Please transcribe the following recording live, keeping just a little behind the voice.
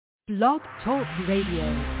Blog Talk Radio.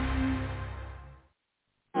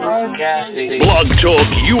 Blog Talk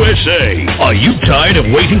USA. Are you tired of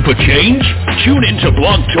waiting for change? Tune into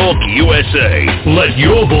Blog Talk USA. Let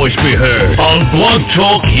your voice be heard on Blog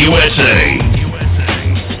Talk USA.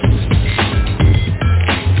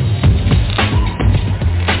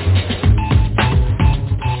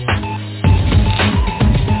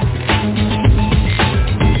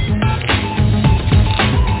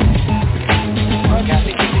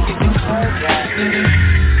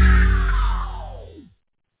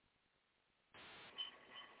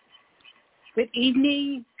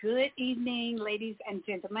 Good evening, ladies and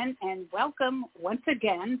gentlemen, and welcome once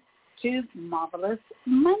again to Marvelous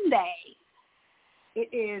Monday. It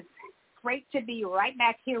is great to be right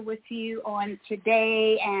back here with you on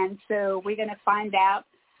today, and so we're going to find out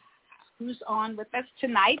who's on with us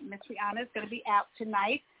tonight. Miss Rihanna is going to be out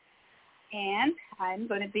tonight, and I'm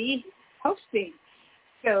going to be hosting.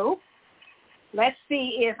 So let's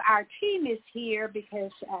see if our team is here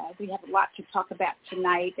because we have a lot to talk about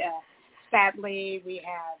tonight. Sadly, we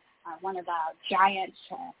have one of our giants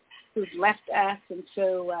who's left us, and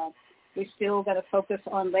so we're still going to focus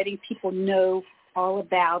on letting people know all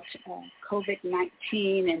about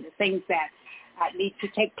COVID-19 and the things that need to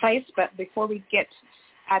take place. But before we get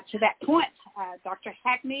to that point, Dr.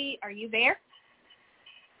 Hackney, are you there?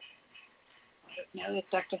 I don't know if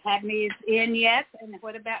Dr. Hackney is in yet. And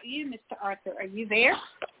what about you, Mr. Arthur? Are you there?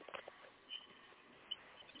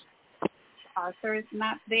 Arthur is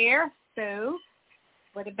not there. So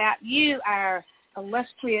what about you, our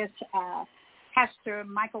illustrious Pastor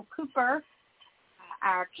Michael Cooper,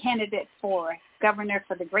 our candidate for governor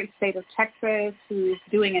for the great state of Texas, who is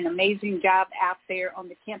doing an amazing job out there on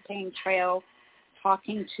the campaign trail,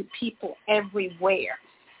 talking to people everywhere.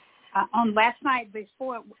 On last night,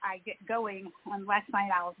 before I get going,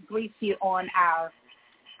 I'll brief you on our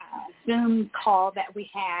Zoom call that we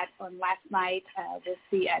had on last night with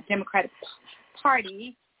the Democratic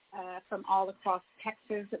Party from all across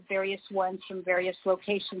Texas, various ones from various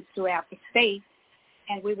locations throughout the state.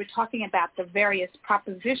 And we were talking about the various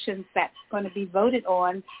propositions that's going to be voted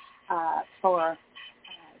on for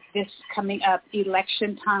this coming up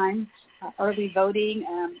election time. Early voting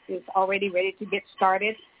is already ready to get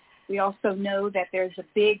started. We also know that there's a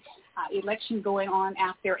big election going on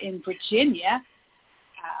out there in Virginia,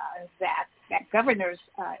 that governor's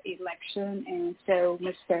election. And so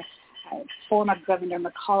Mr. Former Governor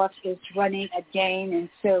McAuliffe is running again, and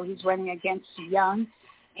so he's running against Young,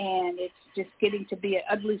 and it's just getting to be an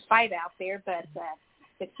ugly fight out there, but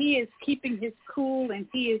he is keeping his cool, and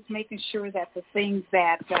he is making sure that the things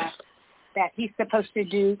that he's supposed to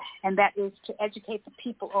do, and that is to educate the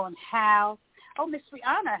people on how. Oh, Miss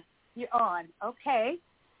Rihanna, you're on. Okay.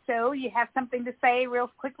 So you have something to say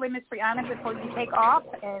real quickly, Miss Rihanna, before you take off,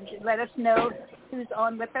 and let us know who's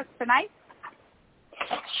on with us tonight.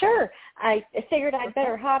 Sure. I figured I'd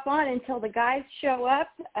better hop on until the guys show up.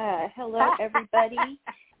 Hello, everybody.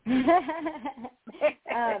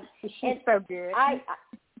 She's so good.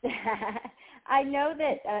 I know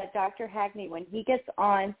that Dr. Hackney, when he gets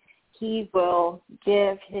on, he will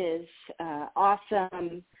give his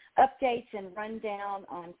awesome updates and rundown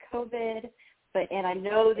on COVID. And I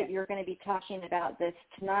know that you're going to be talking about this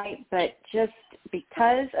tonight, but just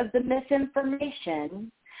because of the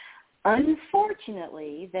misinformation,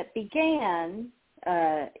 unfortunately, that began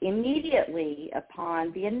immediately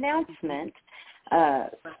upon the announcement,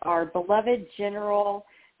 our beloved General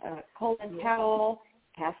Colin Powell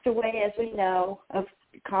passed away, as we know, of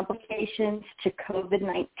complications to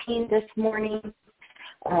COVID-19 this morning.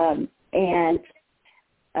 And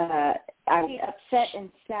I was upset and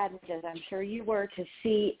saddened, as I'm sure you were, to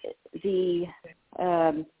see the,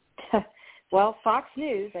 Fox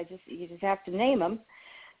News, you just have to name them,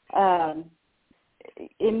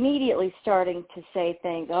 immediately starting to say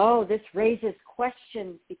things, this raises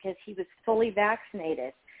questions because he was fully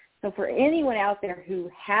vaccinated. So for anyone out there who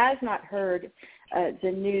has not heard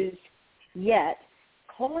the news yet,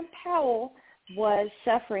 Colin Powell was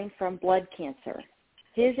suffering from blood cancer.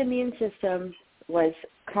 His immune system was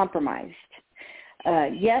compromised.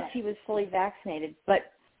 Yes, he was fully vaccinated,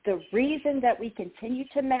 but the reason that we continue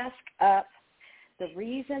to mask up, the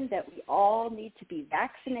reason that we all need to be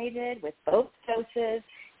vaccinated with both doses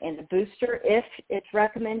and the booster, if it's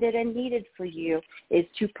recommended and needed for you, is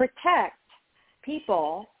to protect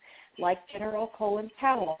people like General Colin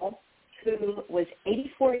Powell, who was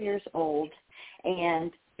 84 years old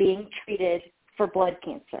and being treated for blood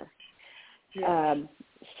cancer. Yes.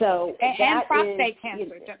 And prostate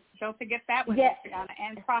cancer. Don't forget that one, yes,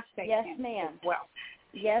 and prostate cancer. Yes, ma'am. Well.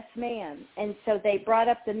 Yes, ma'am. And so they brought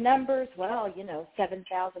up the numbers. Well,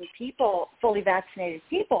 7,000 people, fully vaccinated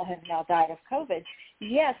people, have now died of COVID.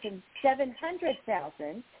 Yes, and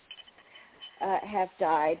 700,000 have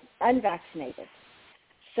died unvaccinated.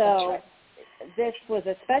 So right. This was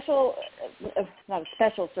a special, not a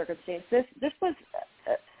special circumstance. This was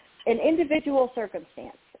an individual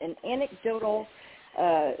circumstance, an anecdotal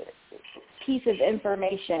piece of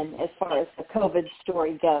information as far as the COVID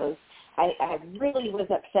story goes. I really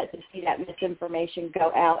was upset to see that misinformation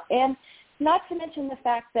go out, and not to mention the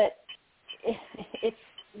fact that it's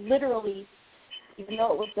literally, even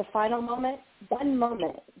though it was the final moment, one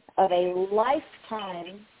moment of a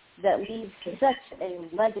lifetime that leaves such a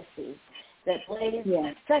legacy, that blazed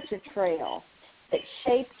such a trail, that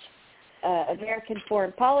shaped American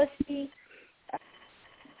foreign policy.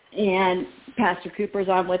 And Pastor Cooper's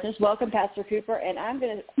on with us. Welcome, Pastor Cooper. And I'm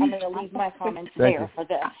gonna leave my comments there for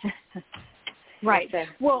this. Right.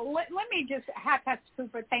 Well, let me just have Pastor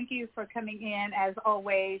Cooper. Thank you for coming in as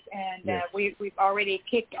always. And we've already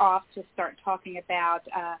kicked off to start talking about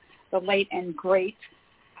the late and great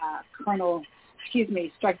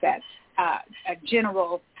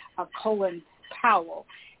General Colin Powell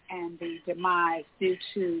and the demise due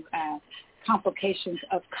to complications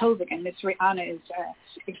of COVID. And Ms. Rihanna is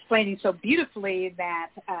explaining so beautifully that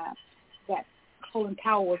Colin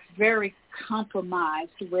Powell was very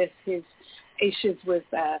compromised with his issues with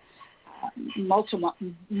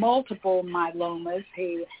multiple myelomas.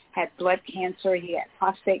 He had blood cancer. He had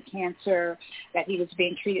prostate cancer that he was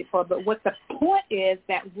being treated for. But what the point is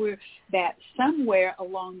that somewhere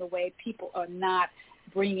along the way people are not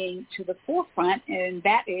bringing to the forefront, and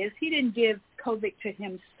that is he didn't give COVID to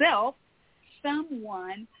himself.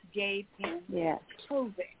 Someone gave him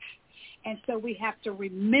COVID, and so we have to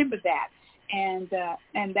remember that, and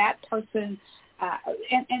that person,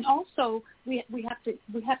 and also we have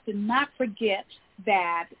to not forget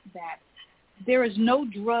that there is no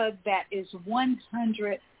drug that is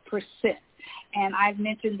 100%. And I've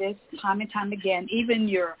mentioned this time and time again. Even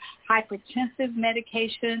your hypertensive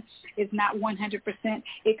medication is not 100%.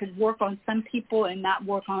 It could work on some people and not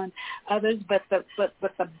work on others. But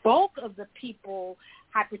the bulk of the people,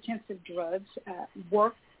 hypertensive drugs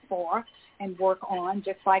work for and work on,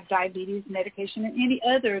 just like diabetes medication and any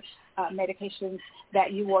other medications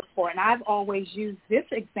that you work for. And I've always used this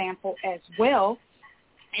example as well,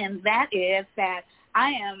 and that is that I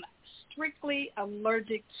am strictly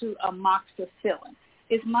allergic to amoxicillin.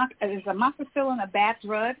 Is amoxicillin a bad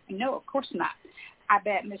drug? No, of course not. I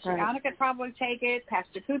bet Ms. Rihanna could probably take it,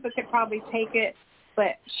 Pastor Cooper could probably take it,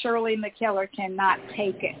 but Shirley McKellar cannot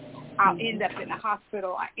take it. I'll end up in the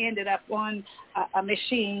hospital. I ended up on a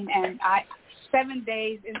machine, and 7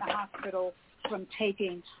 days in the hospital from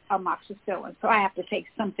taking amoxicillin. So I have to take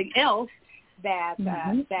something else that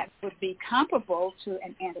would be comparable to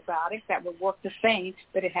an antibiotic that would work the same,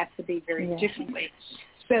 but it has to be very differently.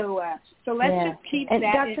 So let's just keep that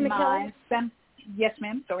Dr. in McKellar? mind. Yes,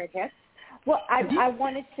 ma'am. Go ahead. Well, I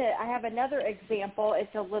have another example.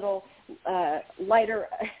 It's a little lighter,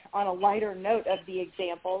 on a lighter note of the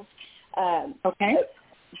examples. Okay.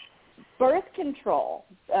 Birth control,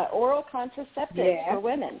 oral contraceptives for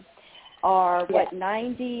women are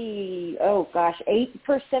 8%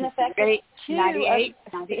 effective. 98.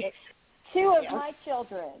 Two of my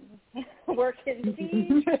children were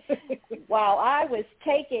conceived while I was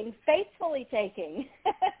faithfully taking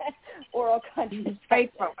oral contraceptives.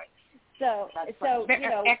 Faithfully. So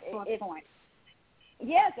excellent point.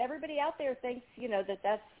 Yes, everybody out there thinks,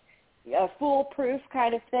 that's a foolproof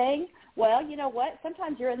kind of thing. Well, you know what?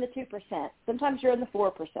 Sometimes you're in the 2%. Sometimes you're in the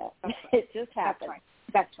 4%. Right. It just happens.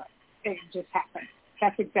 That's right. It just happens.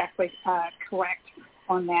 That's exactly correct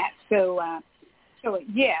on that. So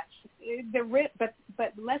yes, the risk,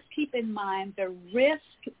 but let's keep in mind the risk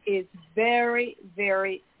is very,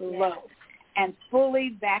 very low, and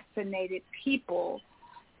fully vaccinated people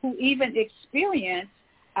who even experience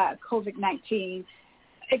COVID-19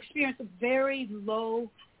 experience very low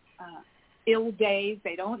ill days.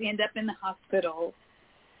 They don't end up in the hospital.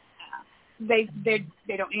 They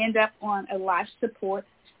don't end up on a life support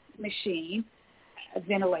machine, a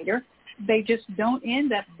ventilator. They just don't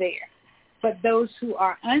end up there. But those who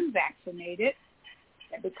are unvaccinated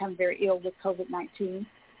that become very ill with COVID-19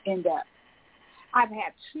 end up. I've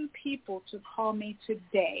had 2 people to call me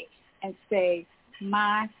today and say,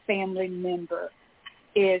 my family member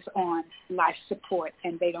is on life support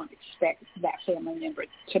and they don't expect that family member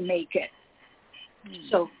to make it.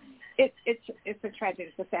 So it's a tragedy.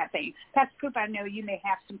 It's a sad thing. Pastor Cooper, I know you may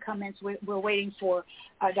have some comments. We're waiting for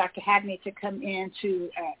Dr. Hagney to come in to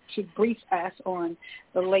brief us on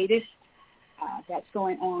the latest that's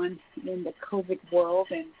going on in the COVID world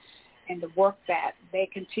and the work that they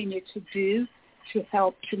continue to do to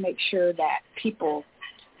help to make sure that people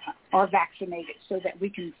are vaccinated so that we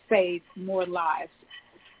can save more lives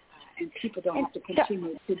and people don't have to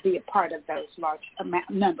continue to be a part of those large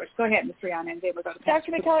numbers. Go ahead, Ms. Rihanna, and then we'll go to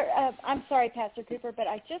Pastor Dr. McKellar, I'm sorry, Pastor Cooper, but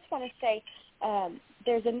I just want to say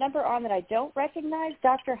there's a number on that I don't recognize.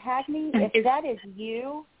 Dr. Hagney, if that is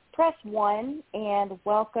you, press 1 and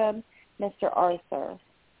welcome Mr. Arthur.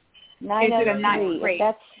 903. Is it a 903?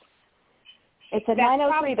 It's a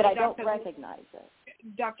 903, but I don't recognize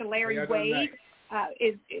it. Dr. Larry Wade.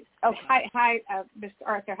 Hi, Mr.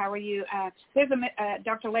 Arthur. How are you? There's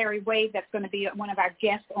Dr. Larry Wade that's going to be one of our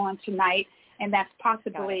guests on tonight, and that's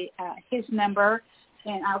possibly his number.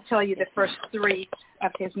 And I'll tell you the first 3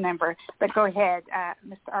 of his number. But go ahead,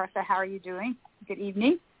 Mr. Arthur. How are you doing? Good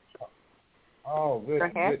evening. Oh, good. Go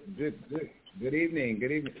ahead. Good evening.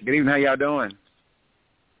 Good evening. How y'all doing?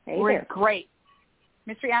 Hey We're there. great.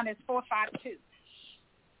 Ms. Rihanna is 452.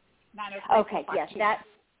 Okay, yes,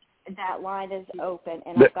 that line is open,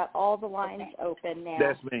 and I've got all the lines open now.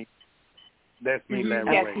 That's me,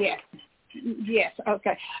 Larry Wade. Yes.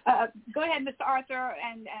 Okay. Go ahead, Mr. Arthur,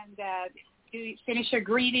 and finish your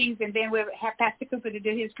greetings, and then we'll have Pastor Cooper to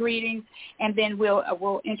do his greetings, and then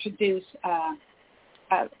we'll introduce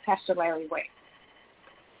Pastor Larry Wade.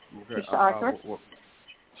 Okay. Mr. Arthur.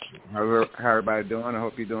 How everybody doing? I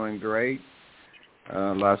hope you're doing great.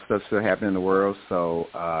 A lot of stuff still happening in the world, so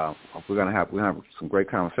we're gonna have some great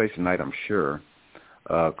conversation tonight, I'm sure.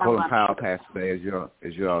 Colin Powell passed away, as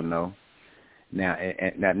you all know. Now,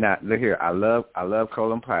 now, look here. I love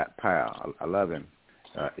Colin Powell. I love him.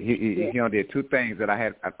 He only did 2 things that I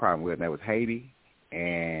had a problem with, and that was Haiti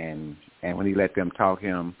and when he let them talk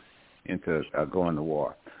him into going to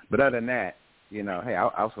war. But other than that, hey,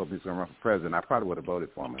 I was hoping he was going to run for president. I probably would have voted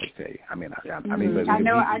for him, I tell you. I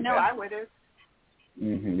know I would have.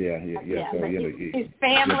 Yeah. So, his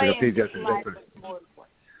family and his life is more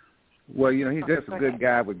important. Well, he's just a good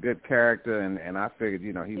guy with good character, and I figured,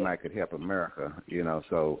 he might could help America,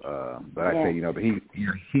 so, but I tell you, but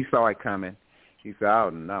he saw it coming. He said, "Oh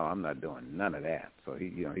no, I'm not doing none of that." So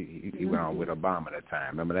he went on with Obama at that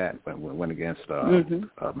time. Remember that when we went against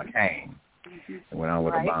McCain, and went on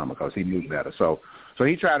with Obama because he knew better. So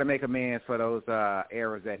he tried to make amends for those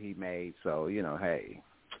errors that he made. So hey.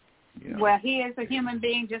 Well, he is a human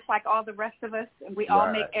being just like all the rest of us, and we all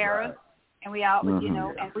make errors, and we all,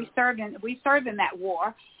 and we served in that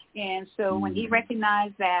war, and so when he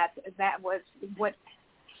recognized that was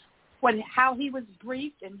how he was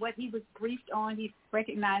briefed and what he was briefed on, he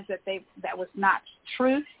recognized that that was not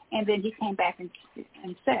true, and then he came back and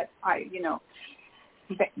said,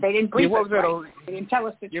 they didn't brief us right. They didn't tell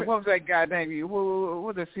us the truth. What was that guy named? What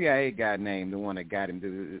was the CIA guy named? The one that got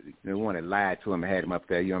him, the one that lied to him and had him up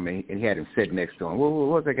there, and he had him sit next to him. What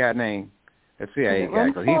was that guy named? The CIA guy,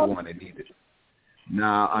 because he's the one that needed it. No,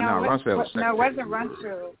 Rumsfeld was secretary. No, it wasn't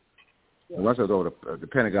Rumsfeld. Rumsfeld was over the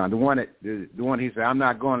Pentagon. The one he said, "I'm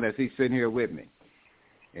not going unless he's sitting here with me."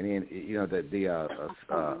 And then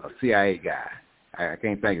the CIA guy, I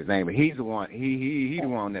can't think his name, but he's the one. He's the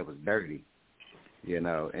one that was dirty.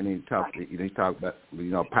 And he talked about,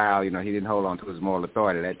 Powell, he didn't hold on to his moral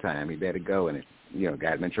authority at that time. He let it go, and it,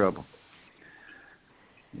 got him in trouble.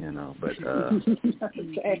 But.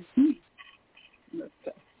 Okay.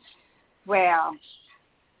 Well,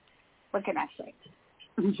 what can I say?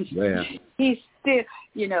 Yeah. He's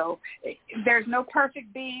still, there's no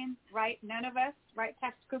perfect being, right? None of us, right,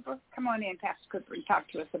 Pastor Cooper? Come on in, Pastor Cooper, and talk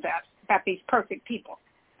to us about these perfect people.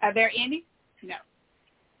 Are there any? No.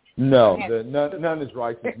 No, none is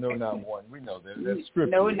righteous. No, not one. We know that. That's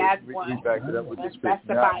scripture. No, not one. We back it up with the scripture. That's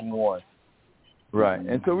the not Bible. One. Right,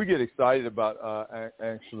 and so we get excited about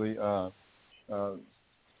actually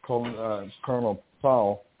Colonel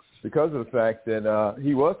Powell because of the fact that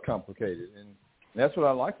he was complicated, and that's what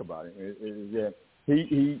I like about him. Is that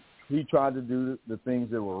he tried to do the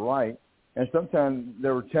things that were right, and sometimes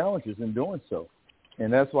there were challenges in doing so,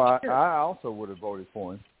 and that's why I also would have voted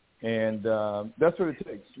for him. And that's what it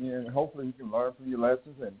takes. And hopefully you can learn from your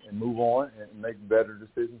lessons and move on and make better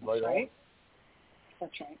decisions later on.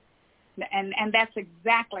 That's right. And that's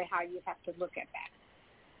exactly how you have to look at that.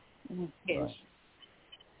 Right.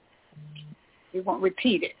 We won't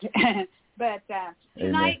repeat it. But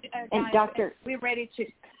tonight, guys, we're ready to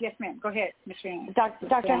 – yes, ma'am. Go ahead, Ms. Rand. Dr.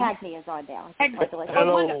 Hagney is on now.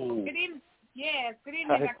 Hello. Wonderful. Good evening. Yes, good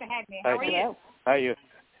evening, Dr. Hagney. How are you?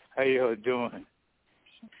 How you doing?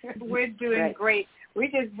 We're doing great.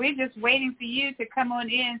 We're just waiting for you to come on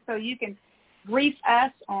in so you can brief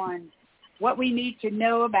us on what we need to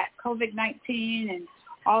know about COVID-19 and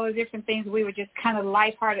all the different things. We were just kind of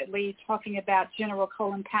lightheartedly talking about General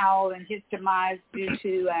Colin Powell and his demise due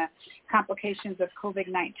to complications of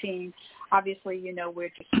COVID-19. Obviously, you know,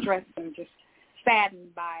 we're distressed and just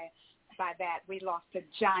saddened by that. We lost a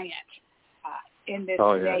giant in this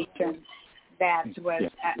nation. That was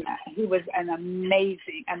he was an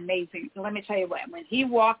amazing. Let me tell you what. When he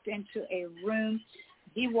walked into a room,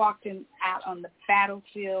 he walked out on the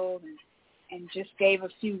battlefield and just gave a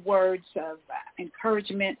few words of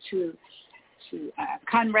encouragement to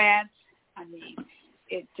comrades. I mean,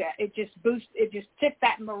 it just tipped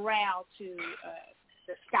that morale to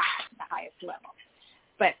the sky, the highest level.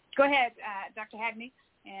 But go ahead, Dr. Hagney.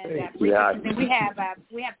 And then we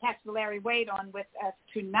have Pastor Larry Wade on with us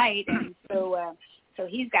tonight, and so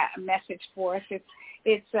he's got a message for us.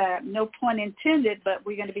 It's no pun intended, but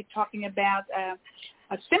we're going to be talking about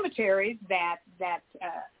cemeteries that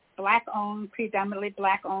black-owned, predominantly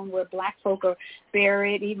black-owned, where black folk are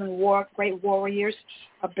buried, even great warriors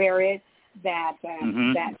are buried that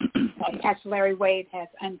Pastor Larry Wade has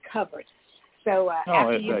uncovered. So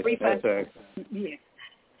after you brief us,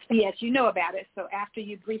 yes, you know about it. So after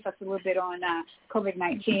you brief us a little bit on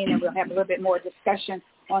COVID-19, and we'll have a little bit more discussion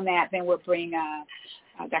on that, then we'll bring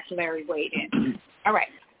Dr. Larry Wade in. All right.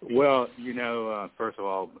 Well, you know, first of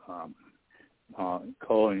all,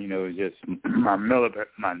 Colin, you know, just my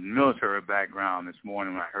military background this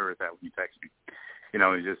morning when I heard that when you texted me, you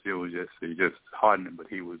know, it was just hardening. But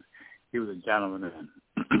he was a gentleman,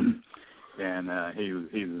 and he was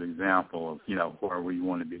an example of, you know, where we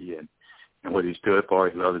want to be in. And what he stood for.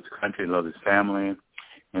 He loved his country, he loved his family,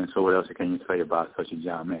 and so what else can you say about such a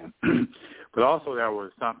giant man? But also there was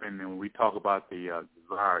something, and when we talk about the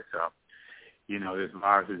virus, you know, this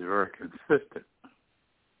virus is very consistent.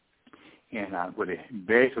 And what it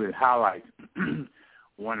basically highlights,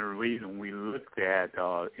 one of the reasons we looked at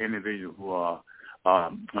individuals who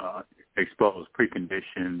are exposed,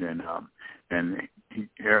 preconditioned, and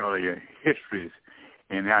earlier histories,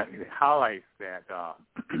 and that it highlights that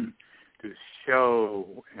to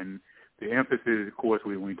show, and the emphasis, of course,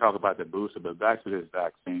 when we talk about the booster, but back to this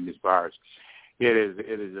vaccine, this virus,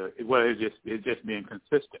 it's just being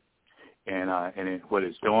consistent, and what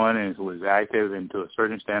it's doing is it was active, and to a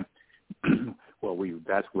certain extent, well, we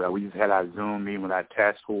just had our Zoom meeting with our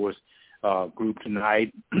task force group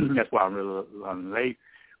tonight. That's why I'm late.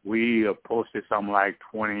 We posted something like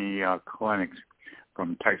 20 clinics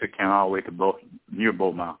from Texas County all the way to near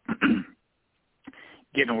Beaumont.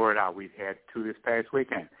 Getting the word out. We've had 2 this past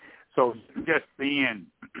weekend. So just seeing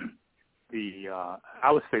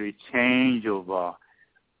I would say the change of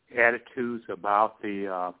attitudes about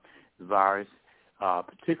the virus,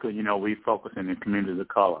 particularly, you know, we focus in the communities of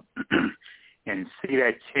color, and see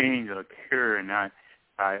that change occur. And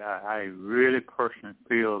I really personally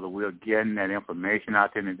feel that we're getting that information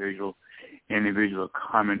out to individuals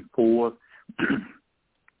coming forth.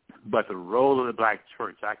 But the role of the black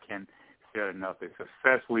church, I can't say enough. The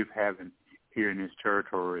success we've having here in this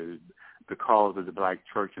territory is because of the black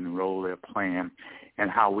church and the role they're playing, and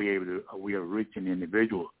how we are reaching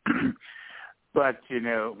individuals. But you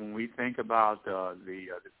know, when we think about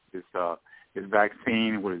this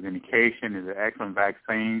vaccine, what is indication is an excellent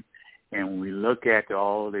vaccine, and when we look at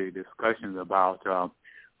all the discussions about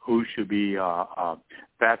who should be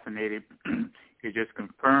vaccinated, it just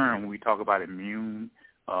confirmed when we talk about immune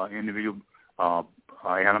individual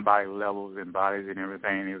antibody levels in bodies and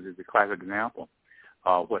everything. It was a classic example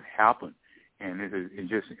of what happened, and it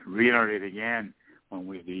just reiterated again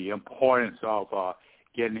the importance of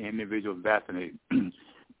getting the individual vaccinated,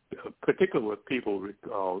 particularly with people with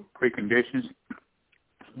preconditions.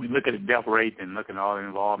 We look at the death rate and look at all the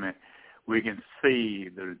involvement, we can see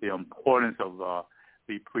the importance of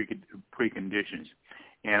the preconditions.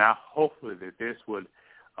 And I hope that this would,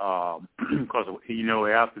 because, you know,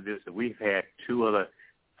 after this, we've had 2 other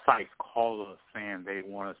sites call us saying they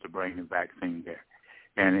want us to bring the vaccine there.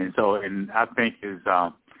 And I think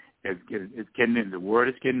it's getting in, the word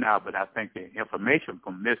is getting out, but I think the information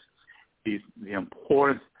from this is the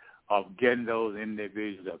importance of getting those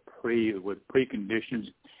individuals with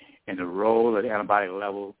preconditions and the role of the antibody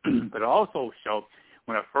level. But also show,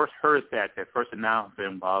 when I first heard that first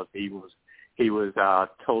announcement was he was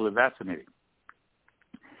totally vaccinated.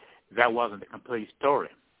 That wasn't the complete story.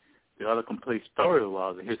 The other complete story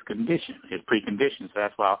was his condition, his preconditions. So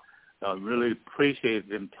that's why I really appreciated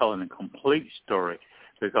them telling the complete story,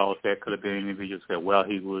 because there could have been individuals who said, well,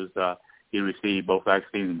 he received both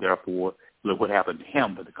vaccines, and therefore look what happened to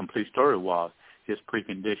him. But the complete story was his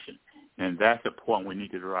precondition. And that's the point we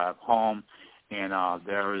need to drive home. And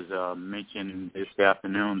there is mentioned this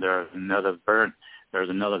afternoon there's another variant of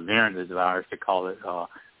this virus. They call it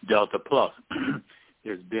Delta Plus.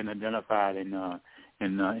 It's been identified in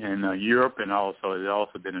Europe, and it's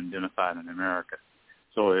also been identified in America.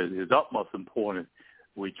 So it's utmost important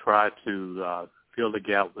we try to fill the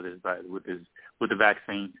gap with the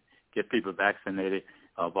vaccine, get people vaccinated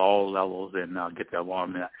of all levels, and get the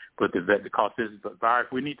alarm out. But because this virus,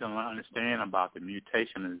 we need to understand about the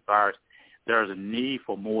mutation of this virus. There's a need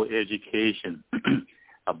for more education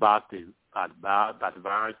about the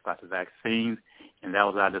virus, about the vaccines, and that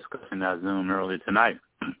was our discussion at Zoom earlier tonight.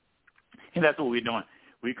 And that's what we're doing.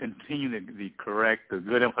 We continue to correct the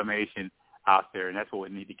good information out there, and that's what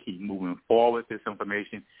we need to keep moving forward with this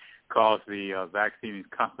information, because the vaccine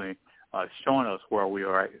company showing us where we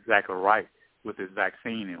are exactly right with this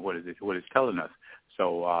vaccine and what it's telling us.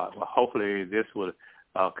 So hopefully this will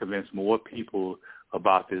convince more people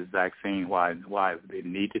about this vaccine, why they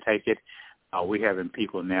need to take it. We're having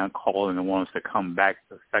people now calling and want us to come back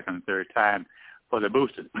the second and third time for the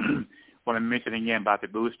boosters. Want to mention again about the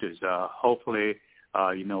boosters. Hopefully,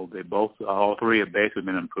 they both, all three have basically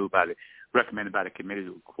been recommended by the committee.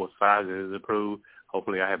 Of course, Pfizer is approved.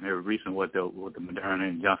 Hopefully, I haven't heard recently what the Moderna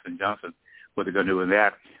and Johnson & Johnson, what they're going to do with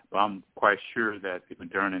that. But I'm quite sure that the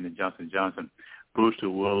Moderna and the Johnson & Johnson booster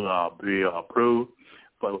will be approved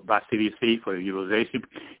by CDC for utilization.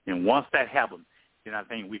 And once that happens, then I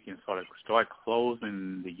think we can sort of start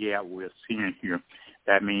closing the gap we're seeing here.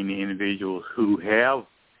 That means the individuals who have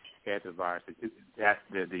had the virus, that's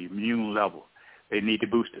the immune level, they need the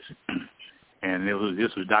boosters. And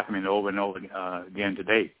this was documented over and over again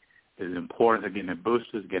today. It's important of getting the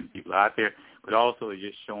boosters, getting people out there, but also it's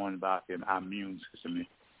just showing about our immune system,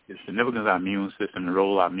 the significance of our immune system, the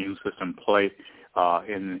role our immune system play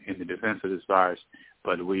in the defense of this virus.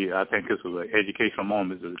 But I think this was an educational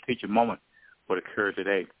moment. This was a teaching moment what occurred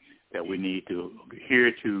today, that we need to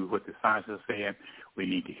adhere to what the science is saying. We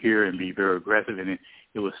need to hear and be very aggressive. And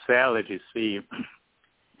it was sadly to see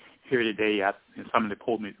here today in some of the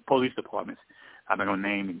police departments, I'm not going to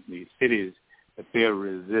name the cities, that they're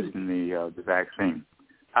resisting the vaccine.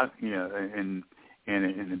 And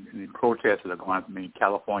the protests that are going on in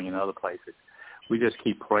California and other places. We just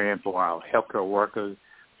keep praying for our healthcare workers,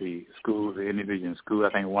 the schools, the individual schools.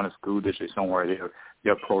 I think one of the school districts somewhere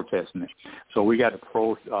they're protesting it. So we got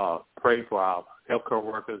to pray for our healthcare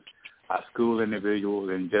workers, our school individuals,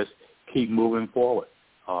 and just keep moving forward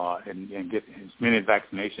and get as many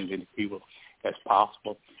vaccinations into people as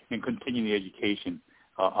possible, and continue the education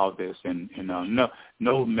of this. And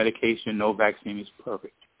no medication, no vaccine is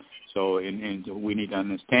perfect. So and we need to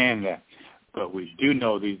understand that. But we do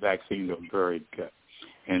know these vaccines are very good.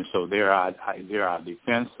 And so they're our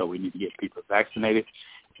defense, so we need to get people vaccinated.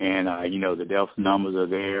 And, the death numbers are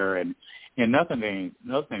there. And another thing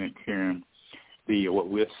occurring, what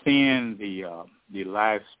we're seeing, the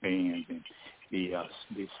lifespans and the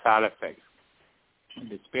side effects.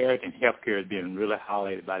 The disparity in healthcare is being really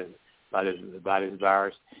highlighted by this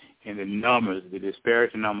virus. And the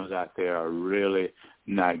disparity numbers out there are really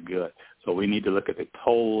not good. So we need to look at the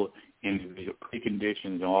total individual preconditions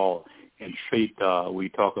and all, and treat, we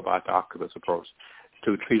talk about the octopus approach,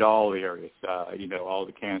 to treat all the areas, all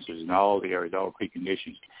the cancers and all the areas, all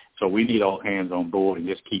preconditions. So we need all hands on board and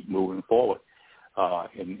just keep moving forward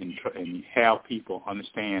and have people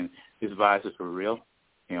understand this virus is for real,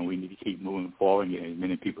 and we need to keep moving forward and get as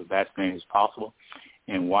many people vaccinated as possible,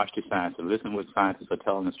 and watch the science and listen to what scientists are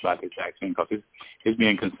telling us about this vaccine, because it's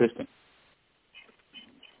being consistent.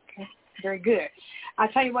 Okay, very good. I'll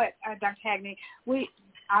tell you what, Dr. Hagney,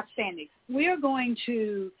 outstanding. We're going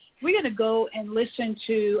to go and listen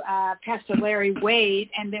to Pastor Larry Wade,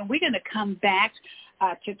 and then we're going to come back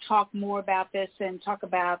to talk more about this and talk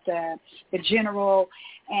about the general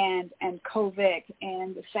and COVID,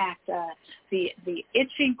 and the fact the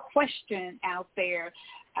itching question out there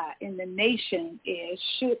in the nation is,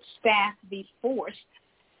 should staff be forced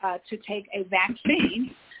to take a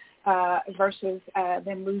vaccine versus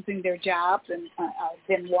them losing their jobs and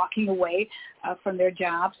them walking away from their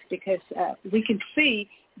jobs, because we can see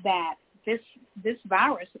that this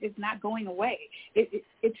virus is not going away.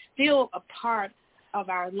 It's still a part of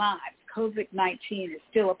our lives. COVID-19 is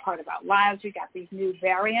still a part of our lives. We got these new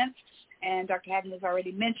variants, and Dr. Hagney has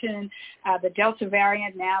already mentioned the Delta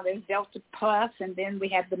variant. Now there's Delta Plus, and then we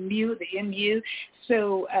have the MU.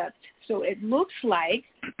 So it looks like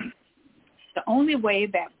the only way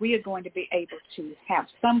that we are going to be able to have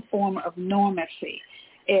some form of normalcy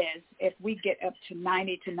is if we get up to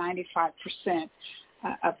 90 to 95%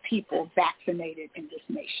 of people vaccinated in this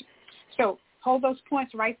nation. So hold those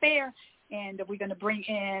points right there. and we're going to bring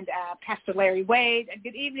in Pastor Larry Wade.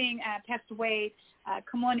 Good evening, Pastor Wade.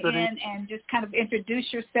 Come on in and just kind of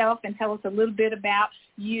introduce yourself and tell us a little bit about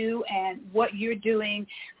you and what you're doing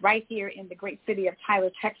right here in the great city of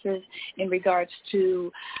Tyler, Texas, in regards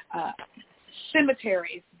to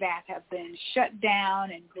cemeteries that have been shut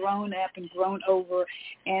down and grown up and grown over.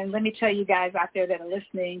 And let me tell you guys out there that are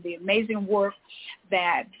listening, the amazing work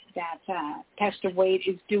that Pastor Wade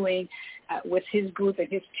is doing with his group and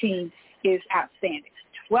his team is outstanding.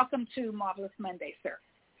 Welcome to Marvelous Monday, sir.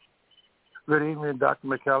 Good evening, Dr.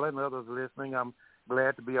 McKellar and others listening. I'm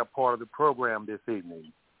glad to be a part of the program this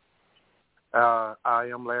evening. I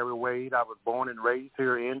am Larry Wade. I was born and raised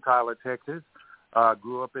here in Tyler, Texas.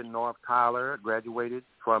 Grew up in North Tyler, graduated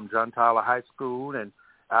from John Tyler High School, and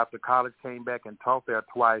after college came back and taught there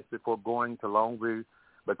twice before going to Longview,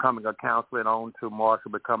 becoming a counselor, and on to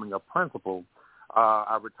Marshall, becoming a principal.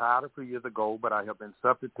 I retired a few years ago, but I have been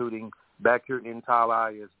substituting back here in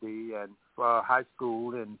Tyler ISD and high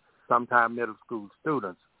school and sometime middle school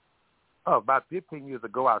students. About 15 years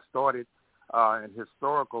ago, I started an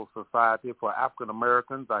historical society for African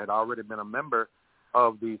Americans. I had already been a member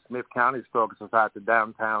of the Smith County Historical Society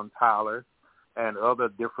downtown Tyler and other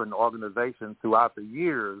different organizations throughout the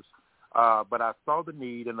years. But I saw the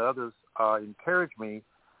need, and others encouraged me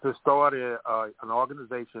to start an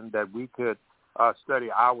organization that we could study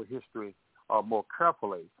our history more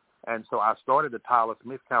carefully. And so I started the Tyler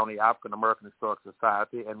Smith County African American Historical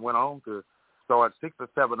Society and went on to start 6 or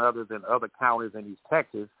 7 others in other counties in East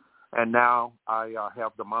Texas. And now I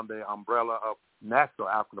have them under the umbrella of National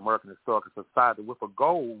African American Historical Society with a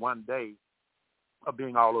goal one day of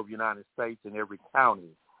being all over the United States in every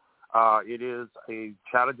county. It is a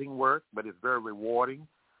challenging work, but it's very rewarding.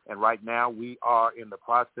 And right now we are in the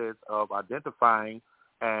process of identifying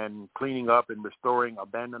and cleaning up and restoring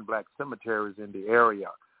abandoned black cemeteries in the area.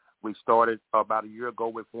 We started about a year ago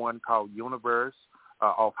with one called Universe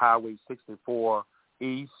off Highway 64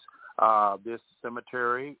 East. This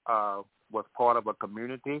cemetery was part of a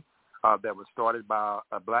community that was started by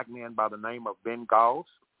a black man by the name of Ben Gauss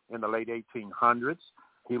in the late 1800s.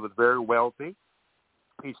 He was very wealthy.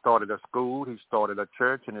 He started a school. He started a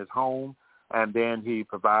church in his home, and then he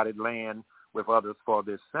provided land with others for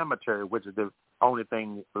this cemetery, which is the only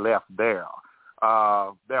thing left there. There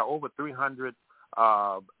are over 300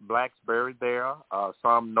 blacks buried there,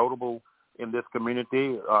 some notable in this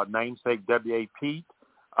community, namesake W.A. Pete,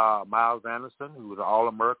 Miles Anderson, who was an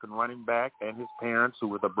All-American running back, and his parents, who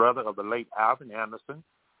were the brother of the late Alvin Anderson,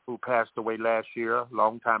 who passed away last year,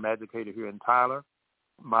 longtime educator here in Tyler,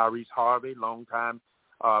 Maurice Harvey, longtime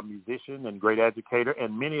musician and great educator,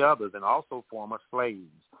 and many others, and also former slaves.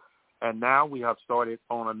 And now we have started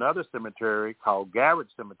on another cemetery called Garrett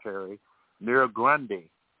Cemetery near Grundy,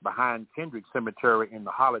 behind Kendrick Cemetery in the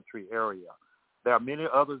Holly Tree area. There are many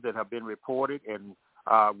others that have been reported, and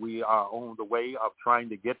we are on the way of trying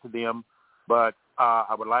to get to them. But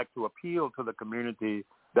I would like to appeal to the community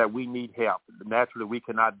that we need help. Naturally, we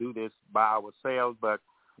cannot do this by ourselves, but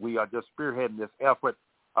we are just spearheading this effort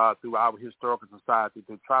through our historical society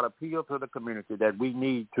to try to appeal to the community that we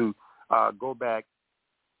need to go back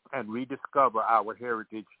and rediscover our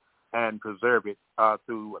heritage and preserve it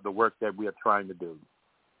through the work that we are trying to do.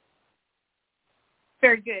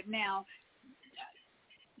 Very good. Now,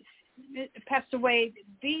 Pastor Wade,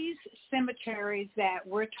 these cemeteries that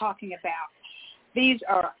we're talking about, these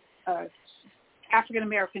are African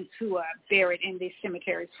Americans who are buried in these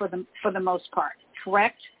cemeteries for the most part,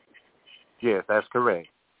 correct? Yes, that's correct.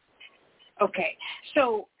 Okay.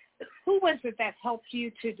 So who was it that helped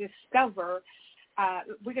you to discover?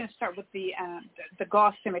 We're going to start with the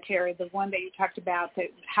Goss Cemetery, the one that you talked about,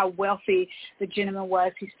 how wealthy the gentleman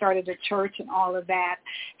was. He started a church and all of that.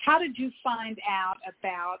 How did you find out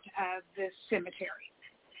about this cemetery?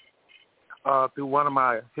 Through one of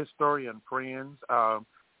my historian friends,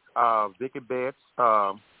 Vicki Betts,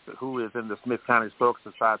 who is in the Smith County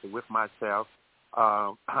Historical Society with myself.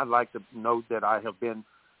 I'd like to note that I have been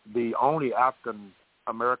the only African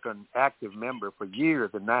American active member for years,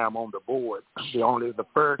 and now I'm on the board. The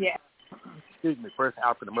first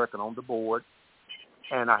African American on the board,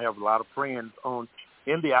 and I have a lot of friends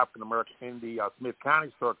in the African American in the Smith County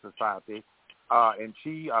Historical Society, and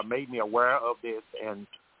she made me aware of this. And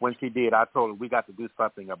when she did, I told her we got to do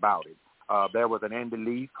something about it. There was an Andy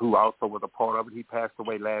Leaf who also was a part of it. He passed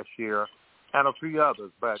away last year, and a few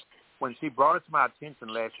others. But when she brought it to my attention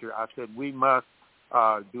last year, I said we must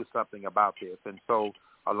do something about this. And so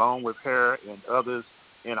along with her and others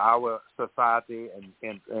in our society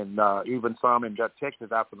and even some in the Texas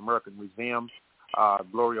African American Museum,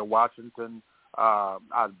 Gloria Washington,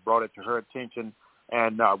 I brought it to her attention,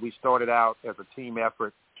 And we started out as a team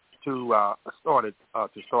effort to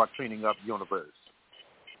start cleaning up Universe.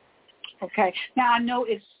 Okay. Now, I know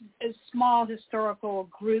it's small historical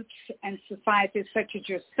groups and societies such as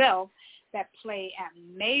yourself that play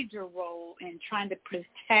a major role in trying to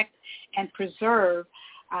protect and preserve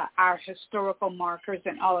our historical markers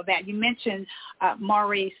and all of that. You mentioned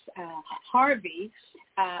Maurice Harvey.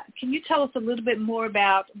 Can you tell us a little bit more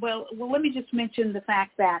about, well, let me just mention the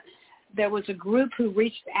fact that there was a group who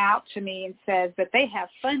reached out to me and says that they have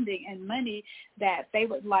funding and money that they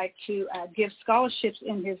would like to give scholarships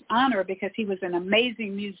in his honor because he was an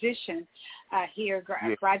amazing musician here,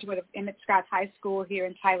 a graduate of Emmett Scott High School here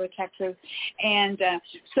in Tyler, Texas. And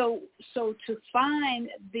so to find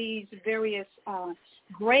these various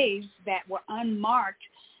graves that were unmarked,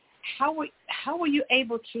 how were you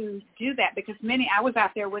able to do that? Because I was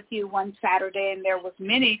out there with you one Saturday, and there was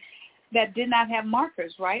many that did not have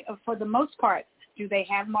markers, right? For the most part, do they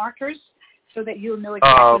have markers so that you'll know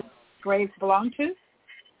exactly what graves belong to?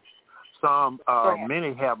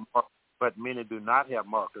 Many have markers, but many do not have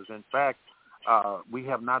markers. In fact, we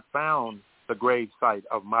have not found the grave site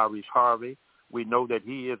of Maurice Harvey. We know that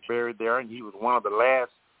he is buried there, and he was one of the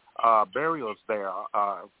last burials there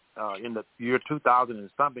in the year 2000 and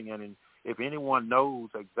something. And if anyone knows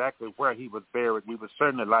exactly where he was buried, we would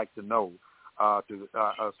certainly like to know.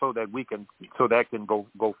 So that can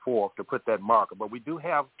go forth to put that marker. But we do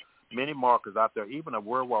have many markers out there, even of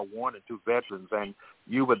World War I and II veterans. And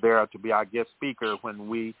you were there to be our guest speaker when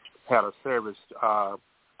we had a service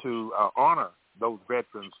to honor those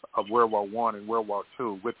veterans of World War I and World War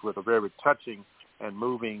II, which was a very touching and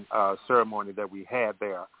moving ceremony that we had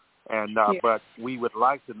there. And but we would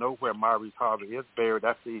like to know where Maurice Harvey is buried.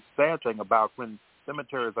 That's the sad thing about when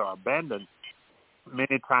cemeteries are abandoned.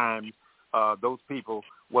 Many times those people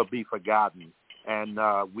will be forgotten. And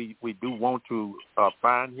we do want to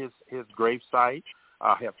find his grave site.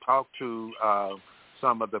 I have talked to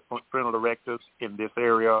some of the funeral directors in this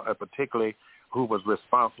area, particularly who was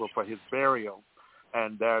responsible for his burial.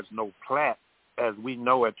 And there's no plaque, as we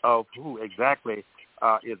know it, of who exactly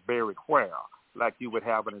is buried where, like you would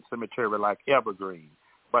have in a cemetery like Evergreen.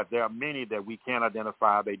 But there are many that we can't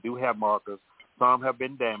identify. They do have markers. Some have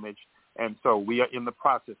been damaged. And so we are in the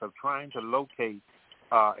process of trying to locate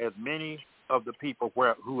as many of the people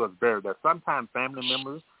who are buried there. Sometimes family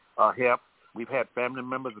members help. We've had family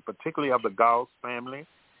members, particularly of the Gauss family,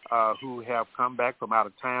 who have come back from out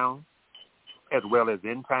of town as well as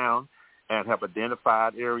in town and have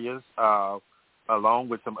identified areas along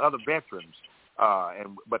with some other veterans.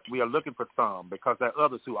 But we are looking for some because there are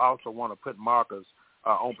others who also want to put markers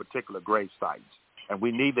on particular grave sites. And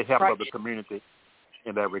we need the help of the community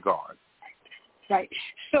in that regard. Right.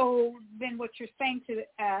 So then what you're saying to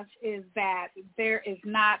us is that there is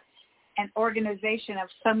not an organization of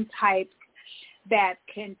some type that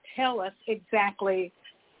can tell us exactly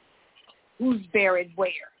who's buried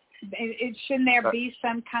where. Shouldn't there be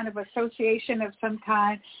some kind of association of some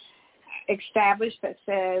kind established that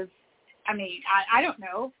says, I don't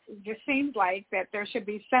know, it just seems like that there should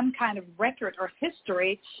be some kind of record or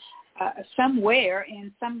history somewhere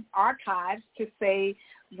in some archives to say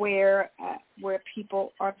where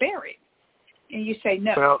people are buried. And you say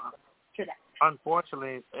no to that.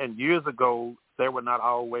 Unfortunately, and years ago, there were not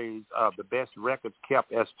always the best records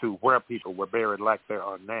kept as to where people were buried like there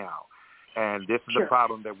are now. And this is the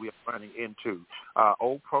problem that we are running into.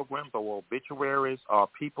 Old programs or obituaries or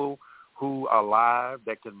people who are alive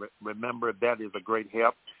that can remember, that is a great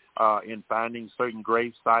help in finding certain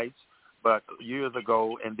grave sites. But years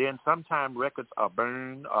ago, and then sometimes records are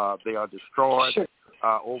burned, they are destroyed.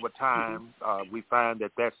 Over time, we find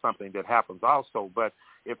that that's something that happens also. But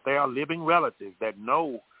if there are living relatives that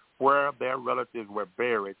know where their relatives were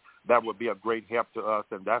buried, that would be a great help to us,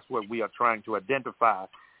 and that's what we are trying to identify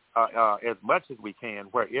as much as we can,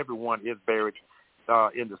 where everyone is buried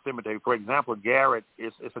in the cemetery. For example, Garrett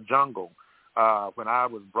is a jungle.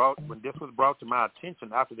 When this was brought to my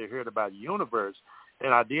attention after they heard about Universe,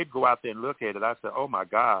 and I did go out there and look at it, I said, oh, my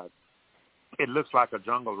God, it looks like a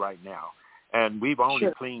jungle right now. And we've only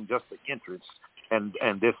cleaned just the entrance. And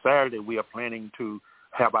this Saturday we are planning to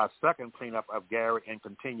have our second cleanup of Garrett and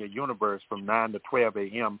continue Universe from 9 to 12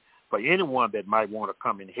 a.m. for anyone that might want to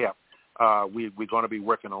come and help. We're going to be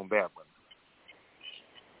working on that one.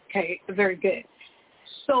 Okay, very good.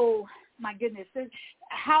 So, my goodness,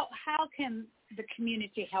 how can the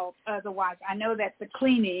community help otherwise? I know that the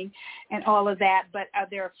cleaning and all of that, but are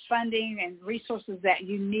there funding and resources that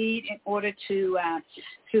you need in order to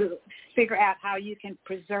figure out how you can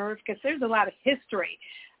preserve? Because there's a lot of history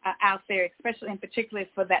out there, especially and particularly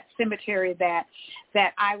for that cemetery that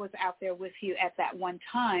I was out there with you at that one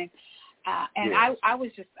time. And yes. I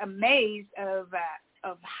was just amazed of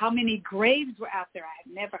how many graves were out there. I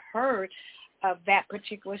had never heard of that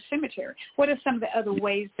particular cemetery. What are some of the other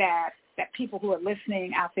ways that people who are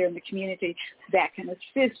listening out there in the community that can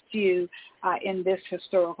assist you in this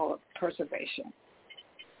historical preservation?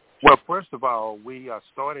 Well, first of all, we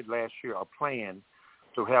started last year a plan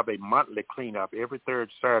to have a monthly cleanup. Every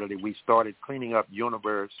third Saturday, we started cleaning up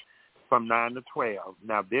Universe from 9 to 12.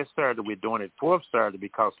 Now, this Saturday, we're doing it fourth Saturday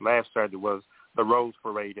because last Saturday was the Rose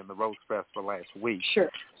Parade and the Rose Festival last week.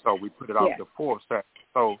 Sure. So we put it off to fourth Saturday.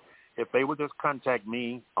 So if they would just contact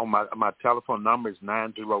me on my telephone number is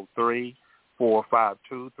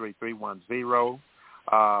 903-452-3310.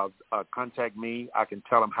 Contact me. I can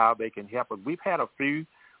tell them how they can help us. We've had a few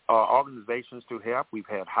organizations to help. We've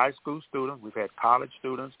had high school students. We've had college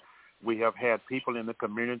students. We have had people in the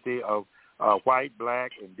community of white,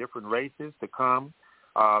 black, and different races to come.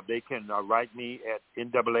 They can write me at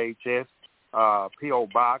NAAHS, P.O.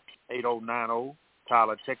 Box 8090,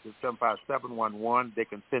 Tyler, Texas 75711. They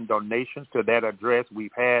can send donations to that address.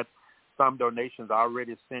 We've had some donations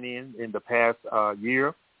already sent in the past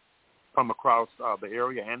year from across the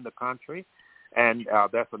area and the country. And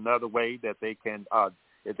that's another way that they can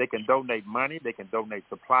if they can donate money, they can donate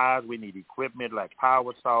supplies. We need equipment like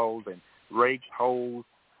power saws and rakes, hoes,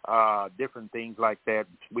 different things like that.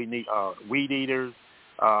 We need weed eaters.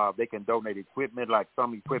 They can donate equipment, like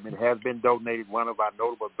some equipment has been donated. One of our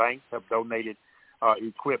notable banks have donated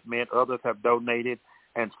equipment. Others have donated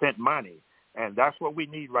and sent money. And that's what we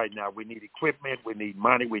need right now. We need equipment. We need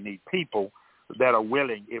money. We need people that are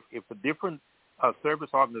willing. If the different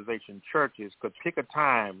service organization churches could pick a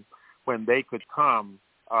time when they could come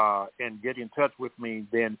and get in touch with me,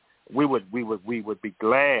 then we would be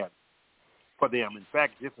glad for them. In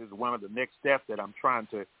fact, this is one of the next steps that I'm trying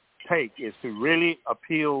to take, is to really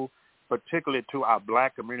appeal particularly to our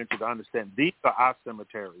black community to understand these are our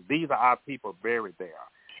cemeteries. These are our people buried there.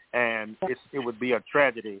 And it would be a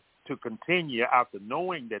tragedy to continue after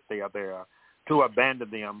knowing that they are there to abandon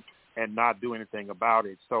them and not do anything about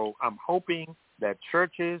it. So I'm hoping that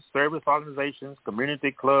churches, service organizations,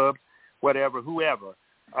 community clubs, whoever,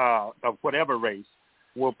 of whatever race,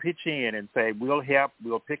 will pitch in and say, we'll help,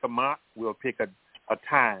 we'll pick a month, we'll pick a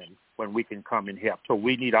time when we can come and help. So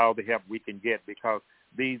we need all the help we can get because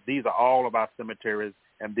these are all of our cemeteries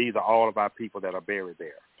and these are all of our people that are buried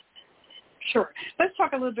there. Sure. Let's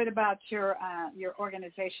talk a little bit about your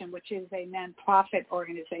organization, which is a nonprofit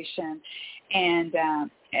organization. And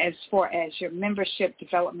as far as your membership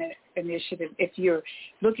development initiative, if you're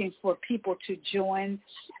looking for people to join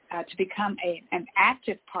to become an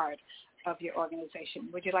active part of your organization,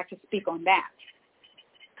 would you like to speak on that?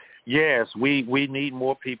 Yes, we need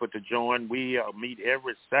more people to join. We meet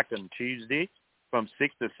every second Tuesday from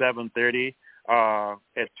 6 to 7:30.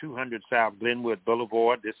 At 200 South Glenwood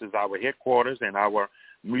Boulevard. This is our headquarters and our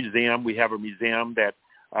museum. We have a museum that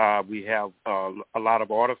we have a lot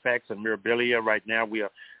of artifacts and memorabilia. Right now we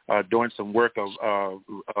are doing some work of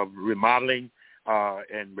remodeling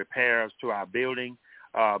and repairs to our building.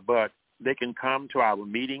 But they can come to our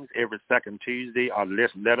meetings every second Tuesday or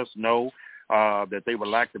let us know that they would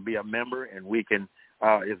like to be a member, and we can,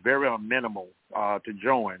 it's very minimal to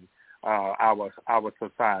join our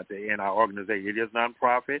society and our organization. It is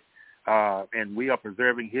nonprofit, and we are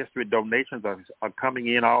preserving history. Donations are coming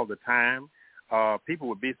in all the time. People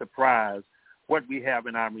would be surprised what we have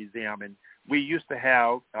in our museum. And we used to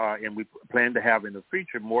have, and we plan to have in the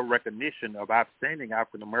future, more recognition of outstanding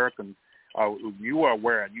African Americans. You are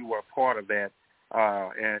aware, and you were a part of that,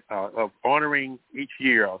 and of honoring each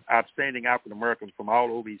year outstanding African Americans from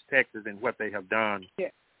all over East Texas and what they have done. Yeah.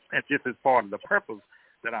 And this is part of the purpose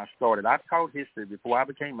that I started. I taught history before I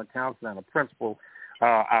became a counselor and a principal.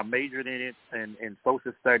 I majored in it in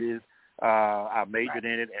social studies. I majored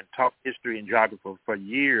in it and taught history and geography for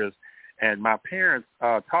years. And my parents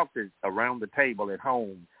taught it around the table at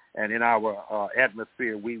home. And in our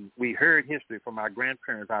atmosphere, we heard history from our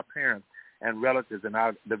grandparents, our parents, and relatives. And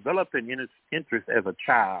I developed an interest as a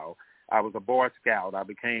child. I was a Boy Scout. I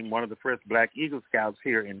became one of the first Black Eagle Scouts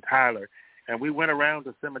here in Tyler. And we went around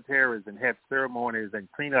to cemeteries and had ceremonies and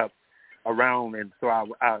cleanups around. And so I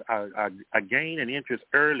gained an interest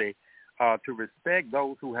early to respect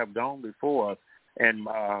those who have gone before us. And,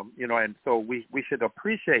 and so we should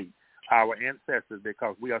appreciate our ancestors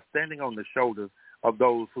because we are standing on the shoulders of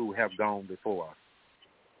those who have gone before us.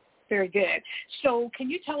 Very good. So can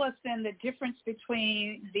you tell us then the difference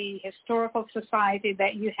between the Historical Society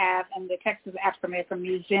that you have and the Texas African American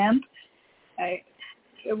Museum?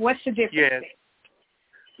 What's the difference? Yes.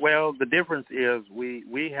 Well, the difference is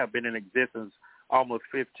we have been in existence almost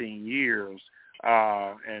 15 years,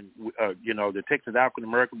 and the Texas African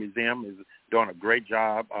American Museum is doing a great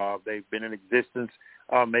job. They've been in existence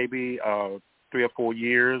maybe 3 or 4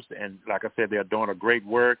 years, and like I said, they're doing a great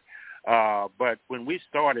work. But when we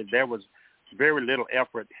started, there was very little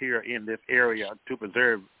effort here in this area to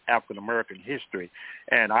preserve African American history,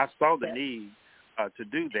 and I saw the need to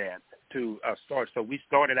do that, to start. So we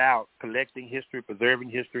started out collecting history, preserving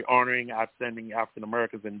history, honoring outstanding African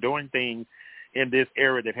Americans, and doing things in this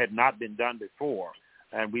area that had not been done before.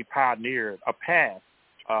 And we pioneered a path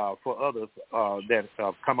for others that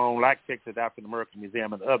have come on, like Texas African American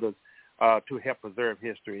Museum and others, to help preserve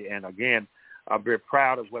history. And again, I'm very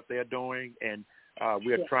proud of what they're doing, and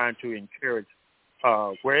we are trying to encourage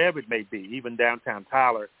wherever it may be, even downtown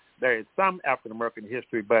Tyler, there is some African American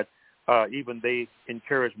history, but even they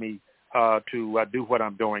encourage me to do what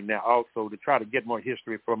I'm doing now, also to try to get more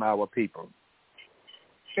history from our people.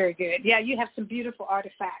 Very good. Yeah, you have some beautiful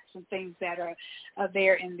artifacts and things that are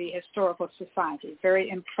there in the Historical Society. Very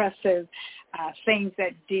impressive things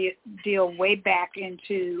that deal way back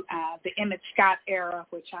into the Emmett Scott era,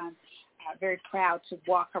 which I'm very proud to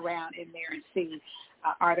walk around in there and see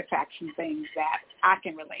artifacts and things that I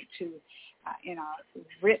can relate to in our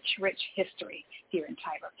rich history here in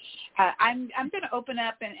Tyler. I'm going to open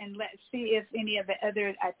up and let's see if any of the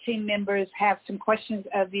other team members have some questions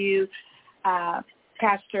of you,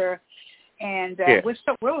 Pastor, and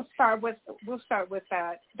we'll start with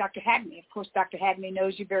Dr. Hagney. Of course, Dr. Hagney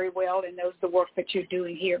knows you very well and knows the work that you're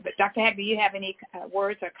doing here. But Dr. Hagney, do you have any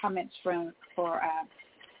words or comments for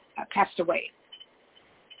Pastor Wade?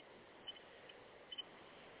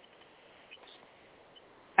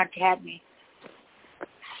 Dr. Hagney.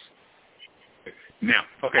 Now,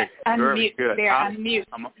 okay, unmute. Very good. Unmute.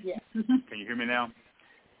 Can you hear me now?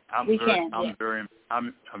 I'm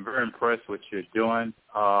very impressed with what you're doing.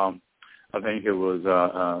 I think it was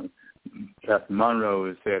Pastor Monroe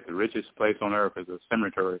who said the richest place on earth is a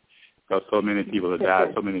cemetery, because so many people have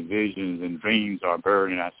died, so many visions and dreams are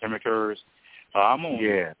buried in our cemeteries. I'm on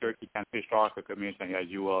the Cherokee County Historical Commission. As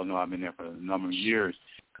you all know, I've been there for a number of years.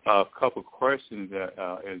 A couple of questions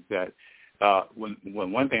is that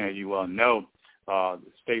one thing that you all know, the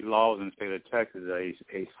state laws in the state of Texas,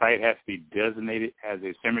 a site has to be designated as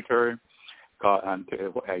a cemetery.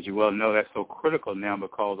 As you well know, that's so critical now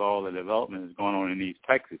because all the development is going on in East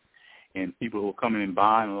Texas, and people who are coming and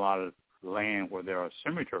buying a lot of land where there are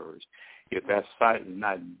cemeteries. If that site is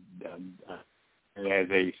not as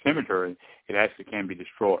a cemetery, it actually can be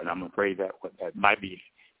destroyed. And I'm afraid that might be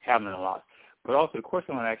happening a lot. But also the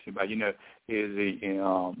question I want to ask you about, is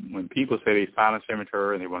when people say they find a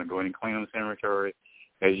cemetery and they want to go in and clean the cemetery,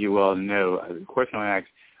 as you well know, the question I want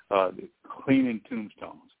to ask, cleaning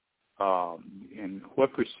tombstones. And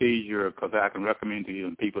what procedure, because I can recommend to you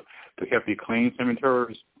and people to help you clean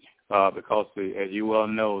cemeteries, because as you well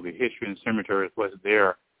know, the history in cemeteries was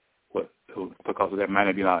there, because there might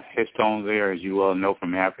not be a lot of headstones there, as you well know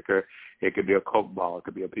from Africa. It could be a Coke ball, it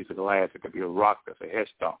could be a piece of glass, it could be a rock that's a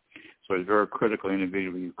headstone. So it's very critical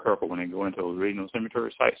individuals be careful when they go into those regional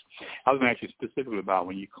cemetery sites. I was going to ask you specifically about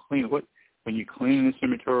when you clean the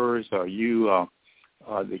cemeteries, are you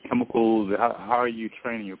the chemicals, how are you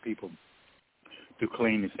training your people to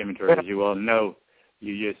clean the cemetery? As you well know,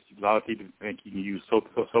 a lot of people think you can use soap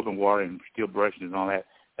and water and steel brushes and all that.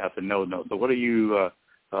 That's a no-no. So what are you,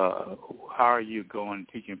 how are you going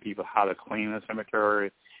teaching people how to clean a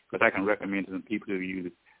cemetery? Because I can recommend to some people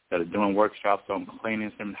that are doing workshops on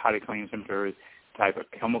cleaning how to clean cemeteries, type of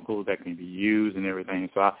chemicals that can be used and everything.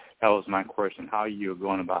 So that was my question. How are you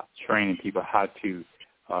going about training people how to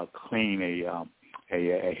clean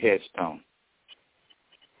a headstone?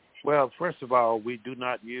 Well, first of all, we do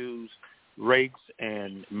not use rakes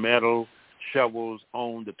and metal shovels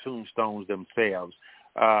on the tombstones themselves.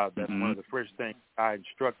 That's one of the first things I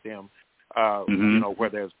instruct them, where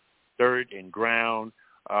there's dirt and ground,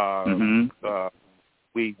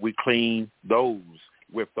 we clean those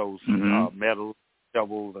with those metal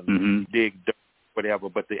shovels and dig dirt, whatever.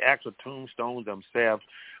 But the actual tombstones themselves,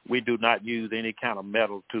 we do not use any kind of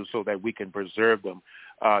metal so that we can preserve them.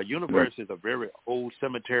 Universities are very old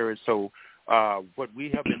cemeteries, so what we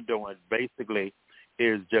have been doing basically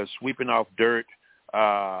is just sweeping off dirt,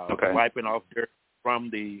 wiping off dirt from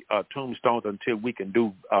the tombstones until we can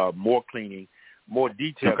do more cleaning, more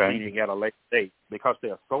detailed cleaning at a later date, because they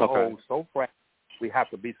are so old, so fragile. We have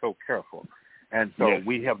to be so careful. And so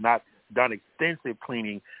we have not done extensive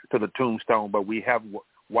cleaning to the tombstone, but we have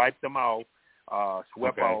wiped them off,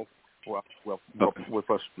 swept off with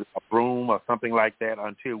a broom or something like that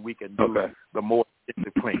until we can do the more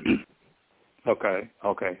extensive cleaning. Okay.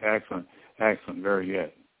 Excellent. Very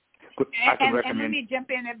good. And let me jump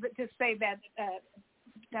in and to say that,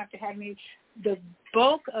 Dr. Hadley, the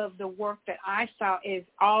bulk of the work that I saw is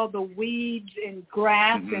all the weeds and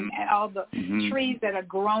grass and all the trees that are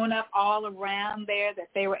grown up all around there, that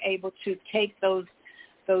they were able to take those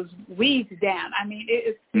weeds down. I mean,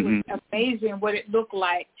 it was amazing what it looked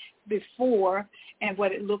like before and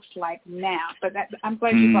what it looks like now. But I'm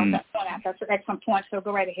glad you brought that point out. That's an excellent point. So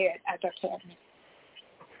go right ahead, Dr. Hadley.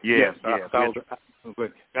 Yes.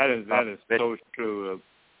 That is so true.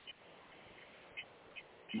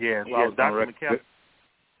 Yes, Dr. McKellar.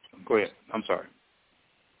 Go ahead. I'm sorry.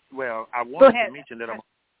 Well, I wanted to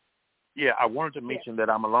mention that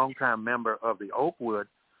I'm a longtime member of the Oakwood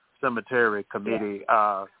Cemetery Committee,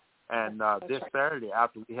 and this Saturday,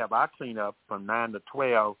 after we have our cleanup from 9 to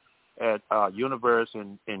 12 at Universe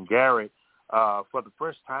in Garrett, for the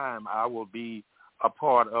first time, I will be a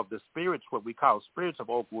part of the Spirits, what we call Spirits of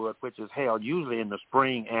Oakwood, which is held usually in the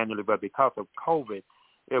spring annually, but because of COVID,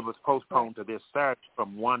 it was postponed to this Saturday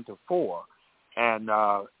from 1 to 4. And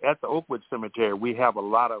at the Oakwood Cemetery, we have a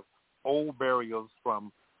lot of old burials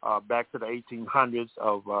from back to the 1800s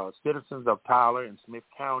of citizens of Tyler and Smith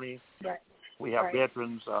County. Right. We have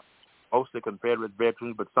veterans, mostly Confederate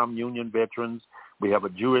veterans, but some Union veterans. We have a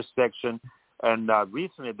Jewish section. And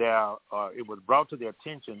recently it was brought to their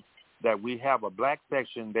attention that we have a black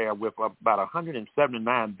section there with about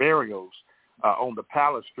 179 burials on the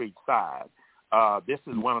Palace Street side. This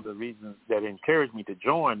is one of the reasons that encouraged me to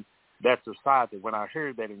join that society when I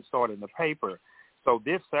heard that and saw it in the paper. So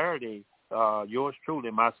this Saturday, yours truly,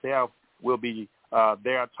 myself, will be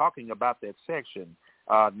there talking about that section,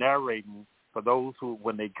 narrating for those who,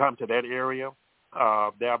 when they come to that area,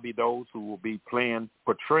 there'll be those who will be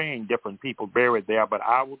portraying different people buried there, but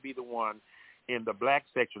I will be the one in the black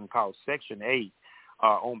section called Section 8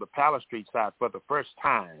 on the Palace Street side for the first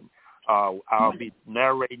time. I'll be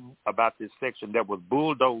narrating about this section that was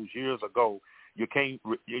bulldozed years ago. You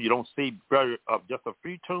don't see just a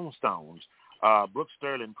few tombstones. Brooks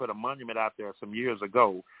Sterling put a monument out there some years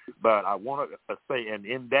ago, but I want to say, and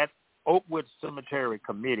in that Oakwood Cemetery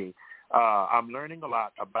Committee, I'm learning a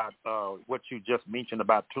lot about what you just mentioned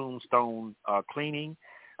about tombstone cleaning.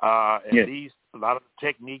 And a lot of the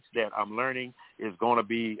techniques that I'm learning is going to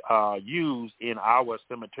be used in our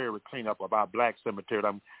cemetery cleanup of our black cemetery.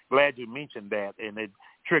 I'm glad you mentioned that, and it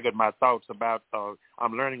triggered my thoughts about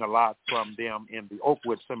I'm learning a lot from them in the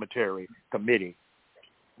Oakwood Cemetery Committee.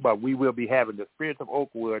 But we will be having the Spirits of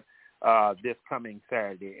Oakwood this coming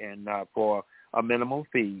Saturday, and for a minimum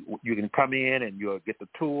fee, you can come in and you'll get the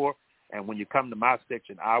tour. And when you come to my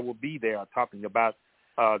section, I will be there talking about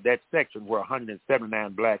that section where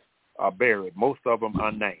 179 blacks are buried, most of them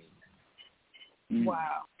unnamed.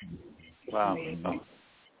 Wow. Wow.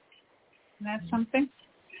 That's something?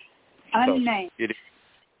 Unnamed. It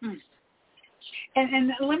is.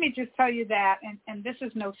 And let me just tell you that, and this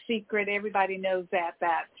is no secret, everybody knows that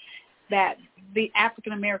the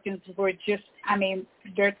African Americans were just,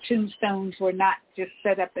 their tombstones were not just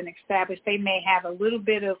set up and established. They may have a little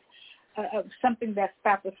bit of something that's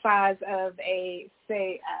about the size of a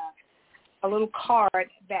little card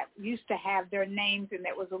that used to have their names, and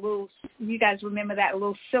that was a little, you guys remember that, a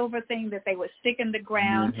little silver thing that they would stick in the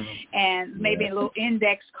ground, and maybe a little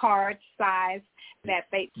index card size that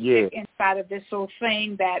they stick inside of this little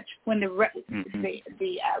thing that when the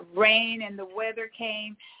rain and the weather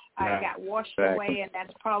came, got washed away, and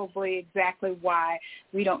that's probably exactly why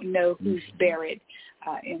we don't know who's buried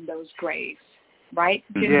in those graves. Right?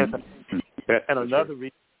 Yes. And another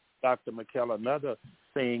reason, Dr. McKellar, another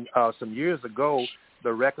thing, some years ago,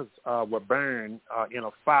 the records were burned in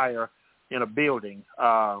a fire in a building.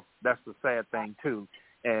 That's the sad thing, too.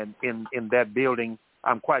 And in that building,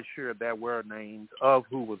 I'm quite sure there were names of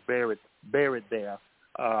who was buried there.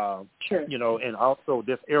 Sure. And also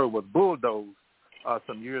this area was bulldozed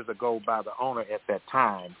some years ago by the owner at that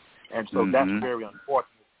time. And so that's very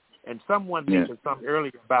unfortunate. And someone mentioned something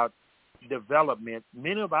earlier about development.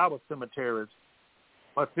 Many of our cemeteries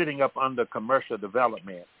are sitting up under commercial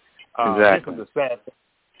development. Exactly.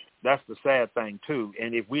 That's the sad thing too.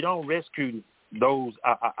 And if we don't rescue those,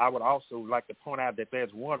 I would also like to point out that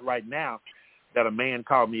there's one right now that a man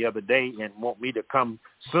called me the other day and want me to come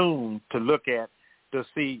soon to look at to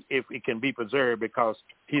see if it can be preserved, because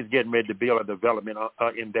he's getting ready to build a development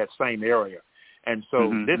in that same area. And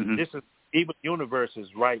so this is, even Universe is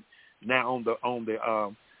right now on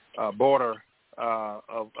the border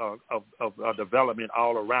of development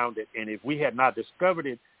all around it. And if we had not discovered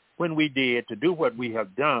it when we did to do what we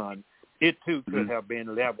have done, it too could have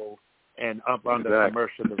been leveled and up under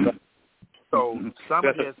commercial development. So some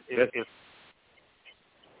of this is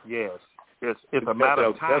Yes. It's a matter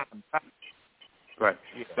of time. Right.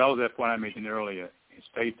 Yeah. That was that point I mentioned earlier. In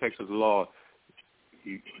state Texas law,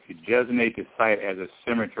 if you designate the site as a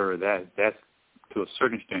cemetery, that's to a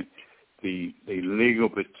certain extent the legal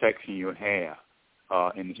protection you have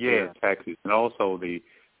in the state of Texas, and also the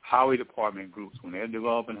highway department groups when they're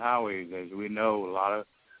developing highways. As we know, a lot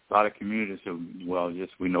of communities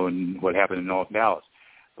we know what happened in North Dallas,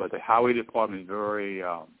 but the highway department is very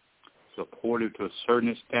supportive to a certain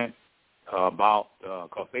extent about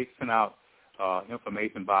because they send out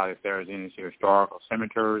information about if there's any historical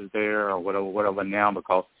cemeteries there or whatever now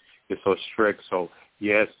because it's so strict. So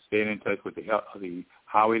yes, staying in touch with the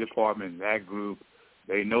highway department, that group,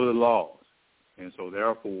 they know the laws, and so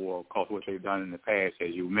therefore, because what they've done in the past,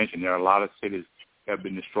 as you mentioned, there are a lot of cities that have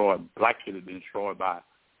been destroyed. Black cities have been destroyed by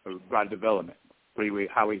development, freeway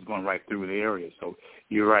highways going right through the area. So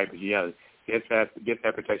you're right, but get that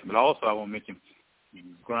protection. But also, I want to mention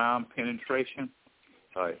ground penetration.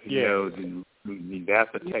 That's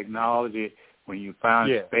a technology when you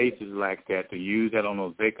find spaces like that to use that on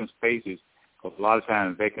those vacant spaces. Because a lot of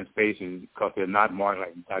times vacant spaces, because they're not marked,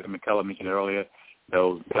 like Dr. McKellar mentioned earlier,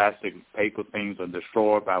 those plastic paper things are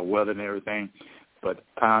destroyed by weather and everything. But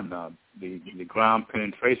the ground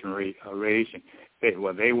penetration radiation, they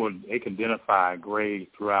can identify graves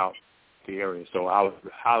throughout the area. So I would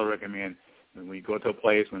highly recommend when we go to a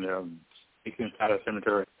place when they're inside a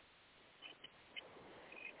cemetery.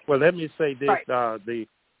 Well, let me say this: the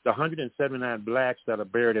 179 blacks that are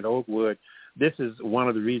buried at Oakwood. This is one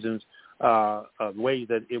of the reasons, ways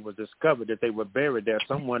that it was discovered that they were buried there.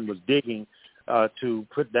 Someone was digging to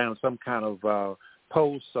put down some kind of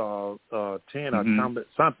post or tin or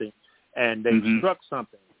something, and they struck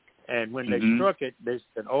something. And when they struck it, they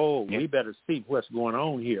said, we better see what's going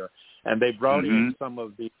on here. And they brought in some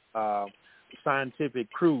of the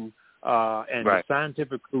scientific crew, and the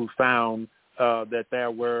scientific crew found that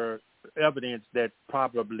there were evidence that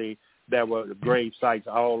probably there were grave sites,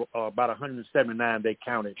 all about 179 they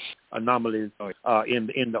counted anomalies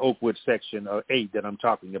in the Oakwood section 8 that I'm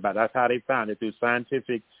talking about. That's how they found it, through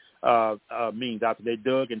scientific means. After they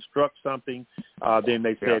dug and struck something, then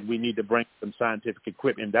they said we need to bring some scientific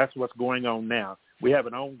equipment. That's what's going on now. We have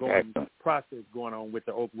an ongoing process going on with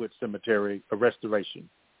the Oakwood Cemetery restoration.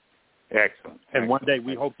 Excellent. And one day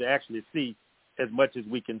we hope to actually see as much as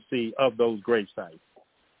we can see of those grave sites.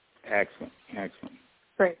 Excellent.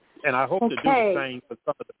 Great. And I hope to do the same for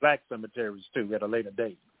some of the black cemeteries, too, at a later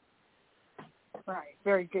date. Right.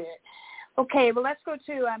 Very good. Okay, well, let's go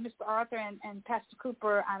to Mr. Arthur and Pastor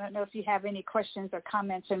Cooper. I don't know if you have any questions or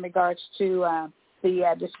comments in regards to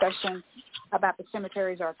the discussion about the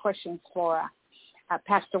cemeteries or questions for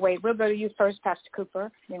Pastor Wade. We'll go to you first, Pastor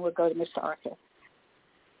Cooper, then we'll go to Mr. Arthur.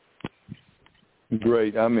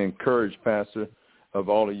 Great. I'm encouraged, Pastor, of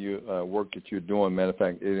all of your work that you're doing. Matter of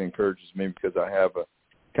fact, it encourages me because I have a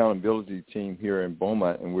accountability team here in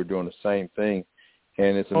Beaumont, and we're doing the same thing.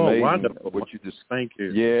 And it's amazing what you just. Thank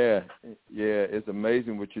you. Yeah, it's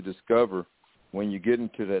amazing what you discover when you get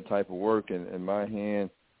into that type of work. And in my hand,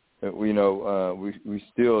 we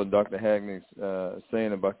still, Dr. Hagney's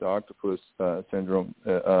saying about the octopus syndrome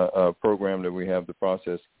program that we have, the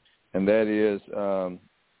process, and that is,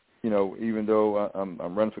 even though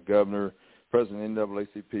I'm running for governor, president of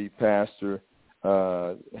NAACP, pastor,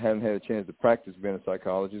 haven't had a chance to practice being a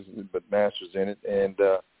psychologist, but master's in it, and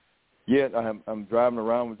yet I'm driving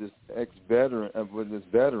around with this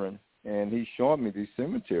veteran, and he's showing me these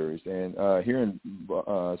cemeteries. And here in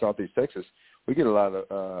Southeast Texas, we get a lot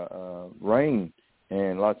of rain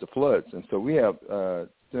and lots of floods, and so we have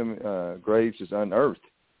graves just unearthed,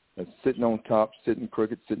 sitting on top, sitting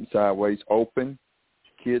crooked, sitting sideways, open.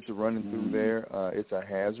 Kids are running through there. It's a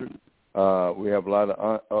hazard. We have a lot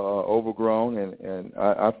of overgrown, and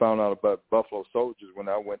I found out about buffalo soldiers when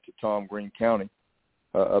I went to Tom Green County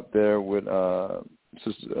up there with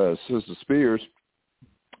Sister Spears,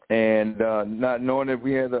 and not knowing that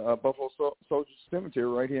we had a Buffalo Soldiers Cemetery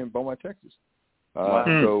right here in Beaumont, Texas.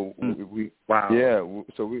 So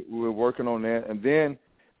we're working on that. And then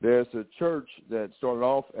there's a church that started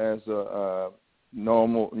off as a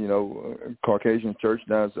normal, Caucasian church.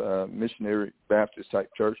 Now it's a missionary Baptist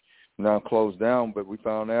type church, now closed down, but we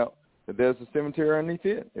found out that there's a cemetery underneath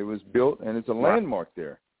it. It was built, and it's a landmark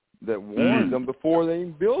there that warned them before they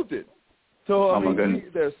even built it. So,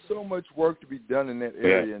 there's so much work to be done in that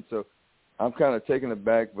area, and so I'm kind of taken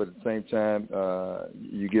aback, but at the same time,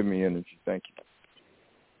 you give me energy. Thank you.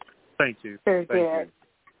 Thank you. Very good.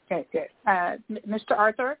 Okay, good. Mr.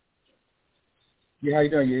 Arthur? Yeah, how you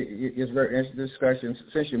doing? It's very interesting discussion.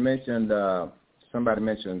 Since you mentioned, somebody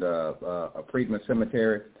mentioned a Freedman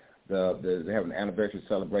Cemetery, they have an anniversary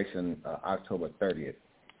celebration October 30th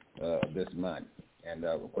this month. And,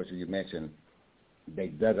 of course, as you mentioned, they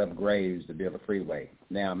dug up graves to build a freeway.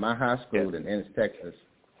 Now, my high school in Ennis, Texas,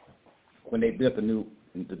 when they built the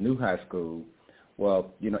new high school,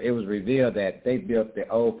 well, it was revealed that they built the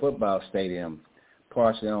old football stadium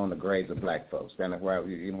partially on the graves of black folks, down where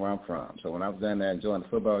I'm from. So when I was down there enjoying the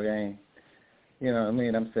football game,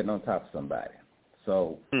 I'm sitting on top of somebody.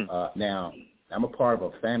 So now I'm a part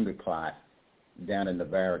of a family plot down in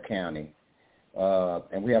Navarre County,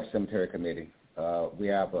 and we have a cemetery committee. We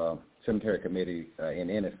have a cemetery committee in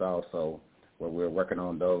Ennis also, where we're working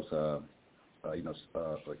on those,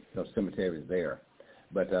 cemeteries there.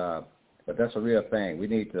 But that's a real thing. We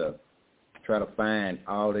need to try to find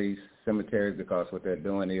all these cemeteries, because what they're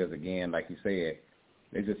doing is, again, like you said,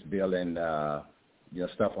 they're just building,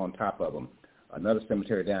 stuff on top of them. Another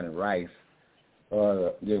cemetery down in Rice,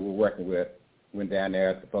 that we're working with, went down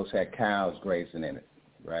there. The folks had cows grazing in it,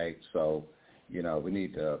 right? So, we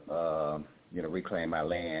need to, reclaim our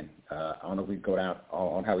land. I don't know if we go down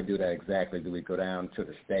on how we do that exactly. Do we go down to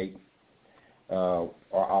the state? Are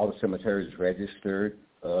all the cemeteries registered?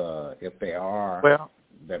 If they are,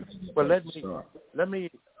 let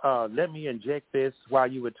me inject this while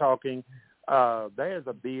you were talking. There's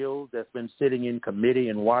a bill that's been sitting in committee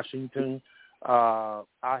in Washington. I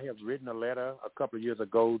have written a letter a couple of years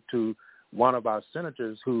ago to one of our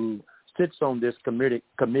senators who sits on this committee.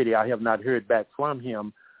 I have not heard back from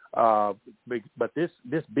him, but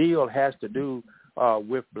this bill has to do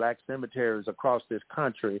with black cemeteries across this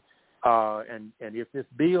country. And if this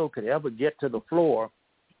bill could ever get to the floor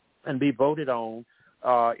and be voted on,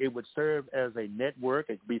 it would serve as a network.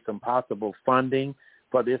 It could be some possible funding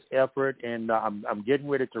for this effort. And I'm getting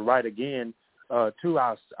ready to write again to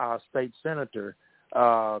our state senator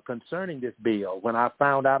concerning this bill. When I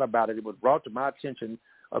found out about it, it was brought to my attention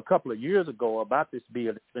a couple of years ago about this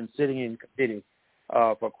bill. It's been sitting in committee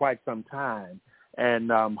for quite some time.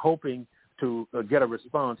 And I'm hoping to get a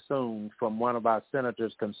response soon from one of our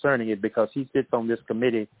senators concerning it, because he sits on this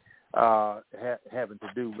committee having to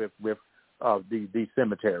do with these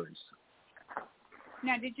cemeteries.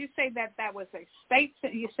 Now, did you say that was a state?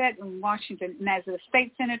 You said in Washington, and as a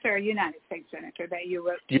state senator or United States senator that you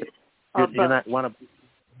wrote to?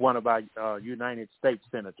 One of our United States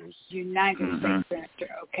senators. United States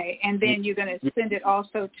senator, okay. And then you're going to send it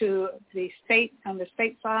also to the state, on the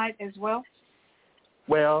state side as well?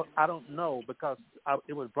 Well, I don't know, because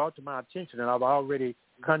it was brought to my attention, and I've already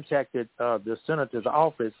contacted the senator's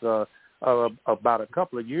office about a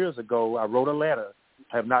couple of years ago. I wrote a letter.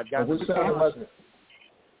 I have not gotten the response.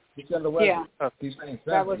 He's saying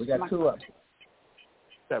senator. We got two of them.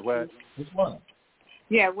 That what? Which one?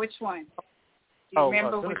 Yeah, which one? Do you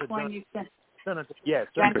remember which one you sent? Senator, yes.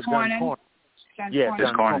 John Cornyn? Yes,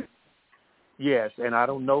 John Cornyn. Yes, and I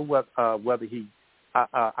don't know whether he.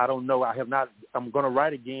 I don't know. I have not. I'm going to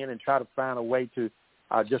write again and try to find a way to.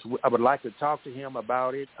 I would like to talk to him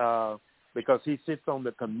about it because he sits on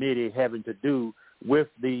the committee having to do with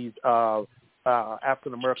these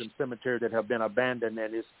African American cemeteries that have been abandoned,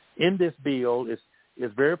 and it's in this bill.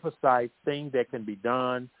 It's very precise things that can be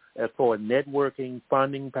done as for networking,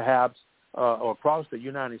 funding, perhaps across the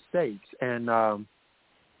United States. And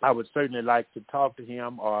I would certainly like to talk to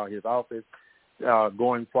him or his office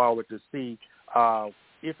going forward to see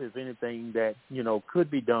if there's anything that,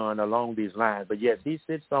 could be done along these lines. But yes,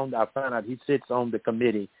 I found out he sits on the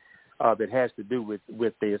committee that has to do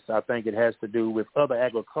with this. I think it has to do with other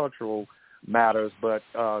agricultural matters, but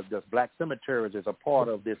the black cemeteries is a part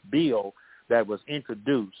of this bill that was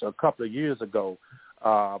introduced a couple of years ago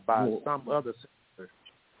by some other senators.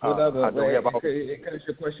 Can I ask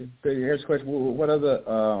you a question? Here's a question. What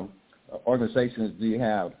other organizations do you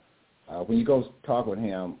have? When you go talk with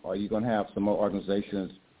him, are you going to have some more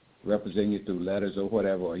organizations representing you through letters or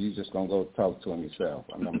whatever, or are you just going to go talk to him yourself?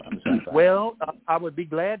 Well, I would be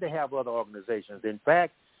glad to have other organizations. In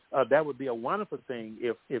fact, that would be a wonderful thing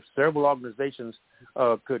if several organizations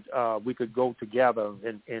we could go together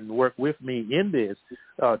and work with me in this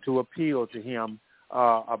to appeal to him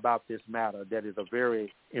about this matter. That is a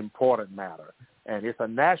very important matter, and it's a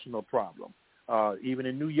national problem. Even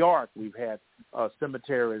in New York, we've had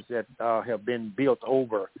cemeteries that have been built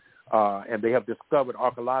over, and they have discovered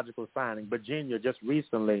archaeological findings. Virginia, just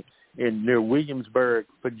recently, near Williamsburg,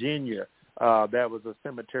 Virginia, there was a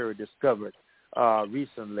cemetery discovered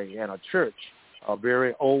recently, and a church, a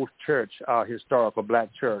very old church, historical black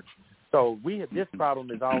church. So this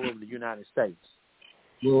problem is all over the United States.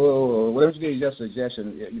 Well, let me give you just a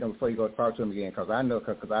suggestion, before you go talk to him again, because I know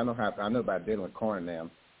about dealing with Cornyn and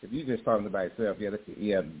them. If you just talking about yourself,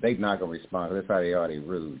 they're not going to respond. That's how they are. They're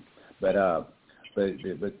rude. But at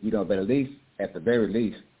least at the very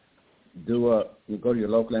least, you go to your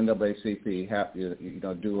local NAACP,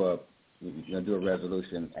 do a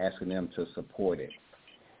resolution asking them to support it.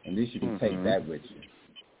 At least you can take that with you.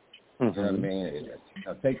 You know what I mean?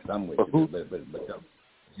 Take some with you,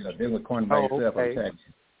 but dealing with Corn by yourself, I'm telling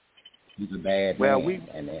you, he's a bad man.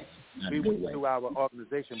 We went through our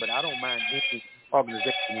organization, but I don't mind any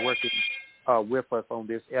organization working with us on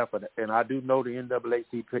this effort. And I do know the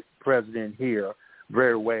NAACP president here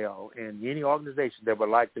very well. And any organization that would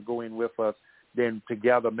like to go in with us, then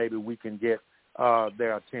together maybe we can get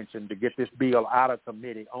their attention to get this bill out of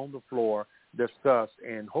committee on the floor, discussed,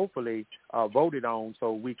 and hopefully voted on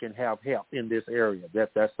so we can have help in this area.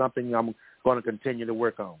 That's something I'm going to continue to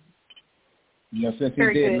work on. Yeah, since he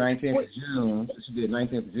did 19th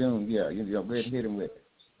of June, yeah, go ahead and hit him with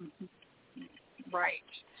it. Right.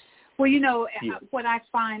 Well, what I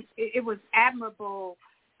find, it was admirable,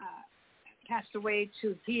 Pastor Wade,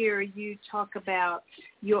 to hear you talk about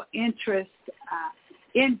your interest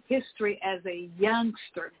in history as a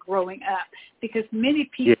youngster growing up, because many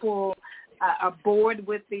people are bored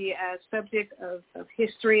with the subject of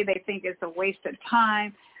history. They think it's a waste of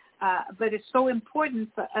time. But it's so important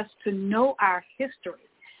for us to know our history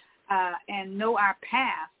and know our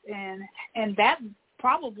past, and that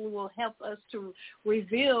probably will help us to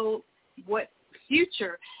reveal what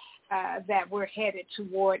future that we're headed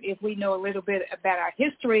toward. If we know a little bit about our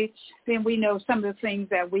history, then we know some of the things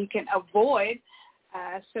that we can avoid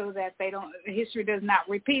so that history does not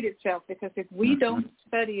repeat itself. Because if we don't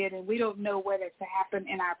study it and we don't know what has happened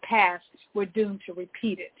in our past, we're doomed to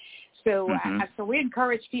repeat it. So we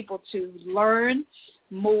encourage people to learn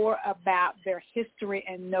more about their history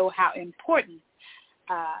and know how important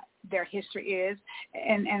their history is.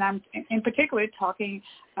 And I'm in particular talking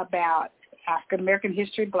about African-American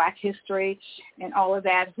history, Black history, and all of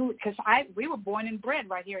that. Because we were born and bred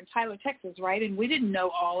right here in Tyler, Texas, right? And we didn't know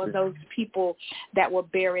all of those people that were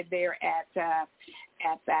buried there at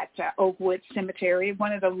that Oakwood Cemetery,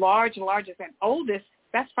 one of the largest and oldest.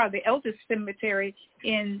 That's probably the eldest cemetery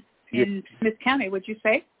in Smith County, would you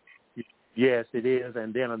say? Yes, it is.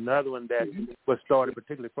 And then another one that was started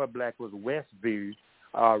particularly for Black was Westview,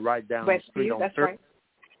 right down the street on Third.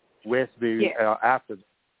 Westview after.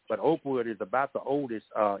 But Oakwood is about the oldest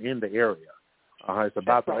in the area. It's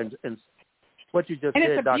about and what you just said, Dr.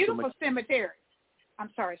 And it's a beautiful cemetery. I'm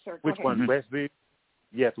sorry, sir. Which one, Westview?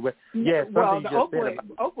 Yes. Yes. Well, the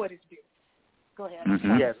Oakwood is beautiful. Go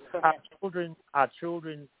ahead. Yes. Our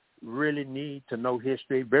children really need to know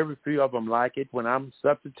history. Very few of them like it. When I'm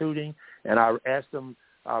substituting and I ask them,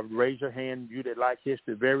 raise your hand, you that like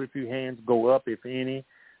history, very few hands go up, if any.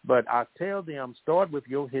 But I tell them, start with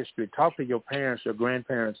your history. Talk to your parents, your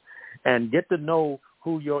grandparents, and get to know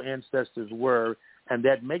who your ancestors were. And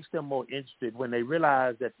that makes them more interested when they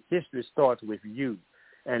realize that history starts with you.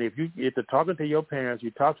 And if you're talking to your parents, you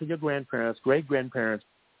talk to your grandparents, great-grandparents,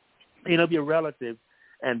 your relatives,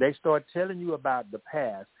 and they start telling you about the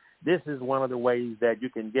past, this is one of the ways that you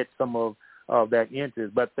can get some of that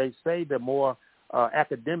interest. But they say the more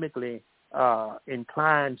academically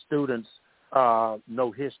inclined students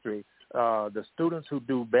know history. The students who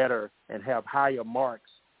do better and have higher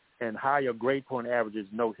marks and higher grade point averages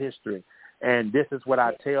know history. And this is what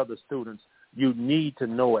I tell the students. You need to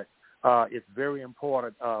know it. It's very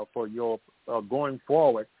important for your going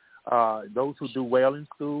forward. Those who do well in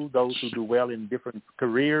school, those who do well in different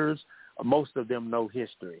careers, most of them know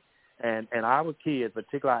history. And our kids,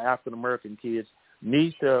 particularly our African-American kids,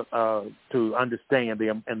 need to understand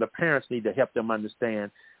them, and the parents need to help them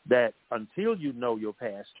understand that until you know your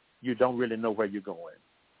past, you don't really know where you're going.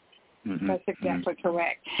 That's exactly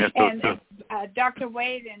correct. And Dr.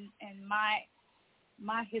 Wade and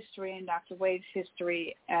my history and Dr. Wade's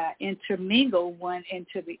history intermingle one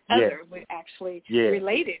into the other. We're actually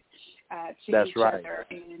related to each other.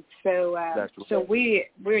 And so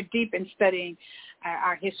we're deep in studying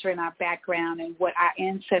our history and our background and what our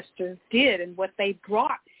ancestors did and what they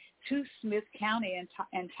brought to Smith County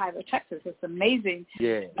and Tyler, Texas. It's amazing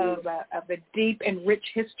of the deep and rich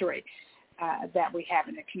history that we have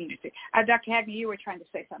in the community. Dr. Hagney, you were trying to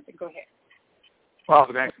say something. Go ahead. Well, I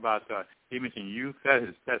was going to ask about, you mentioned youth.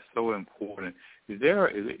 That's so important. Is there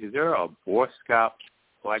a Boy Scout,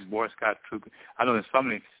 like Boy Scout troop? I know in some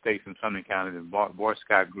of the states and some of the counties, the Boy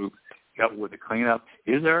Scout groups help with the cleanup.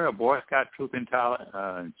 Is there a Boy Scout troop in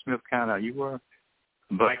Tyler, in Smith County? You were a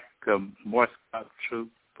black Boy Scout troop?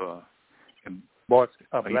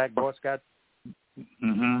 Black Boy Scout?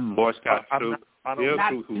 Boy Scout troop.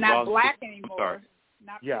 Not black anymore.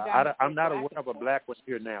 I'm not aware of a black one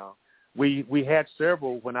here now. We had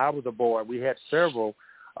several when I was a boy. We had several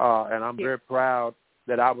and I'm very proud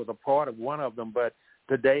that I was a part of one of them. But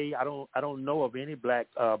today, I don't know of any black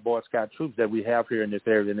Boy Scout troops that we have here in this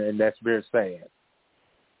area, and that's very sad.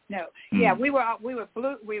 No, yeah, we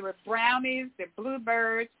were Brownies, the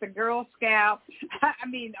Bluebirds, the Girl Scouts. I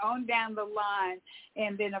mean, on down the line,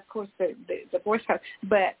 and then of course the Boy Scouts.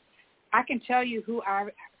 But I can tell you who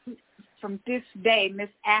from this day, Miss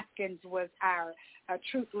Atkins was our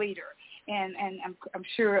troop leader, and I'm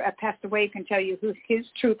sure Pastor Wade can tell you who his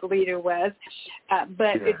troop leader was,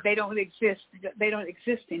 but they don't exist. They don't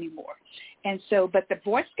exist anymore. And so, but the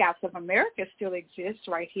Boy Scouts of America still exists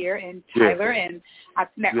right here in Tyler, and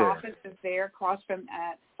their office is there across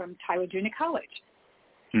from Tyler Junior College.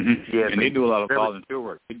 Mm-hmm. Yeah, and they do a lot of volunteer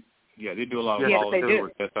work. Yeah, they do a lot of volunteer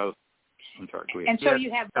work. That's how. I'm sorry, go ahead. And so you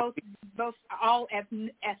have both all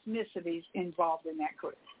ethnicities involved in that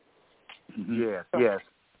group. Mm-hmm.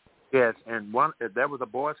 Yes. And there was a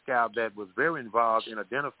Boy Scout that was very involved in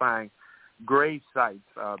identifying grave sites.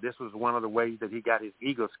 This was one of the ways that he got his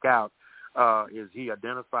Eagle Scout. Is he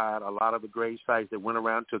identified a lot of the grave sites that went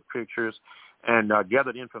around, took pictures, and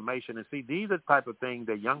gathered information. And see, these are the type of things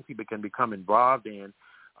that young people can become involved in,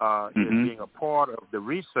 is being a part of the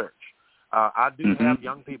research. I do have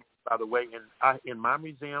young people, by the way, in my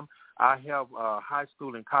museum. I have high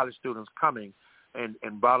school and college students coming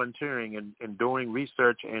and volunteering and doing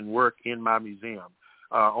research and work in my museum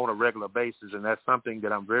on a regular basis. And that's something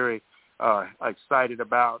that I'm very excited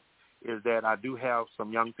about, is that I do have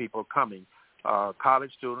some young people coming,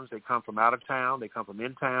 college students. They come from out of town, they come from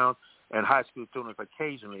in town, and high school students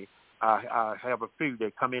occasionally. I have a few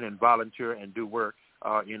that come in and volunteer and do work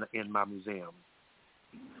in my museum.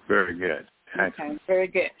 Very good. Okay, very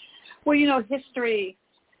good. Well, history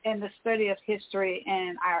and the study of history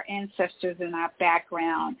and our ancestors and our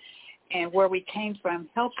background and where we came from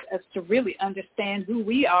helps us to really understand who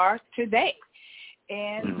we are today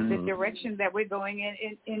and the direction that we're going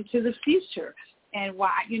into the future. And why,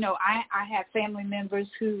 I have family members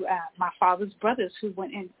who, my father's brothers who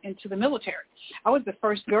went into the military. I was the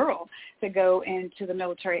first girl to go into the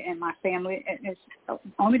military in my family, and it's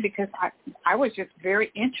only because I was just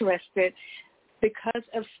very interested because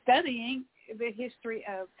of studying the history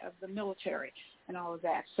of the military and all of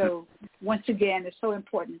that. So once again, it's so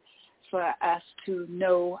important for us to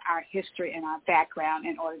know our history and our background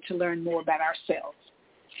in order to learn more about ourselves.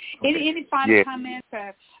 Okay. Any final comments,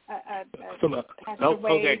 Pastor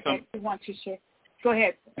Wade, that you want to share? Go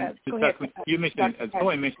ahead. You mentioned,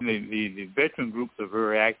 someone mentioned the veteran groups are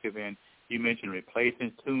very active, and you mentioned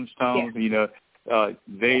replacing tombstones. Yes.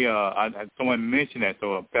 Someone mentioned that,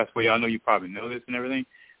 so Pastor Wade, I know you probably know this and everything.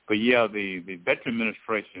 But yeah, the Veteran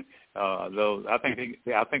Administration, those I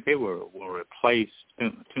think they will replace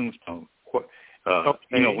tombstones.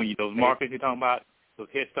 When those markers you're talking about, those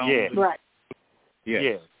headstones. Yeah. Right.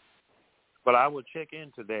 Yes. But I would check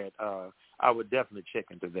into that. I would definitely check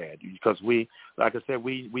into that because like I said,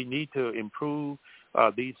 we need to improve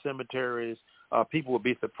these cemeteries. People will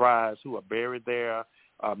be surprised who are buried there.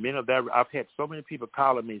 Many of that, I've had so many people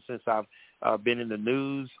calling me since I've been in the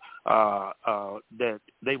news that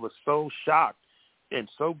they were so shocked and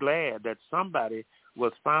so glad that somebody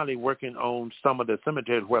was finally working on some of the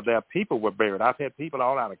cemeteries where their people were buried. I've had people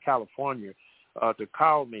all out of California to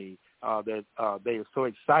call me that they are so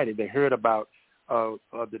excited. They heard about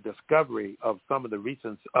the discovery of some of the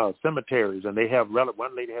recent cemeteries, and they have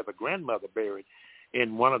one lady has a grandmother buried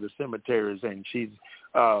in one of the cemeteries, and she's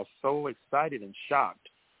so excited and shocked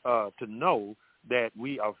to know that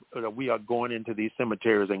we are going into these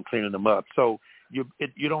cemeteries and cleaning them up. So you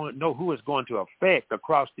don't know who it's going to affect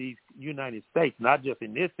across the United States, not just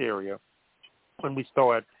in this area, when we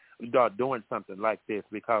start doing something like this,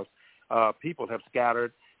 because people have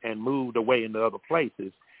scattered and moved away into other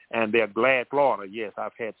places, and they're glad. Florida, yes,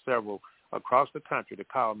 I've had several across the country to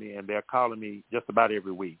call me, and they're calling me just about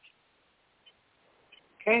every week.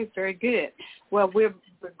 Okay, very good. Well, we're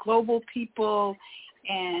global people,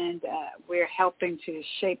 and we're helping to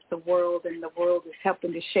shape the world, and the world is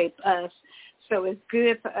helping to shape us. So it's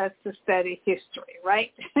good for us to study history,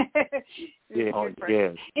 right?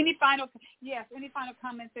 Yes. Any final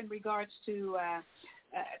comments in regards to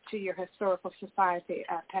your historical society,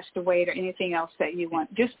 Pastor Wade, or anything else that you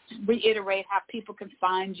want? Just reiterate how people can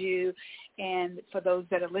find you, and for those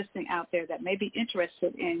that are listening out there that may be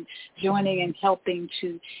interested in joining and helping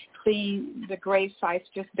to clean the grave sites,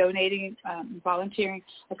 just donating, volunteering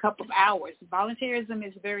a couple of hours. Volunteerism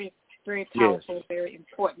is very, very powerful, yes. Very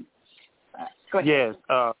important. Go ahead. Yes,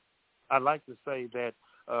 I'd like to say that,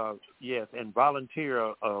 yes, and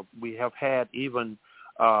volunteer, we have had even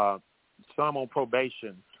some on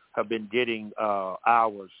probation have been getting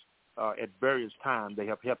hours at various times they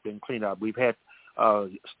have helped in clean up. We've had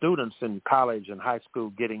students in college and high school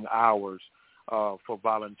getting hours for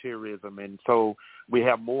volunteerism, and so we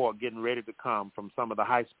have more getting ready to come from some of the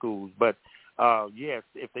high schools. But yes,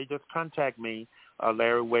 if they just contact me,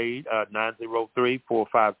 Larry Wade,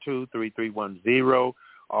 903-452-3310,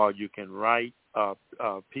 or you can write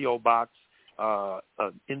P.O. Box,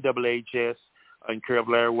 NAAHS, in care of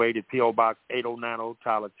Larry Wade at P.O. Box 8090,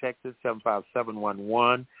 Tyler, Texas,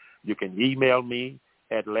 75711. You can email me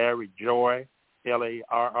at LarryJoy,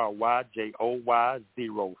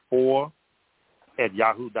 LarryJoy04 at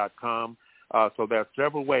yahoo.com. So there are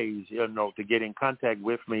several ways, to get in contact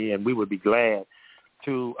with me, and we would be glad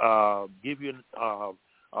to give you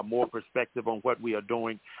a more perspective on what we are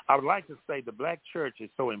doing. I would like to say the black church is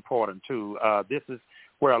so important, too. This is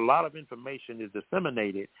where a lot of information is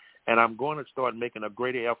disseminated, and I'm going to start making a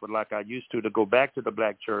greater effort like I used to go back to the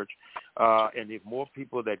black church, and if more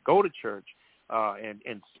people that go to church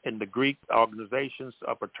and the Greek organizations,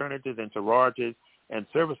 fraternities and sororities and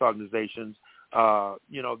service organizations,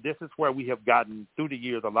 this is where we have gotten through the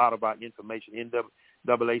years a lot of our information,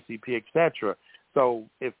 NAACP, et cetera. So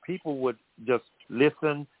if people would just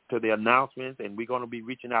listen to the announcements, and we're going to be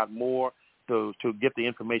reaching out more to get the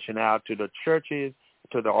information out to the churches,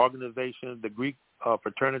 to the organizations, the Greek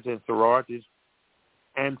fraternities and sororities,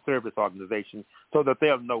 and service organizations, so that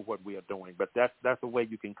they'll know what we are doing. But that's a way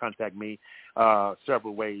you can contact me,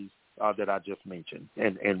 several ways that I just mentioned.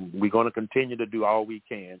 And we're going to continue to do all we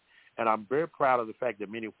can. And I'm very proud of the fact that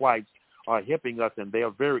many whites are helping us, and they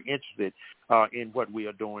are very interested in what we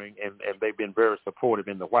are doing, and they've been very supportive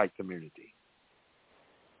in the white community.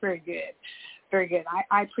 Very good. Very good.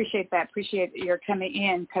 I appreciate that. Appreciate your coming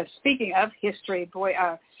in, because speaking of history, boy,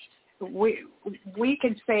 we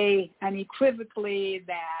can say unequivocally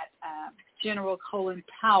that General Colin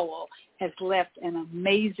Powell has left an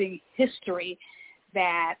amazing history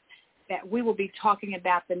that we will be talking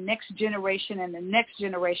about the next generation, and the next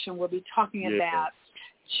generation will be talking about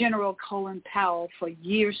General Colin Powell for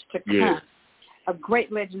years to come. Yes. A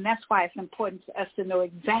great legend. That's why it's important to us to know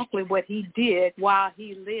exactly what he did while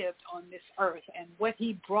he lived on this earth, and what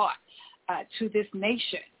he brought to this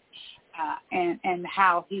nation, and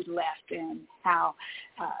how he left, and how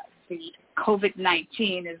the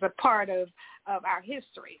COVID-19 is a part of our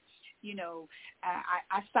history.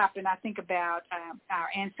 I stop and I think about our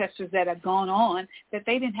ancestors that have gone on, that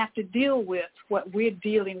they didn't have to deal with what we're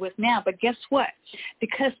dealing with now. But guess what?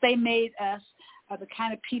 Because they made us the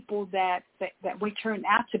kind of people that we turned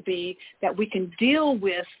out to be, that we can deal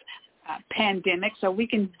with pandemics, or we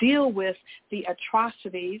can deal with the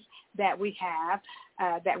atrocities that we have,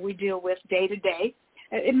 that we deal with day to day.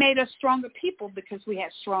 It made us stronger people, because we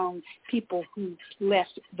had strong people who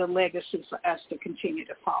left the legacy for us to continue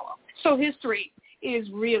to follow. So history is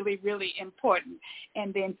really, really important.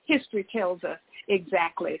 And then history tells us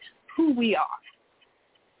exactly who we are.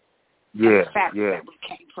 Yeah, the fact that we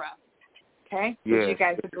came from. Okay? Yes. Would you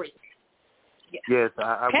guys agree? Yes,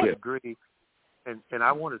 I would agree. And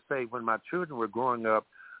I want to say, when my children were growing up,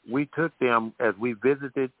 we took them, as we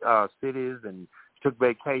visited cities and took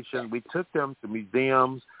vacation, we took them to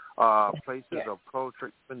museums, places of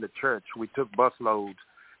culture, in the church. We took busloads,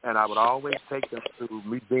 and I would always take them to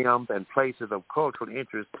museums and places of cultural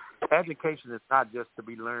interest. Education is not just to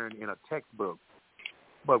be learned in a textbook,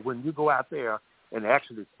 but when you go out there and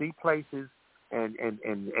actually see places and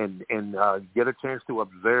get a chance to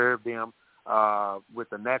observe them with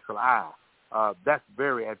the natural eye, that's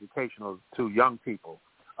very educational to young people.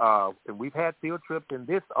 And we've had field trips in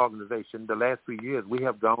this organization the last 3 years. We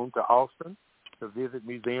have gone to Austin to visit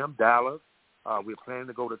museum, Dallas. We're planning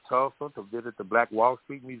to go to Tulsa to visit the Black Wall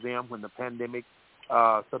Street Museum when the pandemic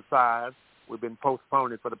subsides. We've been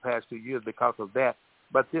postponing for the past 2 years because of that.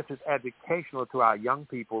 But this is educational to our young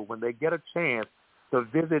people when they get a chance to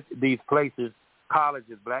visit these places,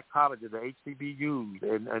 colleges, black colleges, the HBCUs,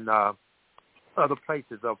 and other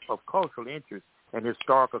places of cultural interest and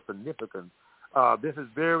historical significance. This is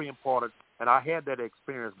very important, and I had that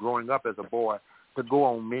experience growing up as a boy to go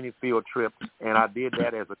on many field trips, and I did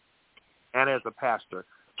that as a pastor,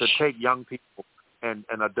 to take young people and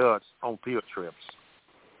adults on field trips.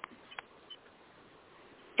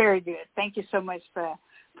 Very good. Thank you so much for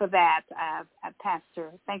that,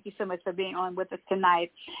 Pastor. Thank you so much for being on with us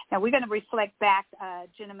tonight. And we're going to reflect back,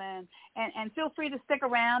 gentlemen, and feel free to stick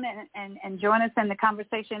around and join us in the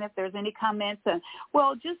conversation if there's any comments. And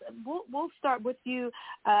we'll start with you,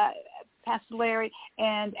 Pastor Larry,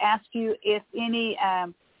 and ask you if any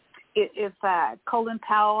if Colin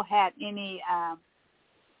Powell had any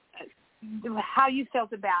how you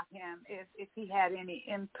felt about him, if he had any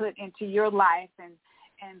input into your life, and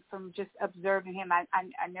and from just observing him. I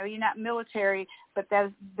know you're not military, but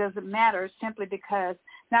that doesn't matter simply because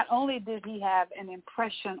not only did he have an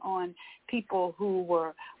impression on people who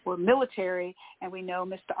were military, and we know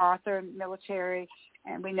Mr. Arthur military,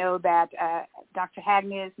 and we know that Dr.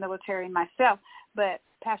 Hagney is military and myself, but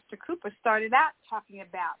Pastor Cooper started out talking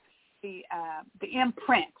about the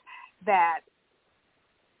imprint that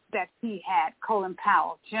he had,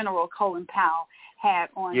 General Colin Powell had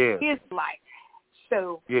on his life.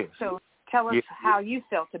 So tell us how you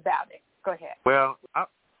felt about it. Go ahead. Well,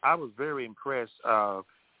 I was very impressed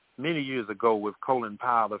many years ago with Colin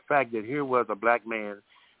Powell, the fact that here was a black man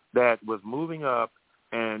that was moving up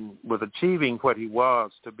and was achieving what he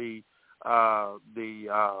was to be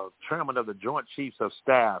the chairman of the Joint Chiefs of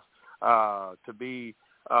Staff, to be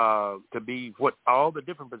what all the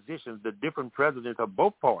different positions, the different presidents of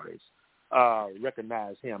both parties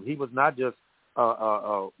recognized him. He was not just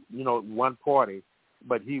one party,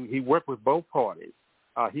 but he worked with both parties.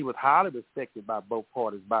 He was highly respected by both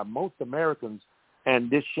parties, by most Americans,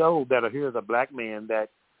 and this showed that here's a black man that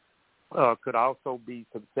could also be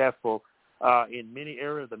successful in many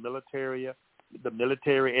areas, the military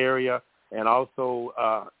area, and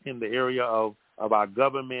also in the area of our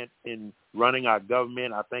government, in running our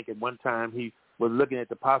government. I think at one time he was looking at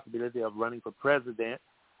the possibility of running for president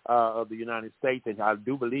of the United States, and I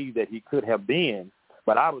do believe that he could have been,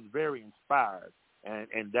 but I was very inspired.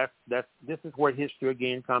 And this is where history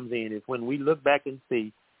again comes in, is when we look back and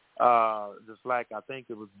see, just like I think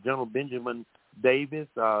it was General Benjamin Davis,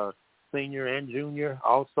 Senior and Junior,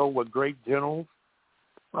 also were great generals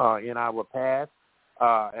in our past.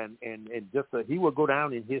 And just he will go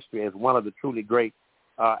down in history as one of the truly great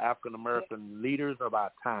African-American leaders of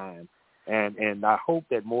our time. And I hope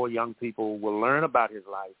that more young people will learn about his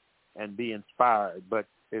life and be inspired. But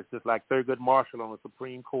it's just like Thurgood Marshall on the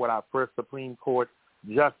Supreme Court, our first Supreme Court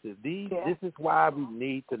justice. This is why we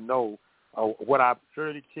need to know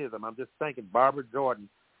Shirley Chisholm. I'm just thinking Barbara Jordan.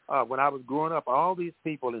 When I was growing up, all these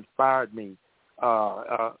people inspired me.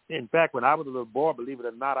 In fact, when I was a little boy, believe it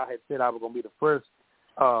or not, I had said I was going to be the first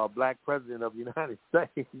black president of the United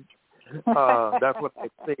States. That's what I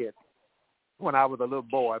said when I was a little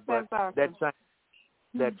boy. But awesome.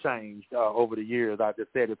 That changed over the years. I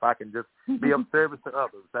just said if I can just be of service to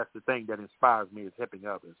others, that's the thing that inspires me, is helping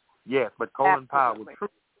others. Yes, but Colin Powell will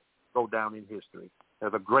truly go down in history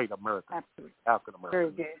as a great American, African American.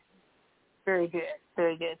 Very good. Very good.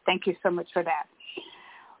 Very good. Thank you so much for that.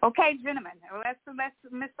 Okay, gentlemen,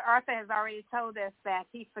 Mr. Arthur has already told us that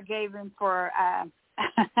he forgave him for,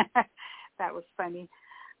 that was funny,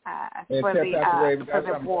 for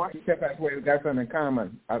the war. Except that's where we got something in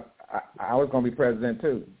common. I was going to be president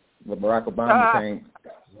too, but Barack Obama came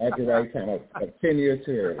at the right time, a 10-year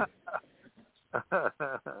period.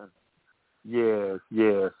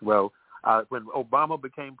 Yes. Well, when Obama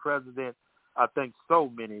became president, I think so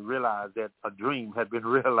many realized that a dream had been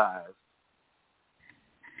realized.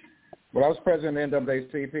 Well, I was president of the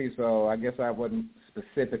NAACP, so I guess I wasn't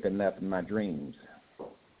specific enough in my dreams.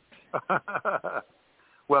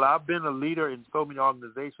 Well, I've been a leader in so many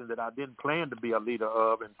organizations that I didn't plan to be a leader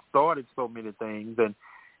of, and started so many things. And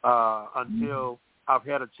until I've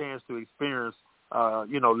had a chance to experience,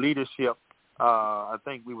 leadership. I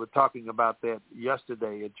think we were talking about that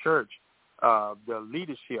yesterday at church, the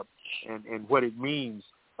leadership and what it means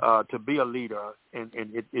to be a leader. And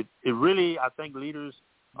it really, I think leaders,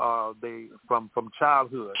 they from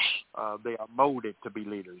childhood, they are molded to be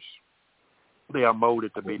leaders. They are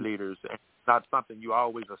molded to be leaders, and not something you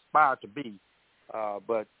always aspire to be,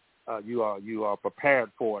 but you are prepared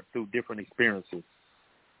for it through different experiences.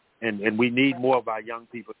 And we need more of our young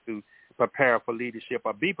people to prepare for leadership,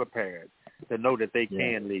 or be prepared to know that they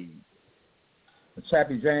can lead.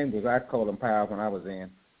 Chappie James was our Colin Powell when I was in.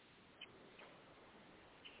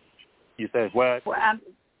 You said what?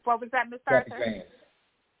 What was that, Mr. Arthur? Chappie James.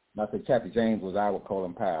 I said Chappie James was our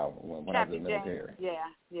Colin Powell when I was in the military. Yeah.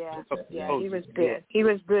 He was good. He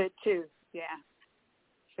was good too. Yeah.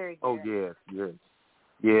 Very good. Oh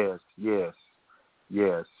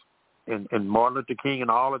yes. And Martin Luther King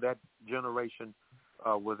and all of that generation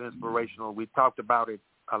was inspirational. We talked about it,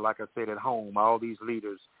 like I said, at home. All these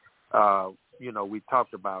leaders, we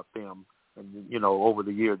talked about them, and over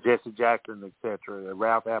the years, Jesse Jackson, etc.,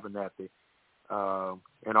 Ralph Abernathy,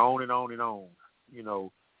 and on and on and on.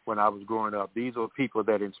 When I was growing up, these are people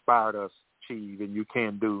that inspired us, achieve, and you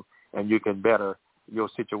can do, and you can better your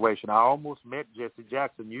situation. I almost met Jesse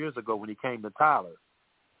Jackson years ago when he came to Tyler.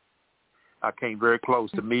 I came very close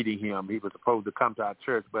to meeting him. He was supposed to come to our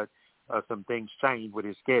church, but some things changed with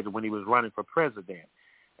his schedule when he was running for president.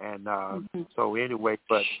 And so anyway,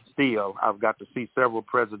 but still, I've got to see several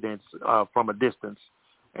presidents from a distance,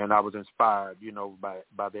 and I was inspired,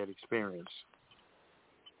 by that experience.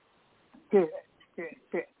 Good.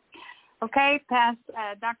 Okay,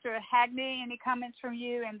 Dr. Hagney, any comments from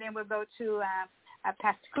you? And then we'll go to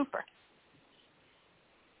Pastor Cooper.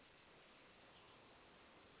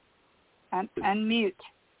 Unmute.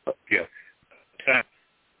 Yeah.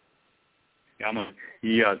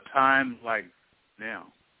 Times like now,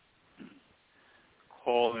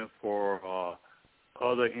 calling for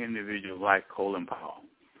other individuals like Colin Powell.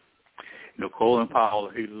 Colin Powell,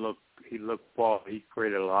 he looked forward. He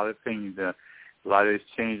created a lot of things, a lot of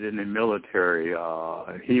changes in the military.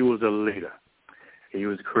 He was a leader. He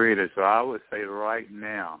was creative. So I would say right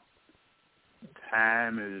now,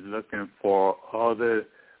 time is looking for other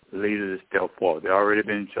leaders to step forward. They've already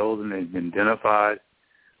been chosen. They've been identified.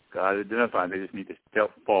 God identified. They just need to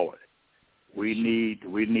step forward. We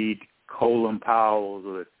need Colin Powells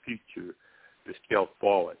of the future to step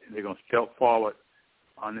forward. And they're going to step forward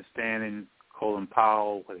understanding Colin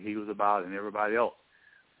Powell, what he was about, and everybody else.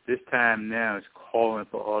 This time now is calling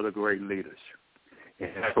for other great leaders.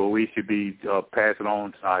 And that's what we should be passing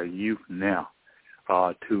on to our youth now,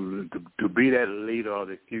 to be that leader of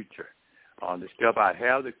the future. To step out,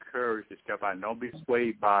 have the courage to step out. Don't be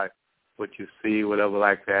swayed by what you see, whatever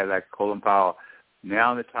like that, like Colin Powell.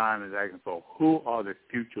 Now the time is asking for who are the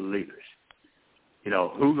future leaders.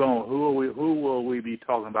 Who will we be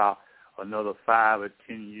talking about another 5 or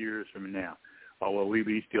 10 years from now, or will we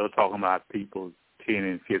be still talking about people 10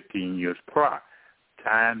 and 15 years prior?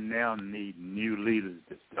 Time now need new leaders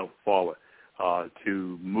to step forward,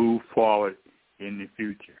 to move forward in the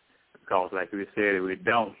future. Because, like we said, if we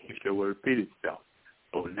don't, history will repeat itself.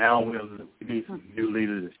 So now we need some new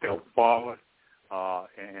leaders to step forward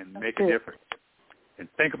and make a difference. And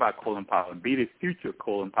think about Colin Powell and be the future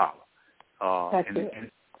Colin Powell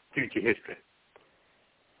in future history.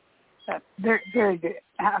 Very, very good.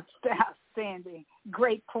 Outstanding.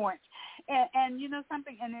 Great point. And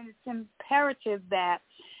something, and it's imperative that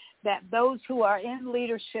those who are in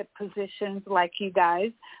leadership positions like you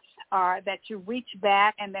guys are, that you reach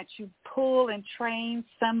back and that you pull and train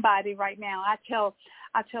somebody right now. I tell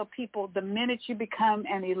people the minute you become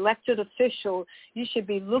an elected official, you should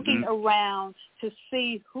be looking around to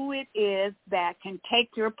see who it is that can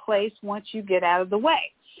take your place once you get out of the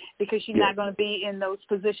way, because you're not going to be in those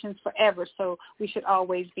positions forever. So we should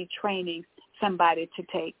always be training somebody to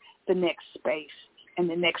take the next space and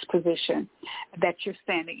the next position that you're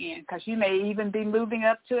standing in, because you may even be moving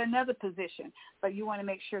up to another position, but you want to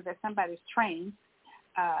make sure that somebody's trained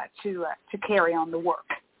to carry on the work.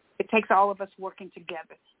 It takes all of us working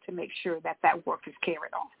together to make sure that work is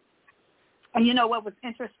carried on. And you know what was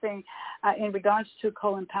interesting in regards to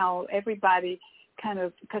Colin Powell, everybody kind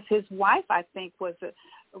of, because his wife, I think, was the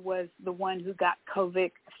one who got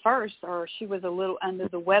COVID first, or she was a little under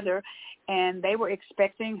the weather, and they were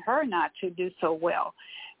expecting her not to do so well.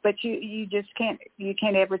 But you just can't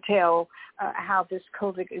ever tell how this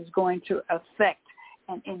COVID is going to affect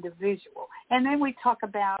an individual. And then we talk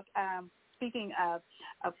about speaking of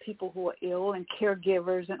people who are ill and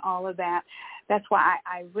caregivers and all of that. That's why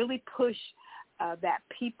I really push that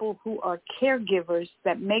people who are caregivers,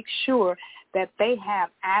 that make sure that they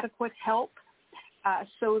have adequate help,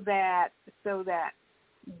 so that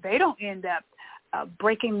they don't end up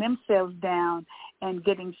breaking themselves down and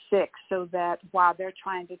getting sick, so that while they're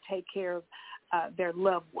trying to take care of their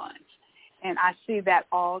loved ones. And I see that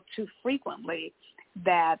all too frequently,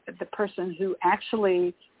 that the person who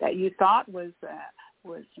actually that you thought was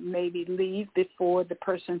maybe leave before the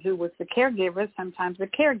person who was the caregiver, sometimes the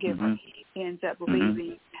caregiver ends up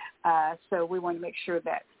leaving. So we want to make sure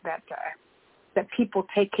that people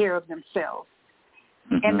take care of themselves.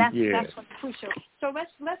 And that's what's crucial. So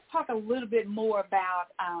let's talk a little bit more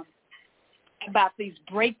about these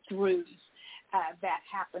breakthroughs that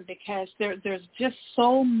happen, because there's just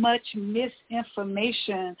so much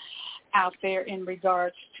misinformation out there in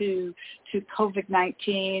regards to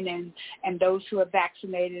COVID-19 and those who are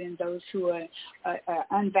vaccinated and those who are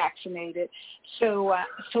unvaccinated. So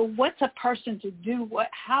what's a person to do?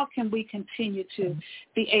 How can we continue to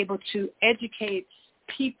be able to educate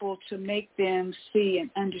people to make them see and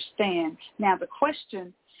understand? Now, the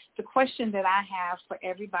question that I have for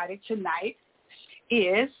everybody tonight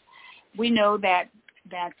is, we know that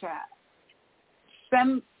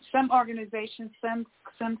some organizations,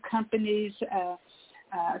 some companies,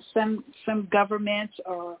 some governments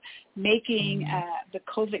are making the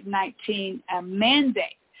COVID-19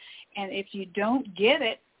 mandate, and if you don't get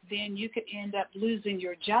it, then you could end up losing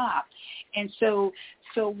your job. And so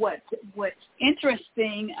what's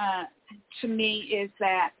interesting to me is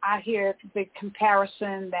that I hear the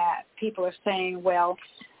comparison that people are saying, well,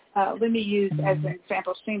 let me use as an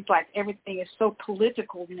example, seems like everything is so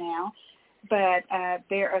political now, but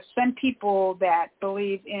there are some people that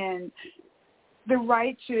believe in the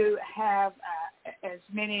right to have as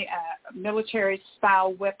many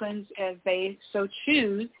military-style weapons as they so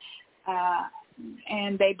choose,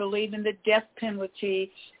 and they believe in the death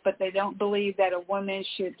penalty, but they don't believe that a woman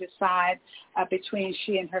should decide between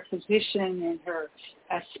she and her physician and her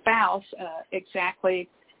spouse exactly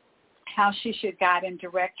how she should guide and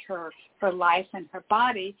direct her life and her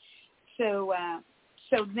body. So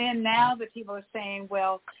then now that people are saying,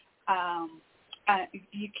 well,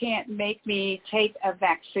 you can't make me take a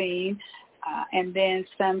vaccine, and then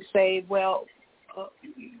some say, well,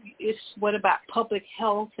 what about public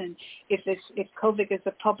health? And if COVID is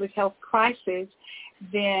a public health crisis,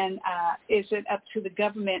 then is it up to the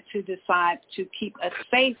government to decide to keep us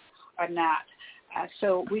safe or not?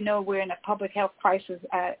 So we know we're in a public health crisis,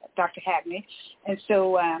 Dr. Hackney, and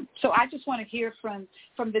so I just want to hear from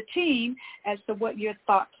the team as to what your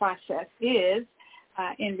thought process is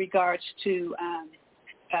in regards to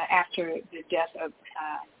after the death of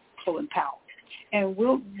Colin Powell. And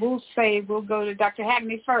we'll go to Dr.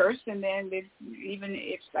 Hackney first, and then even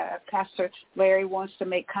if Pastor Larry wants to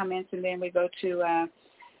make comments, and then we go to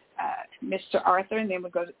Mr. Arthur, and then we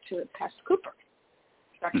go to Pastor Cooper.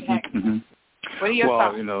 Dr. Hackney, what are your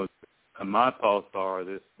thoughts? Well, my thoughts are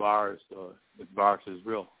this virus is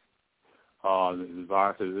real. This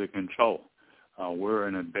virus is in control. We're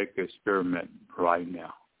in a big experiment right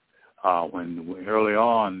now. When early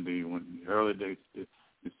on, the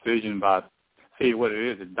decision about what it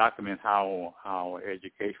is, it documents how our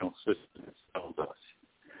educational system tells us.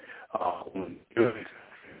 When you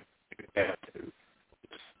have to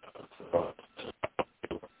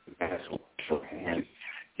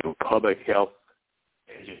your public health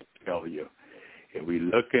agents tell you. If we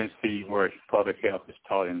look and see where public health is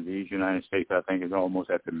taught in these United States, I think it's almost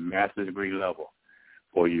at the master's degree level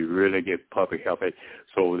where you really get public health aid.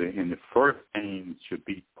 So the first thing should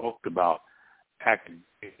be talked about academic,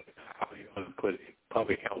 how you're going to put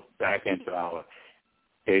public health back into our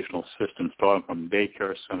educational system, starting from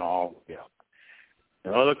daycare center all the way up.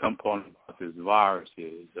 The other component of this virus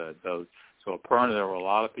is so apparently there were a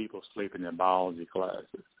lot of people sleeping in biology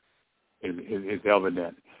classes. It's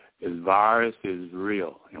evident. This virus is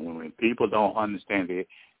real, and when people don't understand it,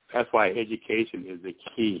 that's why education is the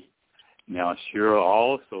key. Now, sure,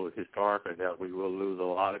 also historically that we will lose a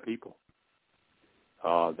lot of people.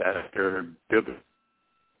 That is very biblical.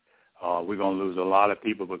 We're going to lose a lot of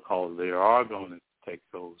people because they are going to take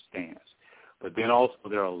those stands. But then also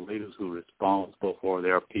there are leaders who are responsible for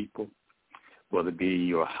their people, whether it be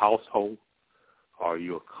your household or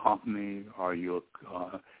your company or you're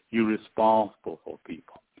responsible for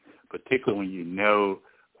people, particularly when you know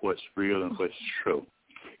what's real and what's true.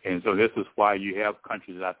 And so this is why you have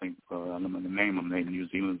countries, I think, I'm going to name them, New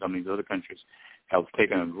Zealand, some of these other countries, have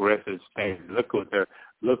taken aggressive stands. Look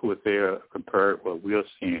what they're compared to what we're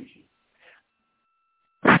seeing.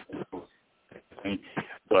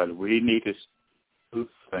 But we need to do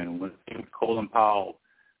something. When Colin Powell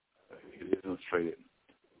is illustrated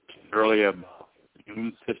earlier about the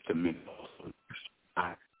immune system and also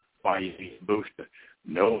why you need a booster.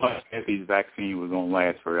 No one said these vaccines were going to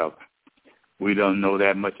last forever. We don't know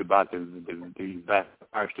that much about these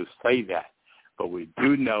vaccines to say that, but we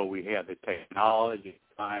do know we have the technology,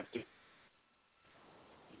 science.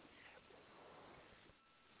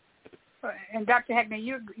 And Dr. Hackney,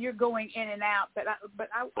 you're going in and out,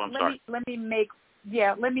 let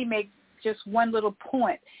me make just one little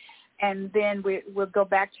point, and then we'll go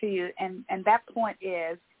back to you. And that point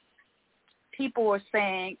is, people are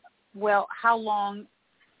saying, well, how long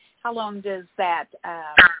does that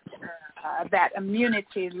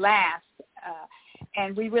immunity last?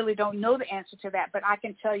 And we really don't know the answer to that. But I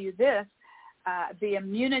can tell you this: the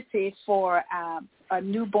immunity for a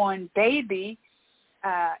newborn baby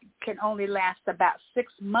can only last about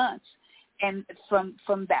 6 months, and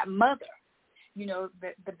from that mother,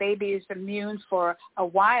 the baby is immune for a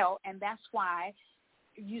while, and that's why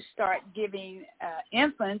you start giving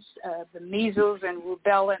infants the measles and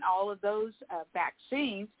rubella and all of those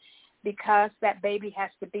vaccines, because that baby has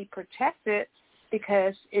to be protected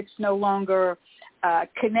because it's no longer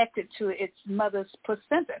connected to its mother's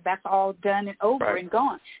placenta. That's all done and over and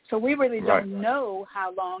gone. So we really don't know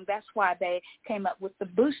how long. That's why they came up with the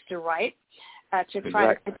booster, right? to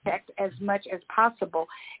try to protect as much as possible.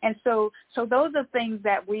 And so those are things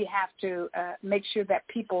that we have to make sure that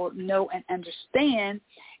people know and understand,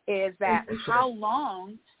 is that how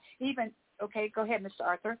long even – okay, go ahead, Mr.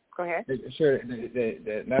 Arthur. Go ahead. Sure. I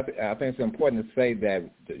think it's important to say that,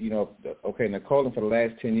 Nicole, for the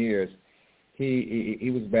last 10 years, he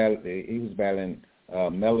was battling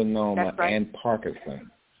melanoma and Parkinson.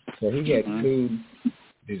 So he had two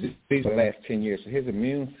diseases for the last 10 years. So his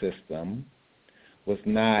immune system was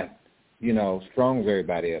not, strong as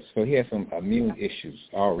everybody else. So he had some immune issues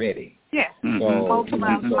already. Yeah. Multiple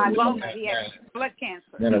myeloma. He had blood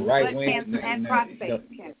cancer. Then the right wing and prostate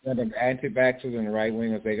cancer. The anti-vaxxers and the right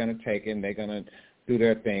wingers, they're going to take it and they're going to do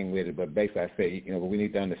their thing with it. But basically, I say, we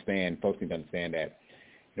need to understand. Folks need to understand that,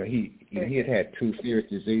 he had two serious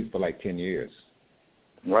diseases for like 10 years.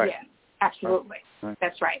 Right. Yeah, absolutely. Right.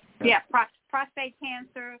 That's right. Yeah, prostate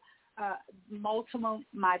cancer, multiple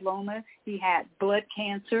myeloma. He had blood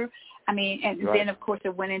cancer. Then, of course,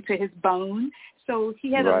 it went into his bone. So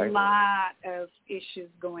he had a lot of issues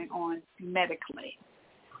going on medically.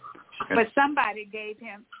 But somebody gave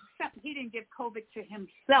him – he didn't give COVID to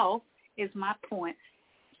himself, is my point.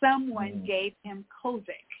 Someone gave him COVID.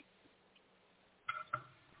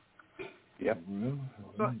 Yep.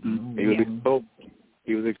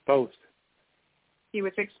 He was exposed. He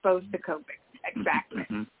was exposed to COVID. Exactly.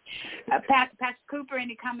 Pastor Cooper,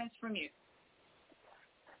 any comments from you?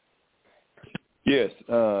 Yes,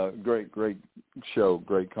 great show,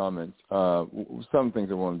 great comments. Some things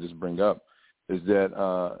I want to just bring up is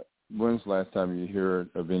that when's the last time you heard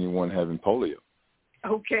of anyone having polio?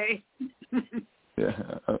 Okay. Yeah,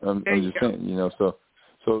 I'm just saying,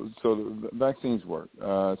 so the vaccines work.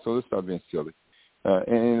 So let's stop being silly.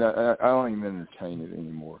 And I don't even entertain it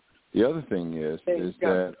anymore. The other thing is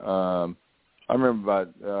that I remember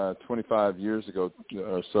about 25 years ago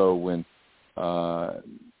or so when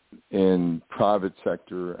in private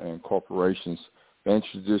sector and corporations, they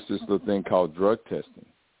introduced this little thing called drug testing.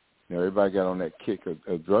 Everybody got on that kick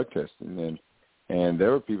of drug testing, and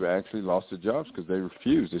there were people that actually lost their jobs because they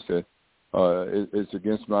refused. They said, it's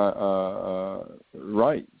against my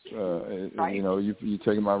rights. You're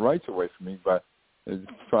taking my rights away from me by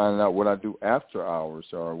finding out what I do after hours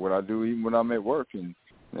or what I do even when I'm at work. And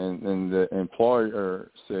the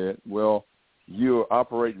employer said, well, you're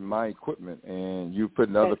operating my equipment and you're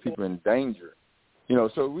putting other people in danger.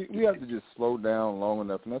 So we have to just slow down long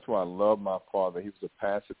enough. And that's why I love my father. He was a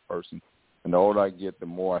passive person. And the older I get, the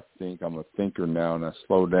more I think. I'm a thinker now, and I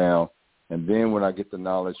slow down. And then when I get the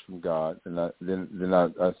knowledge from God, then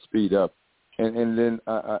I speed up. And then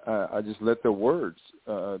I just let the words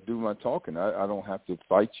do my talking. I don't have to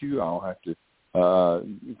fight you. I don't have to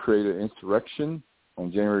create an insurrection on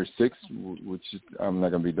January 6th, which I'm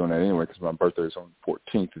not going to be doing that anyway because my birthday is on the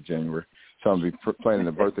 14th of January. So I'm going to be planning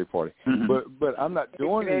a birthday party. But I'm not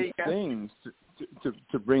doing these things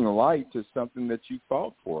to bring light to something that you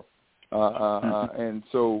fought for. And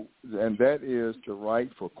that is the right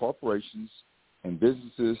for corporations and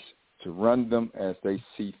businesses to run them as they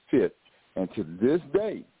see fit. And to this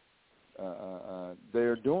day,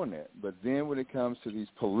 they're doing that. But then when it comes to these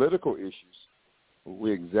political issues,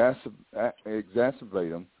 we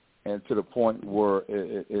exacerbate them, and to the point where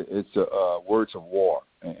it's words of war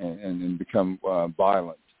and become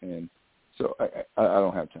violent. And so I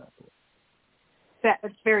don't have time for it.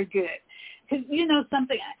 That's very good. Because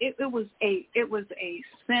something, it was a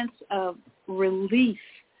sense of relief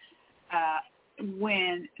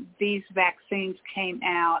when these vaccines came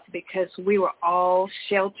out, because we were all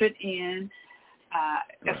sheltered in,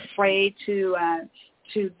 afraid to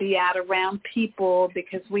be out around people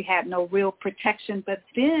because we had no real protection. But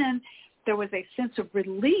then there was a sense of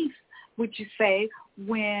relief, would you say,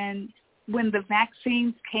 when the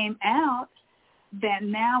vaccines came out, that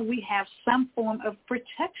now we have some form of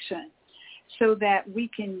protection so that we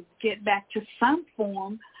can get back to some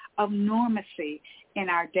form of normalcy in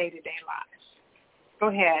our day-to-day lives. Go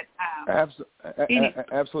ahead.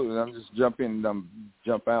 Absolutely. I'm just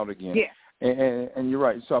jump out again. Yeah. And you're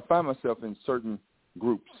right. So I find myself in certain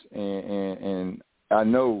groups, and I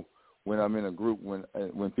know when I'm in a group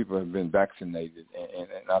when people have been vaccinated, and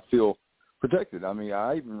I feel protected.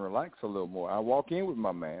 I even relax a little more. I walk in with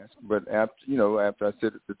my mask, but after I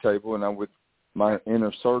sit at the table and I'm with my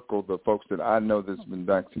inner circle, the folks that I know that's been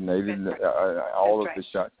vaccinated, all of the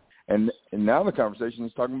shots, and now the conversation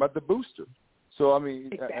is talking about the booster. So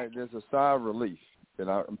there's a sigh of relief that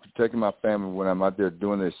I'm protecting my family when I'm out there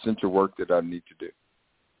doing the essential work that I need to do.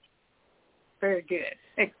 Very good.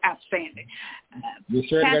 Outstanding.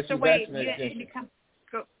 Pastor Wade,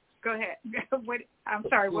 go ahead. I'm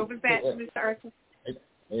sorry, what was that, Mr. Arthur?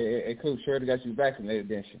 Hey, Coach, Shirley got you vaccinated,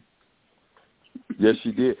 didn't she? Yes,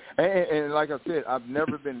 she did. And like I said, I've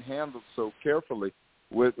never been handled so carefully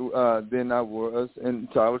with than I was in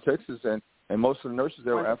Tyler, Texas, and most of the nurses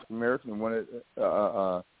there were African American. And when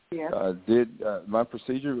it did my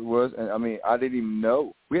procedure was, and I mean, I didn't even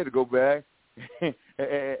know. We had to go back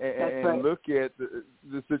and look at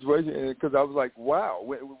the situation because I was like, wow,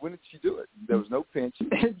 when did she do it? There was no pinch.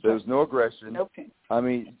 There was no aggression. No pinch. I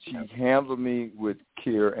mean, she handled me with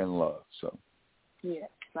care and love. So. Yeah,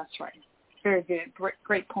 that's right. Very good.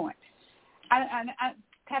 Great point.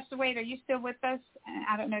 Pastor Wade, are you still with us?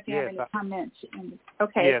 I don't know if you have any comments.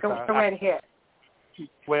 Okay, yes, go right ahead.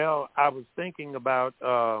 Well, I was thinking about,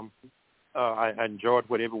 I enjoyed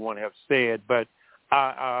what everyone has said, but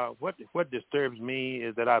what disturbs me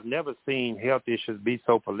is that I've never seen health issues be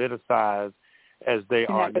so politicized as they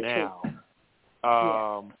are now.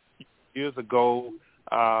 Years ago,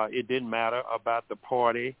 it didn't matter about the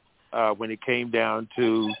party when it came down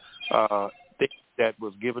to things that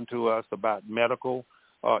was given to us about medical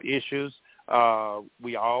issues.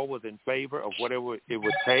 We all was in favor of whatever it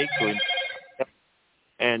would take to.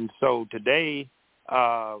 And so today,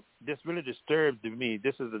 this really disturbs me.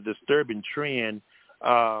 This is a disturbing trend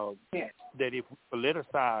that if we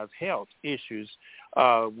politicize health issues,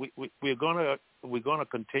 we're gonna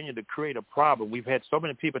continue to create a problem. We've had so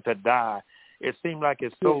many people to die. It seems like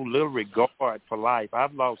it's so little regard for life.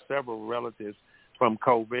 I've lost several relatives from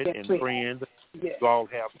COVID and friends. You all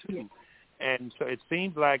have too. And so it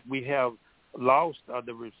seems like we have lost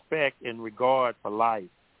the respect and regard for life.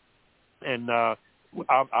 And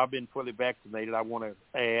I've been fully vaccinated, I want to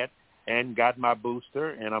add, and got my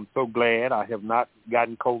booster, and I'm so glad. I have not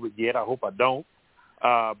gotten COVID yet. I hope I don't.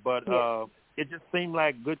 But it just seemed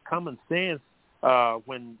like good common sense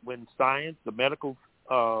when science, the medical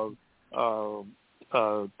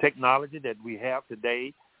technology that we have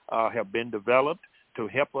today have been developed to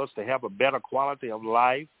help us to have a better quality of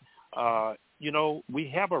life. We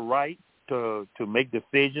have a right to make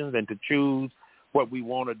decisions and to choose what we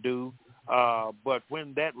want to do. But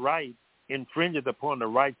when that right infringes upon the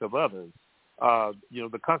rights of others,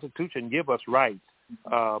 the Constitution gives us rights.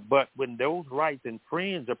 But when those rights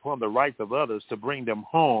infringe upon the rights of others to bring them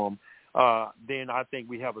harm, then I think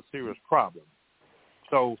we have a serious problem.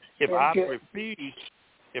 So if I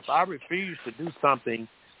refuse to do something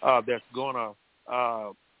that's going to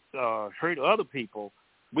hurt other people,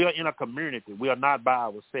 we are in a community. We are not by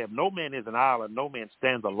ourselves. No man is an island. No man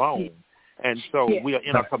stands alone. And so we are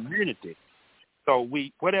in a community. So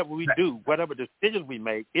whatever we do, whatever decisions we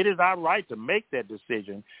make, it is our right to make that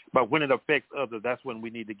decision. But when it affects others, that's when we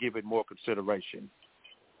need to give it more consideration.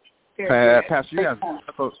 Pastor, you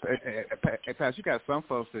got some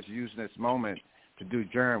folks that's using this moment to do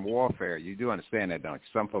germ warfare. You do understand that, don't you?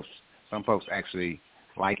 Some folks actually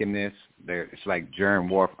liking this. It's like germ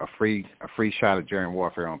warfare, a free shot of germ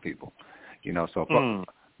warfare on people. So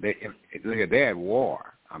they're at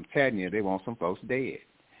war. I'm telling you, they want some folks dead.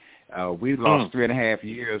 We lost 3.5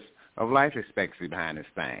 years of life expectancy behind this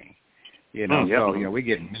thing. So we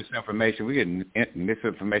get misinformation. We get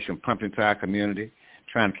misinformation pumped into our community,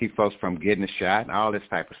 trying to keep folks from getting a shot and all this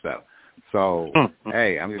type of stuff. So,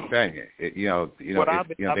 hey, I'm just telling you,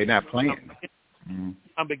 they're not playing.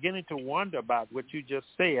 I'm beginning to wonder about what you just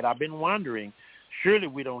said. I've been wondering, surely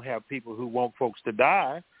we don't have people who want folks to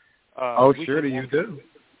die. Surely you do.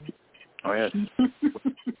 Oh, yes.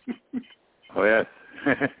 Oh, yes.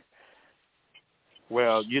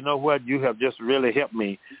 Well, you know what? You have just really helped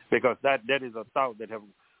me because that is a thought that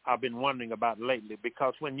I've been wondering about lately.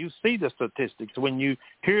 Because when you see the statistics, when you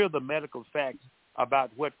hear the medical facts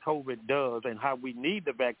about what COVID does and how we need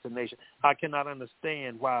the vaccination, I cannot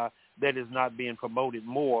understand why that is not being promoted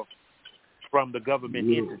more from the government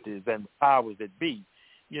entities and the powers that be.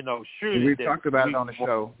 Surely we talked about it on the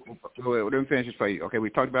show. Let me finish this for you. Okay, we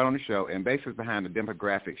talked about it on the show, and basically behind the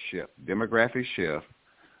demographic shift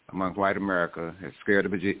among white America has scared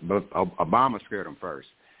Obama scared them first,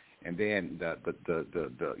 and then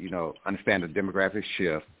the understand the demographic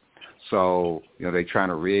shift. So they're trying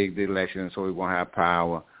to rig the election so we won't have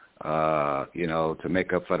power, to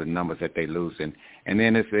make up for the numbers that they lose, and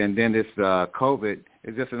then this COVID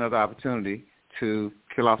is just another opportunity to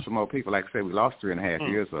kill off some more people. Like I said, we lost 3.5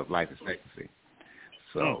 years of life expectancy.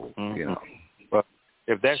 So, But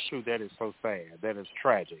if that's true, that is so sad. That is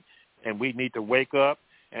tragic. And we need to wake up,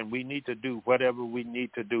 and we need to do whatever we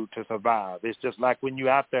need to do to survive. It's just like when you're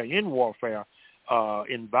out there in warfare,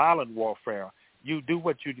 in violent warfare, you do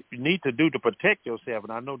what you need to do to protect yourself.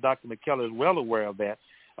 And I know Dr. McKellar is well aware of that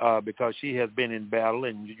because she has been in battle,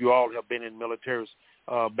 and you all have been in military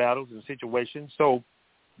battles and situations. So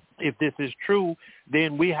if this is true,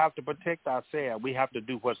 then we have to protect ourselves. We have to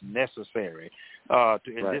do what's necessary.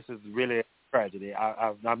 And this is really a tragedy.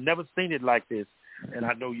 I've never seen it like this, and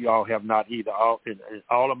I know you all have not either. In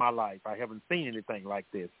all of my life, I haven't seen anything like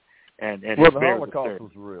this. And well, the Holocaust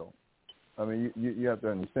was real. I mean, you have to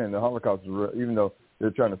understand the Holocaust was real, even though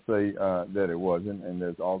they're trying to say that it wasn't, and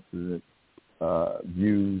there's alternate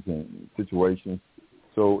views and situations.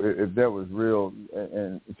 So if that was real,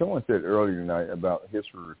 and someone said earlier tonight about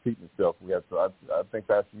history repeating itself, we have to. I think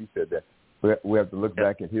Pastor, you said that. We have to look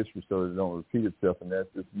back at history so that it don't repeat itself, and that's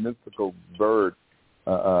this mythical bird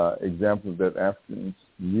example that Africans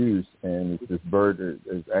use, and it's this bird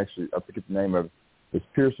is actually, I forget the name of it. It's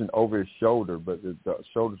piercing over his shoulder, but the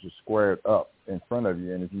shoulders are squared up in front of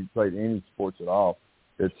you. And if you played any sports at all,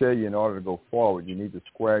 they'll tell you in order to go forward, you need to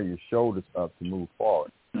square your shoulders up to move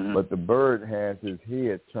forward. Mm-hmm. But the bird has his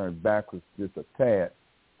head turned backwards just a tad,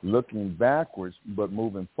 looking backwards but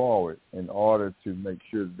moving forward in order to make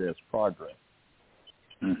sure that there's progress.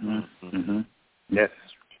 Mm-hmm. Mm-hmm. Yes.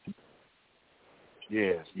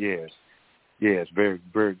 Yes. Very,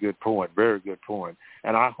 very good point. Very good point.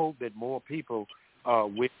 And I hope that more people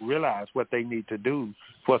realize what they need to do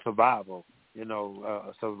for survival.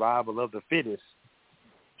 Survival of the fittest.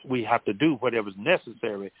 We have to do whatever's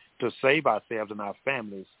necessary to save ourselves and our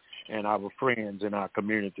families and our friends and our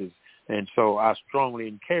communities. And so I strongly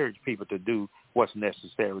encourage people to do what's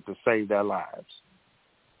necessary to save their lives.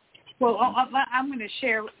 Well, I'm going to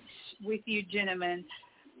share with you, gentlemen,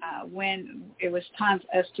 when it was time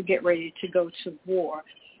for us to get ready to go to war.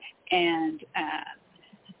 And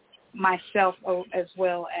myself, as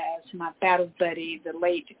well as my battle buddy, the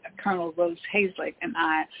late Colonel Rose Hazlitt, and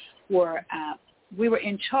I we were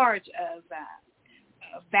in charge of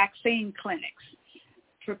vaccine clinics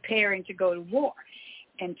preparing to go to war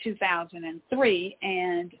in 2003,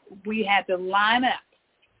 and we had to line up.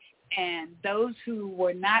 And those who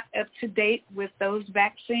were not up to date with those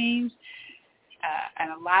vaccines,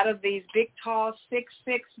 and a lot of these big, tall, 6'6"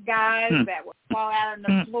 guys that would fall out on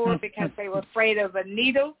the floor because they were afraid of a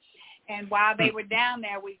needle. And while they were down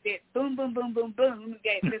there, we did boom, boom, boom, boom, boom.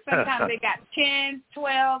 Sometimes they got 10,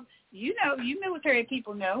 12. You military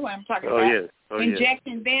people know what I'm talking about. Yes.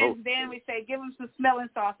 Injection. Then we say, give them some smelling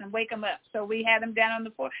sauce and wake them up. So we had them down on the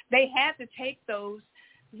floor. They had to take those.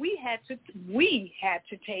 We had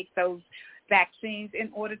to take those vaccines in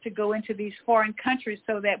order to go into these foreign countries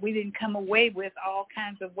so that we didn't come away with all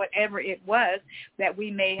kinds of whatever it was that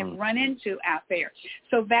we may have run into out there.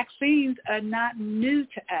 So vaccines are not new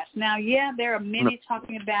to us. Now, there are many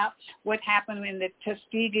talking about what happened in the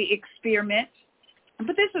Tuskegee experiment,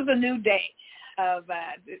 but this is a new day.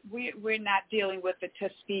 We're not dealing with the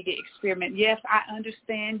Tuskegee experiment. Yes, I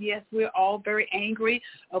understand. Yes, we're all very angry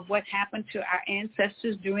of what happened to our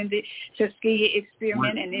ancestors during the Tuskegee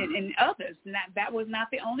experiment and others. That was not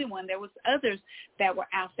the only one. There was others that were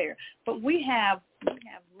out there. But we have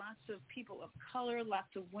lots of people of color,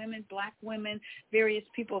 lots of women, black women, various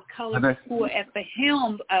people of color who are at the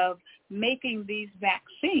helm of making these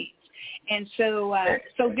vaccines. And so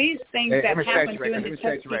these things that happened during the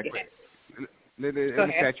Tuskegee. Let me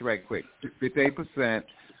catch you right quick. 58%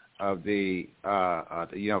 of the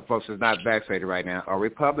folks that's not vaccinated right now are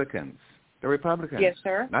Republicans. They're Republicans. Yes,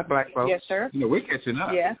 sir. Not black folks. Yes, sir. We're catching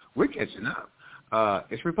up. Yeah. We're catching up.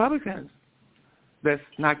 It's Republicans that's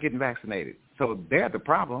not getting vaccinated. So they're the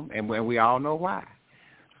problem, and we all know why.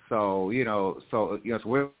 So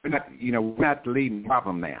we're not the leading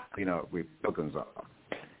problem now. Republicans are.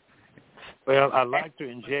 Well, I'd like to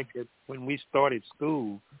inject that when we started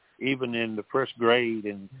school, even in the first grade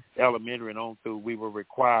and elementary and on through, we were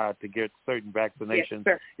required to get certain vaccinations.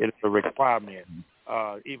 Yes, it's a requirement.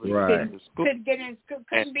 Even right. in the school.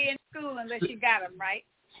 Couldn't be in school unless you got them, right?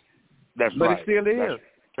 That's but right. It still is.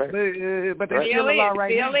 Right. But there's still a law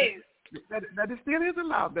right now. That it still is a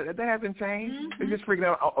law. That hasn't changed. They're just freaking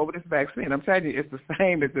out over this vaccine. I'm telling you, it's the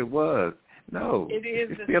same as it was. No. It is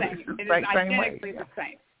the still, same. It's it the is identically the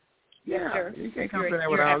same. Yeah. Yes, sir. You can't come in there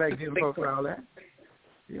with all that, giving folks all that.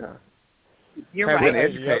 Yeah. You're right.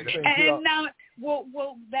 And now,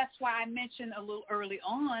 well, that's why I mentioned a little early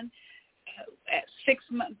on, at 6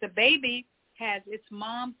 months, the baby has its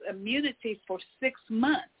mom's immunity for 6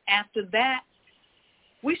 months. After that,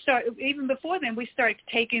 even before then, we started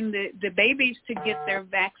taking the babies to get their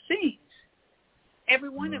vaccines. Every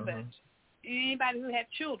one of us, anybody who had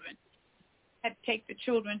children, had to take the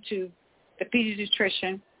children to the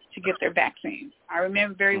pediatrician to get their vaccines. I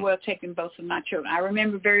remember very well taking both of my children. I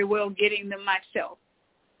remember very well getting them myself.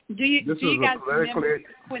 Do you guys remember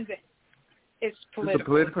when It's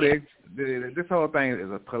political. This whole thing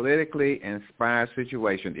is a politically inspired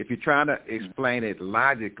situation. If you're trying to explain it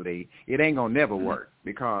logically, it ain't gonna never work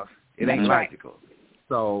because it ain't logical.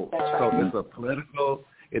 So it's a political.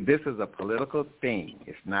 This is a political thing.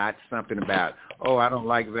 It's not something about, I don't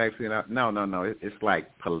like vaccine. No. It's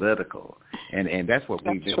like political, and that's what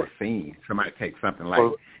we've never seen. Somebody take something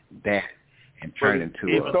like that and turn into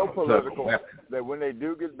it's so political that when they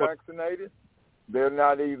do get vaccinated, they're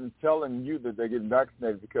not even telling you that they're getting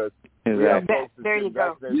vaccinated because we have folks that get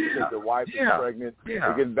vaccinated because their wife is pregnant.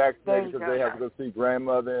 They're getting vaccinated because they have to go see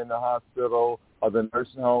grandmother in the hospital or the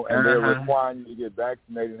nursing home, and they're requiring you to get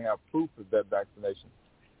vaccinated and have proof of that vaccination.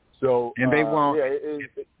 So and they want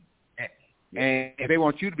and they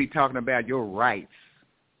want you to be talking about your rights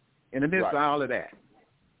in the midst of all of that.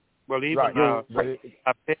 Well, even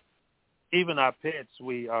our pets,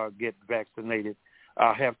 we get vaccinated.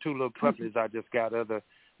 I have two little puppies I just got the other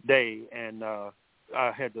day, and I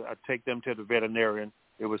had to take them to the veterinarian.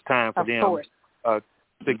 It was time for them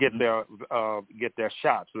to get their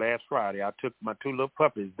shots. Last Friday, I took my two little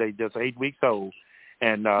puppies. They just 8 weeks old,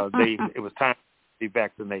 and it was time to be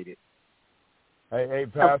vaccinated. Hey,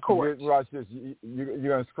 Pastor, watch this. You're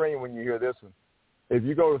going to scream when you hear this one. If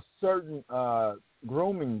you go to certain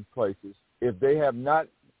grooming places, if they have not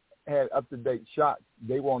had up-to-date shots,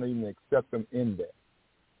 they won't even accept them in there.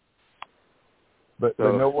 But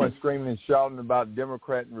no one's screaming and shouting about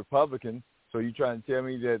Democrat and Republicans. So you trying to tell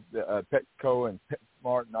me that Petco and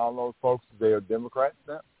PetSmart and all those folks, they are Democrats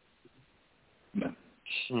now? No,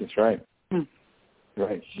 that's right.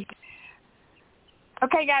 Right.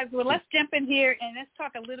 Okay, guys, well, let's jump in here and let's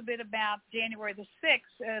talk a little bit about January the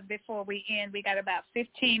 6th before we end. We got about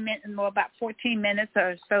 15 minutes, about 14 minutes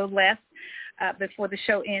or so left before the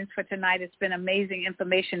show ends for tonight. It's been amazing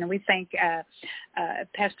information, and we thank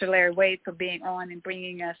Pastor Larry Wade for being on and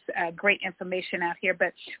bringing us great information out here.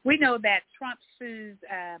 But we know that Trump sues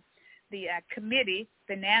the committee,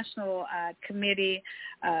 the national committee,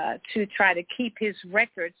 to try to keep his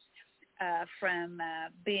records from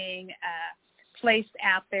being placed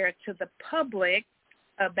out there to the public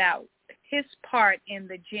about his part in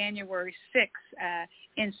the January 6th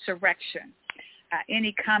insurrection.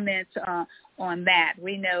 Any comments on that?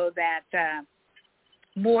 We know that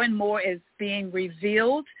more and more is being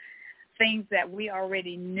revealed, things that we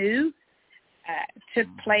already knew took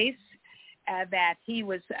place, that he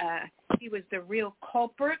was the real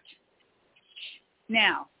culprit.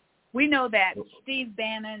 Now, we know that Steve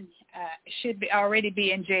Bannon should already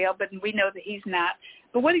be in jail, but we know that he's not.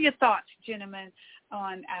 But what are your thoughts, gentlemen,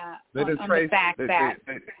 on the fact that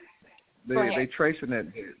they tracing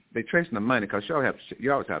the money, because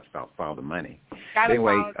you always have to follow the money.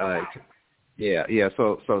 Anyway,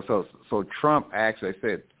 So Trump actually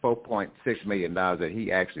said $4.6 million that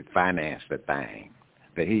he actually financed the thing.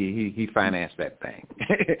 That he financed that thing.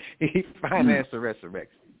 He financed the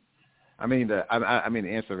resurrection. I mean the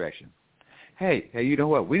insurrection. Hey, you know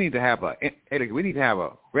what? We need to have a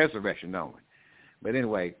resurrection, don't we? But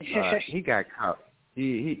anyway, he got caught.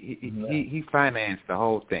 He financed the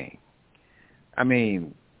whole thing. I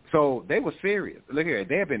mean, so they were serious. Look here,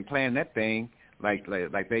 they have been planning that thing like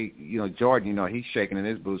they, Jordan, he's shaking in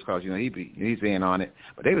his boots because he's in on it.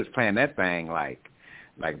 But they was planning that thing like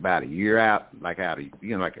about a year out, like a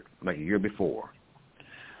year before.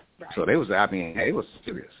 Right. So they was, it was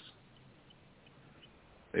serious.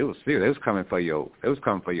 It was serious. It was coming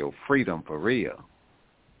for your freedom for real.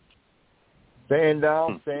 Stand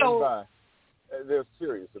down, stand by. They're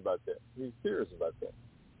serious about that. He's serious about that.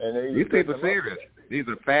 And these people are serious. These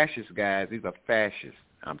are fascist guys. These are fascists.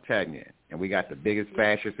 I'm telling you. And we got the biggest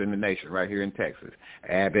fascists in the nation right here in Texas.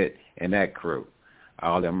 Abbott and that crew.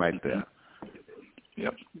 All of them right there.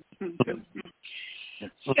 Yep.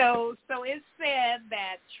 So it's said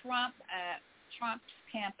that Trump's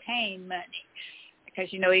campaign money, because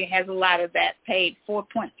he has a lot of that, paid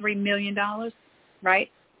 $4.3 million, right?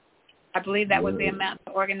 I believe that was the amount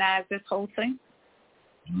to organize this whole thing.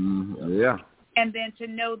 Yeah. And then to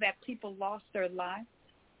know that people lost their lives.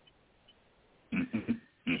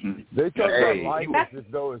 They talk about life as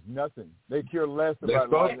though it's nothing. They care less about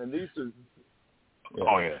life than these two. Yeah.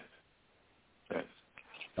 Oh, yeah. Yes.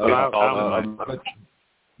 But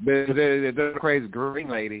the crazy green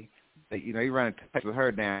lady, he ran a text with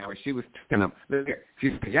her down where she was telling them, look here,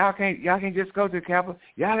 she said, y'all can't just go to the Capitol.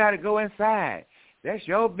 Y'all got to go inside. That's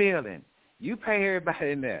your building. You pay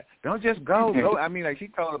everybody in there. Don't just go. She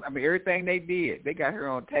told them, everything they did, they got her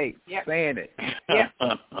on tape saying it. Yeah.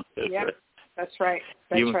 Yeah. That's right.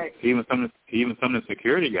 Right. Even some of the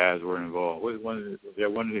security guys were involved. Was one of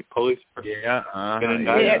the police? Is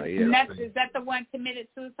that the one committed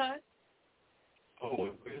suicide? Oh,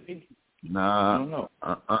 really? No.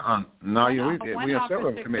 I don't know. No, we have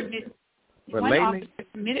several committed. But lately,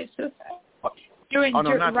 committed suicide.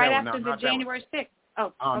 Not right that one. after the January 6th.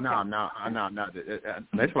 Oh, okay. No.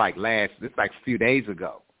 That's like it's like a few days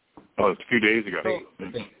ago. Oh, it's a few days ago.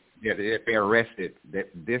 They arrested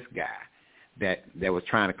this guy that was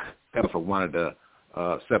trying to cover for one of the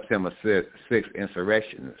September 6th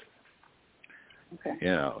insurrectionists. Okay.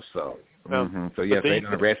 You know, so so yes, they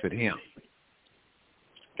arrested him.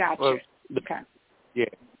 Gotcha. Well, okay. Yeah.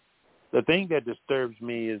 The thing that disturbs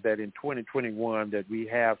me is that in 2021 that we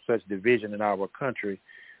have such division in our country.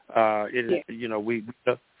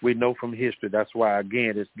 We know from history. That's why,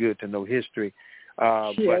 again, it's good to know history.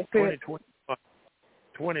 But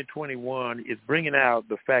 2021 is bringing out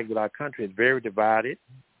the fact that our country is very divided,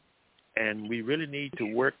 and we really need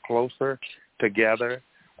to work closer together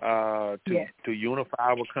to unify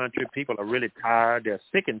our country. People are really tired. They're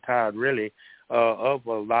sick and tired, really, of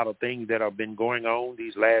a lot of things that have been going on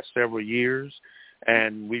these last several years,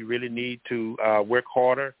 and we really need to work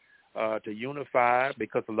harder to unify,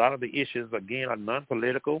 because a lot of the issues, again, are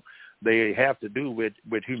non-political. They have to do with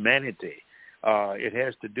humanity. It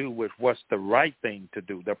has to do with what's the right thing to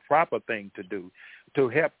do, the proper thing to do, to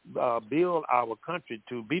help build our country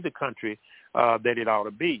to be the country that it ought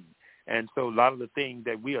to be. And so a lot of the things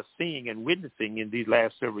that we are seeing and witnessing in these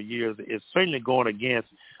last several years is certainly going against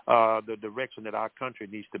the direction that our country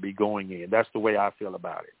needs to be going in. That's the way I feel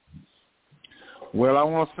about it. Well, I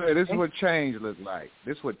want to say this is what change looks like.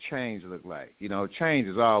 You know, change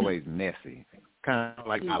is always messy, kind of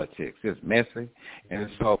like politics. It's messy. And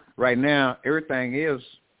so right now, everything is,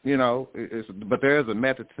 but there is a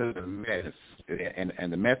method to the madness.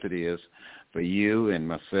 And the method is for you and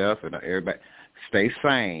myself and everybody, stay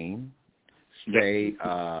sane, stay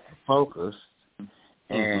focused,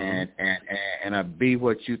 and be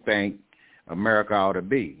what you think America ought to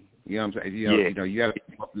be. You know what I'm saying? You have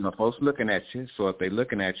folks looking at you. So if they're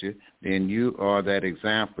looking at you, then you are that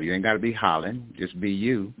example. You ain't got to be hollering. Just be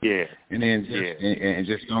you. Yeah. And then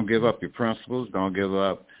just don't give up your principles. Don't give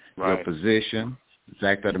up your position. The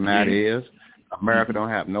fact of the matter is, America don't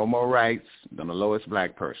have no more rights than the lowest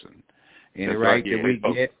black person. Any right that we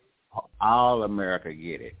get, all America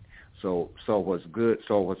get it. So what's good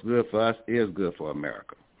for us is good for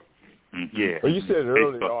America. Yeah. Well, you said it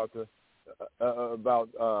earlier, Arthur, about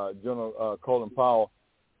General Colin Powell,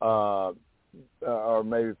 or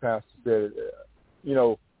maybe Pastor said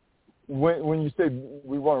it. When you say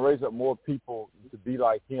we want to raise up more people to be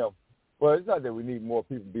like him, well, it's not that we need more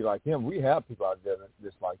people to be like him. We have people out there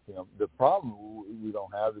just like him. The problem we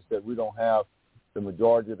don't have is that we don't have the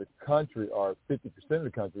majority of the country, or 50% of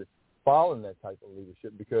the country, following that type of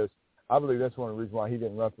leadership, because I believe that's one of the reasons why he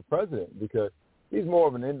didn't run for president, because he's more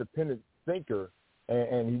of an independent thinker,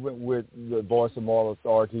 and he went with the voice of moral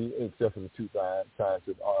authority, except for the two times that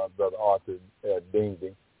Brother Arthur dinged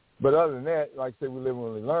him. But other than that, like I said, we live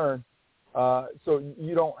and we learn. So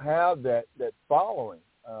you don't have that following.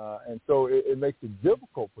 And so it makes it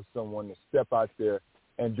difficult for someone to step out there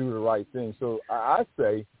and do the right thing. So I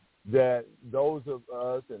say that those of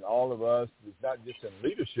us and all of us, it's not just in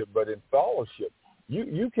leadership, but in fellowship.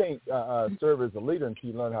 You can't serve as a leader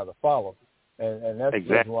until you learn how to follow. And that's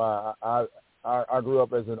exactly why I grew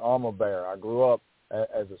up as an armor bearer. I grew up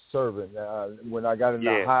as a servant. When I got in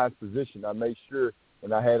the highest position, I made sure,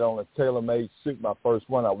 when I had on a tailor-made suit, my first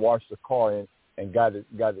one, I washed the car in and got it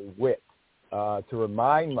wet to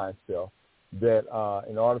remind myself that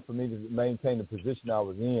in order for me to maintain the position I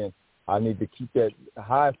was in, I need to keep that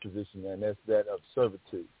highest position, and that's that of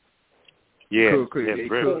servitude. Yeah, cool.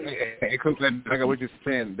 Like what you're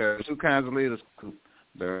saying, there are two kinds of leaders.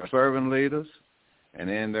 There are servant leaders, and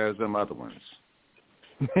then there's them other ones.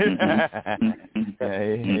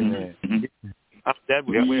 Amen. That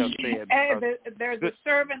was well said. There's a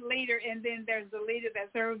servant leader, and then there's the leader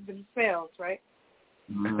that serves themselves, right?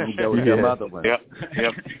 Other ones. Yep.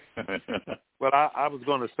 Well, I was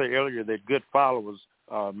going to say earlier that good followers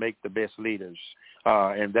make the best leaders,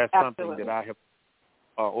 and that's something that I have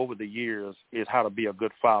over the years, is how to be a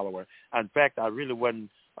good follower. In fact, I really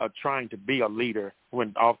wasn't trying to be a leader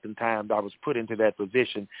when oftentimes I was put into that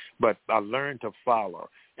position, but I learned to follow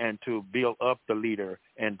and to build up the leader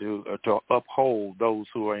and to uphold those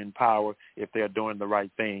who are in power if they're doing the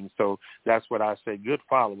right thing. So that's what I say. Good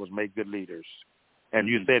followers make good leaders. And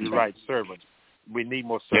you said it right, servants. We need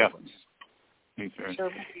more servants. Yeah.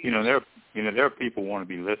 There are people who want to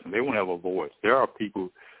be listened. They want to have a voice. There are people,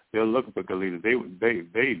 they're looking for good leaders.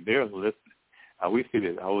 They're listening. We see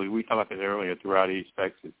this. We talked about that earlier throughout East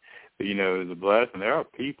Texas. But, it's a blessing. There are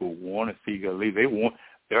people who want to see good leaders.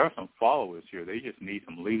 There are some followers here. They just need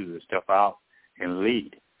some leaders to step out and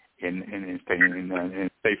lead and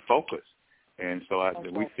stay focused. And so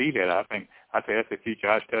we see that. I think that's the future.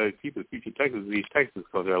 I tell people, the future Texas is East Texas,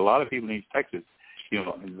 because there are a lot of people in East Texas. You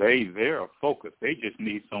know, they are focused. They just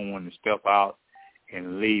need someone to step out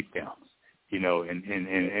and lead them. You know,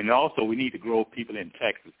 and also we need to grow people in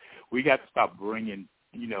Texas. We got to stop bringing,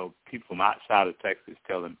 you know, people from outside of Texas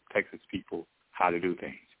telling Texas people how to do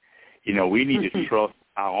things. You know, we need to trust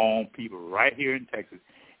our own people right here in Texas.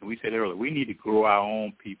 And we said earlier, we need to grow our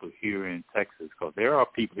own people here in Texas, because there are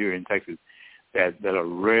people here in Texas that are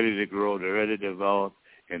ready to grow, they're ready to develop,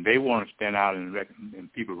 and they want to stand out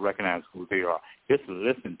and people recognize who they are. Just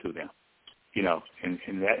listen to them, you know,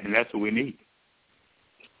 and that's what we need.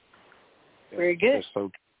 Very good. That's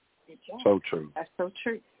so true. That's so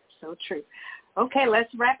true. So true. Okay,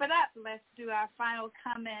 let's wrap it up. Let's do our final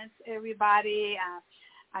comments, everybody.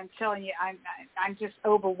 I'm telling you, I'm just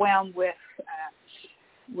overwhelmed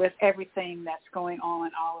with everything that's going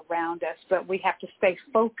on all around us. But we have to stay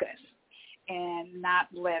focused and not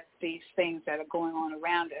let these things that are going on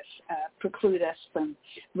around us preclude us from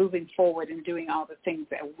moving forward and doing all the things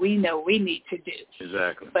that we know we need to do.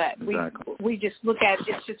 Exactly. But we just look at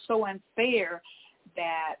it's just so unfair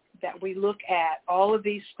that we look at all of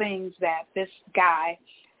these things that this guy,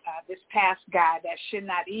 this past guy that should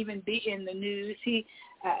not even be in the news, he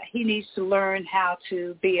needs to learn how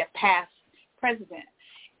to be a past president.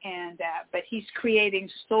 And but he's creating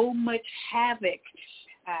so much havoc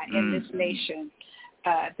in this nation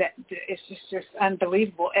that it's just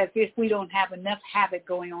unbelievable, as if we don't have enough havoc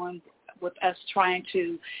going on with us trying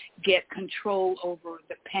to get control over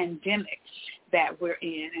the pandemic that we're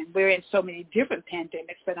in. And we're in so many different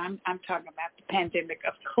pandemics, but I'm talking about the pandemic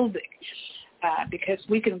of COVID. Because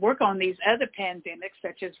we can work on these other pandemics,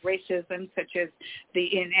 such as racism, such as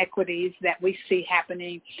the inequities that we see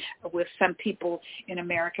happening with some people in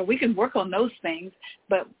America. We can work on those things,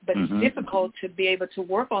 but it's difficult to be able to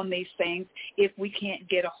work on these things if we can't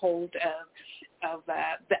get a hold of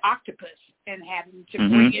the octopus and have them to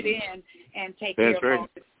bring it in and take care of all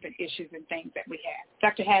the different issues and things that we have.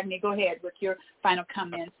 Dr. Hadney, go ahead with your final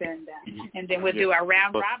comments, and then we'll do our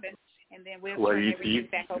round robin, and then we'll turn everything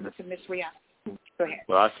back over to Ms. Rihanna. Go ahead.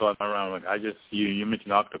 Well, I saw it around. You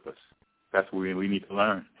mentioned octopus. That's what we need to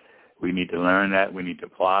learn. We need to learn that. We need to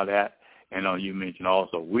apply that. And you mentioned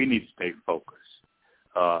also we need to stay focused.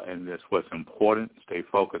 And that's what's important. Stay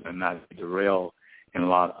focused and not derail in a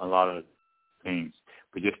lot of things.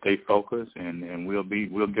 But just stay focused, and we'll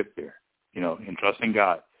get there. You know, and trust in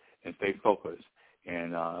God and stay focused,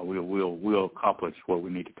 and we'll accomplish what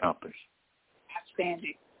we need to accomplish.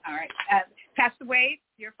 Outstanding. All right, Pastor Wade,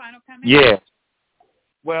 your final comment? Yeah.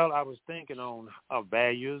 Well, I was thinking on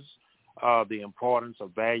values, the importance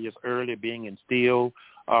of values early being instilled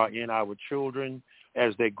in our children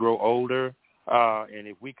as they grow older. And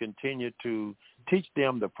if we continue to teach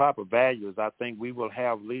them the proper values, I think we will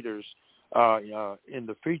have leaders in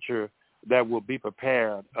the future that will be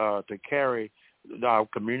prepared to carry our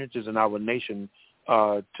communities and our nation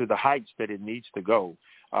to the heights that it needs to go.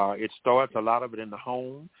 It starts, a lot of it, in the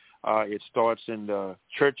home. It starts in the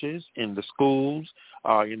churches, in the schools,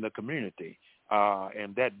 in the community.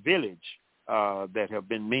 And that village that have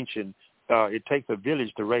been mentioned, it takes a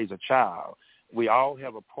village to raise a child. We all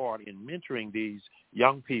have a part in mentoring these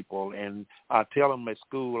young people. And I tell them at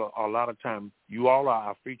school a lot of times, you all are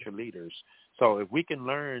our future leaders. So if we can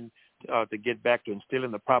learn to get back to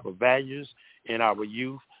instilling the proper values in our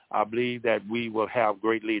youth, I believe that we will have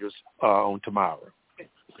great leaders on tomorrow.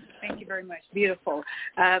 Thank you very much. Beautiful.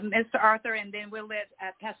 Mr. Arthur, and then we'll let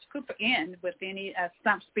Pastor Cooper in with any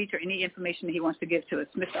stump speech or any information that he wants to give to us.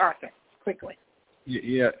 Mr. Arthur, quickly.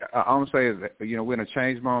 Yeah, I want to say is that, we're in a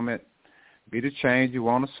change moment. Be the change you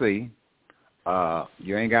want to see.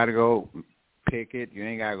 You ain't got to go pick it. You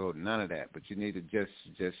ain't got to go none of that. But you need to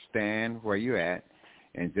just stand where you're at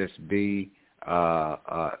and just be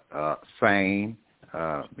sane,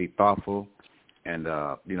 be thoughtful, and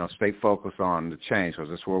stay focused on the change, because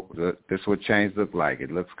this is what change look like.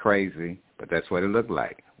 It looks crazy, but that's what it looked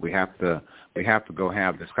like. We have to go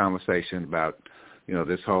have this conversation about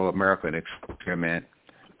this whole American experiment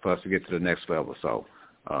for us to get to the next level. So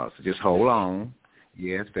just hold on.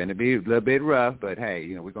 Yeah, it's going to be a little bit rough, but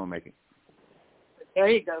hey, we're gonna make it. There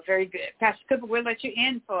you go. Very good, Pastor Cooper. We'll let you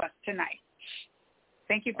in for us tonight.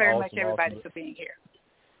 Thank you very much, everybody, for being here.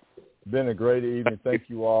 Been a great evening. Thank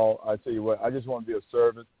you all. I tell you what, I just want to be a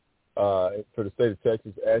servant for the state of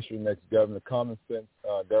Texas. Ask your next governor, common sense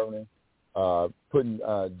governing, putting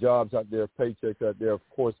jobs out there, paychecks out there, of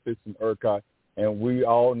course, fixing ERCOT. And we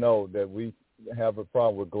all know that we have a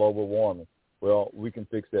problem with global warming. Well, we can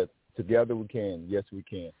fix that. Together we can. Yes, we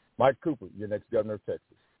can. Mike Cooper, your next governor of Texas.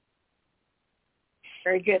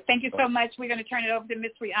 Very good. Thank you so much. We're going to turn it over to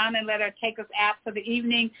Ms. Rihanna and let her take us out for the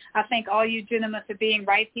evening. I thank all you gentlemen for being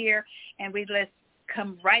right here, and let's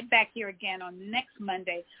come right back here again on next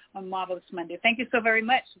Monday on Marvelous Monday. Thank you so very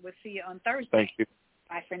much. We'll see you on Thursday. Thank you.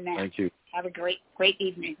 Bye for now. Thank you. Have a great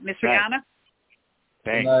evening. Ms. Rihanna?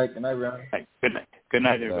 Thanks. Good night, Rihanna. Hey, good night. Good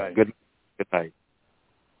night, everybody. Good night.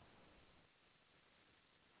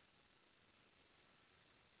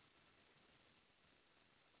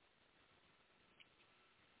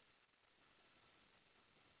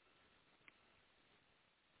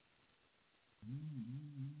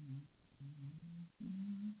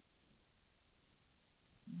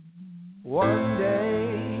 One day,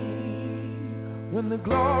 when the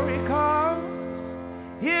glory comes,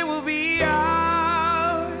 it will be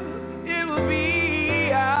ours, it will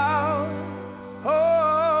be ours.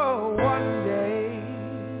 Oh, one day,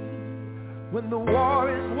 when the war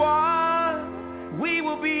is won, we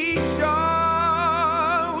will be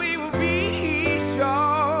sure, we will be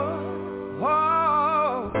sure.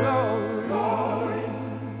 Oh, glory,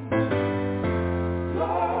 glory,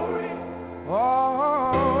 glory. Oh.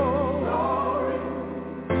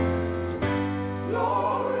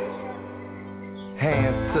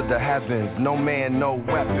 Hands to the heavens, no man, no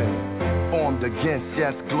weapon formed against,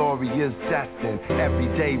 yes, glory is destined.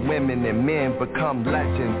 Everyday women and men become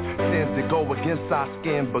legends. Sins that go against our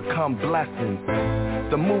skin become blessings.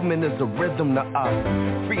 The movement is a rhythm to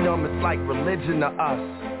us. Freedom is like religion to us.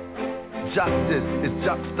 Justice is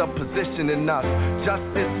juxtaposition in us.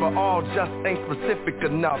 Justice for all just ain't specific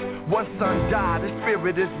enough. One son died, his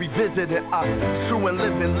spirit is revisiting us. True and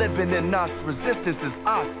living in us. Resistance is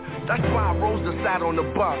us. That's why Rosa sat on the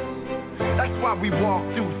bus. That's why we walk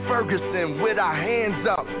through Ferguson with our hands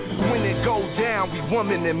up. When it goes down, we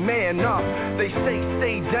woman and man up. They say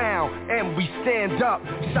stay down, and we stand up.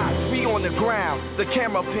 Shots be on the ground, the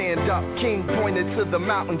camera panned up. King pointed to the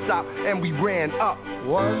mountaintop, and we ran up.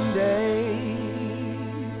 One day,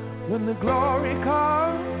 when the glory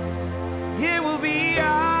comes, it will be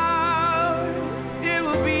ours, it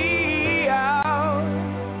will be ours.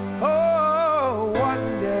 Oh,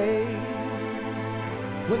 one day,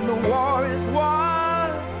 when the war is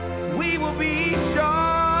won, we will be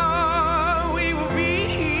sure, we will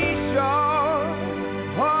be sure.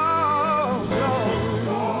 Oh,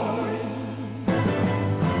 glory,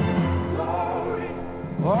 glory,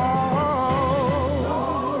 glory.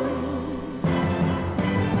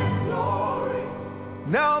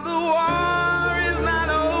 Now the war is not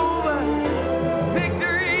over,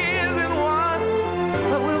 victory isn't won,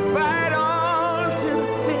 but we'll fight on to the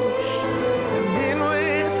finish, and then when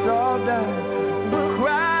it's all done, we'll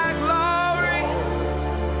cry glory,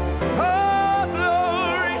 oh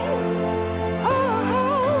glory, oh.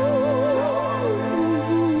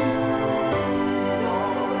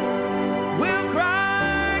 We'll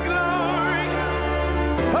cry glory,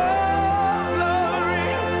 oh glory,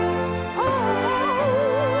 oh.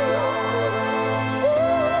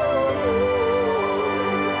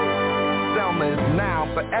 Selma is now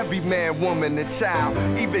for every man, woman, and child.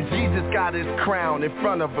 Even Jesus got his crown in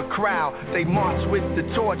front of a crowd. They march with the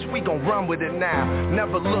torch, we gon' run with it now.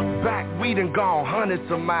 Never look back, we done gone hundreds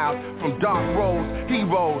of miles. From dark roads,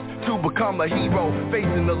 heroes, to become a hero.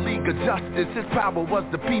 Facing the League of Justice, his power was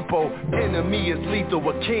the people. Enemy is lethal,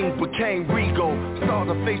 a king became regal. Saw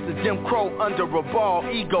the face of Jim Crow under a bald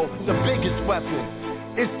ego. The biggest weapon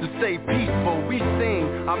is to stay peaceful. We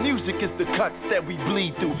sing, our music is the cuts that we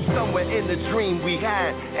bleed through. Somewhere in the dream we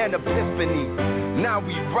had an epiphany. Now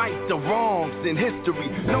we right the wrongs in history.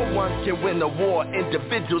 No one can win a war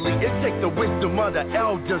individually. It takes the wisdom of the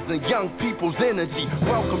elders and young people's energy.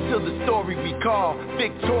 Welcome to the story we call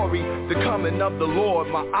victory. The coming of the Lord,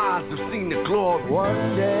 my eyes have seen the glory.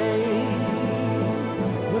 One day,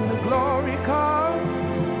 when the glory comes,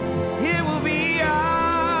 it will be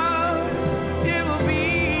ours, it will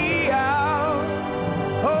be ours.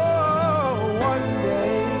 Oh, one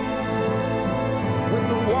day, when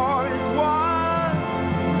the war is won,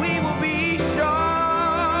 we will be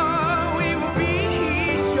sure, we will be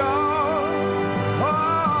sure. Oh,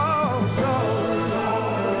 glory.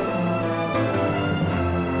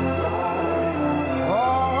 Oh,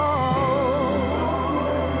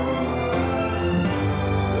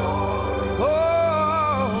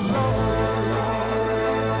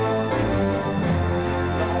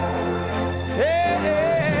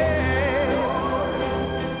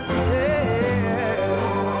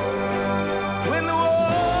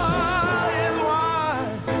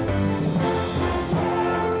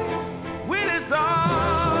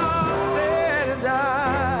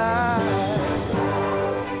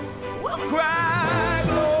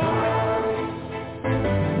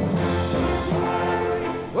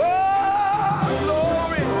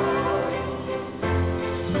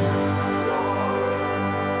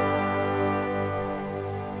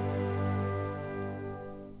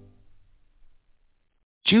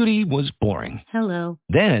 Judy was boring. Hello.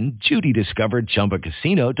 Then Judy discovered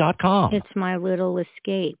ChumbaCasino.com. It's my little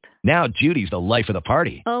escape. Now Judy's the life of the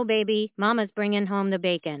party. Oh, baby, mama's bringing home the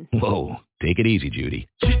bacon. Whoa, take it easy, Judy.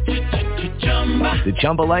 The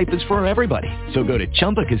Chumba life is for everybody. So go to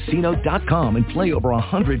ChumbaCasino.com and play over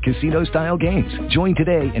 100 casino-style games. Join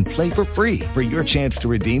today and play for free for your chance to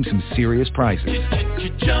redeem some serious prizes.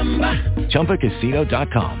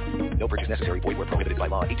 ChumbaCasino.com. No purchase necessary. Void where prohibited by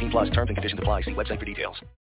law. 18+ terms and conditions apply. See website for details.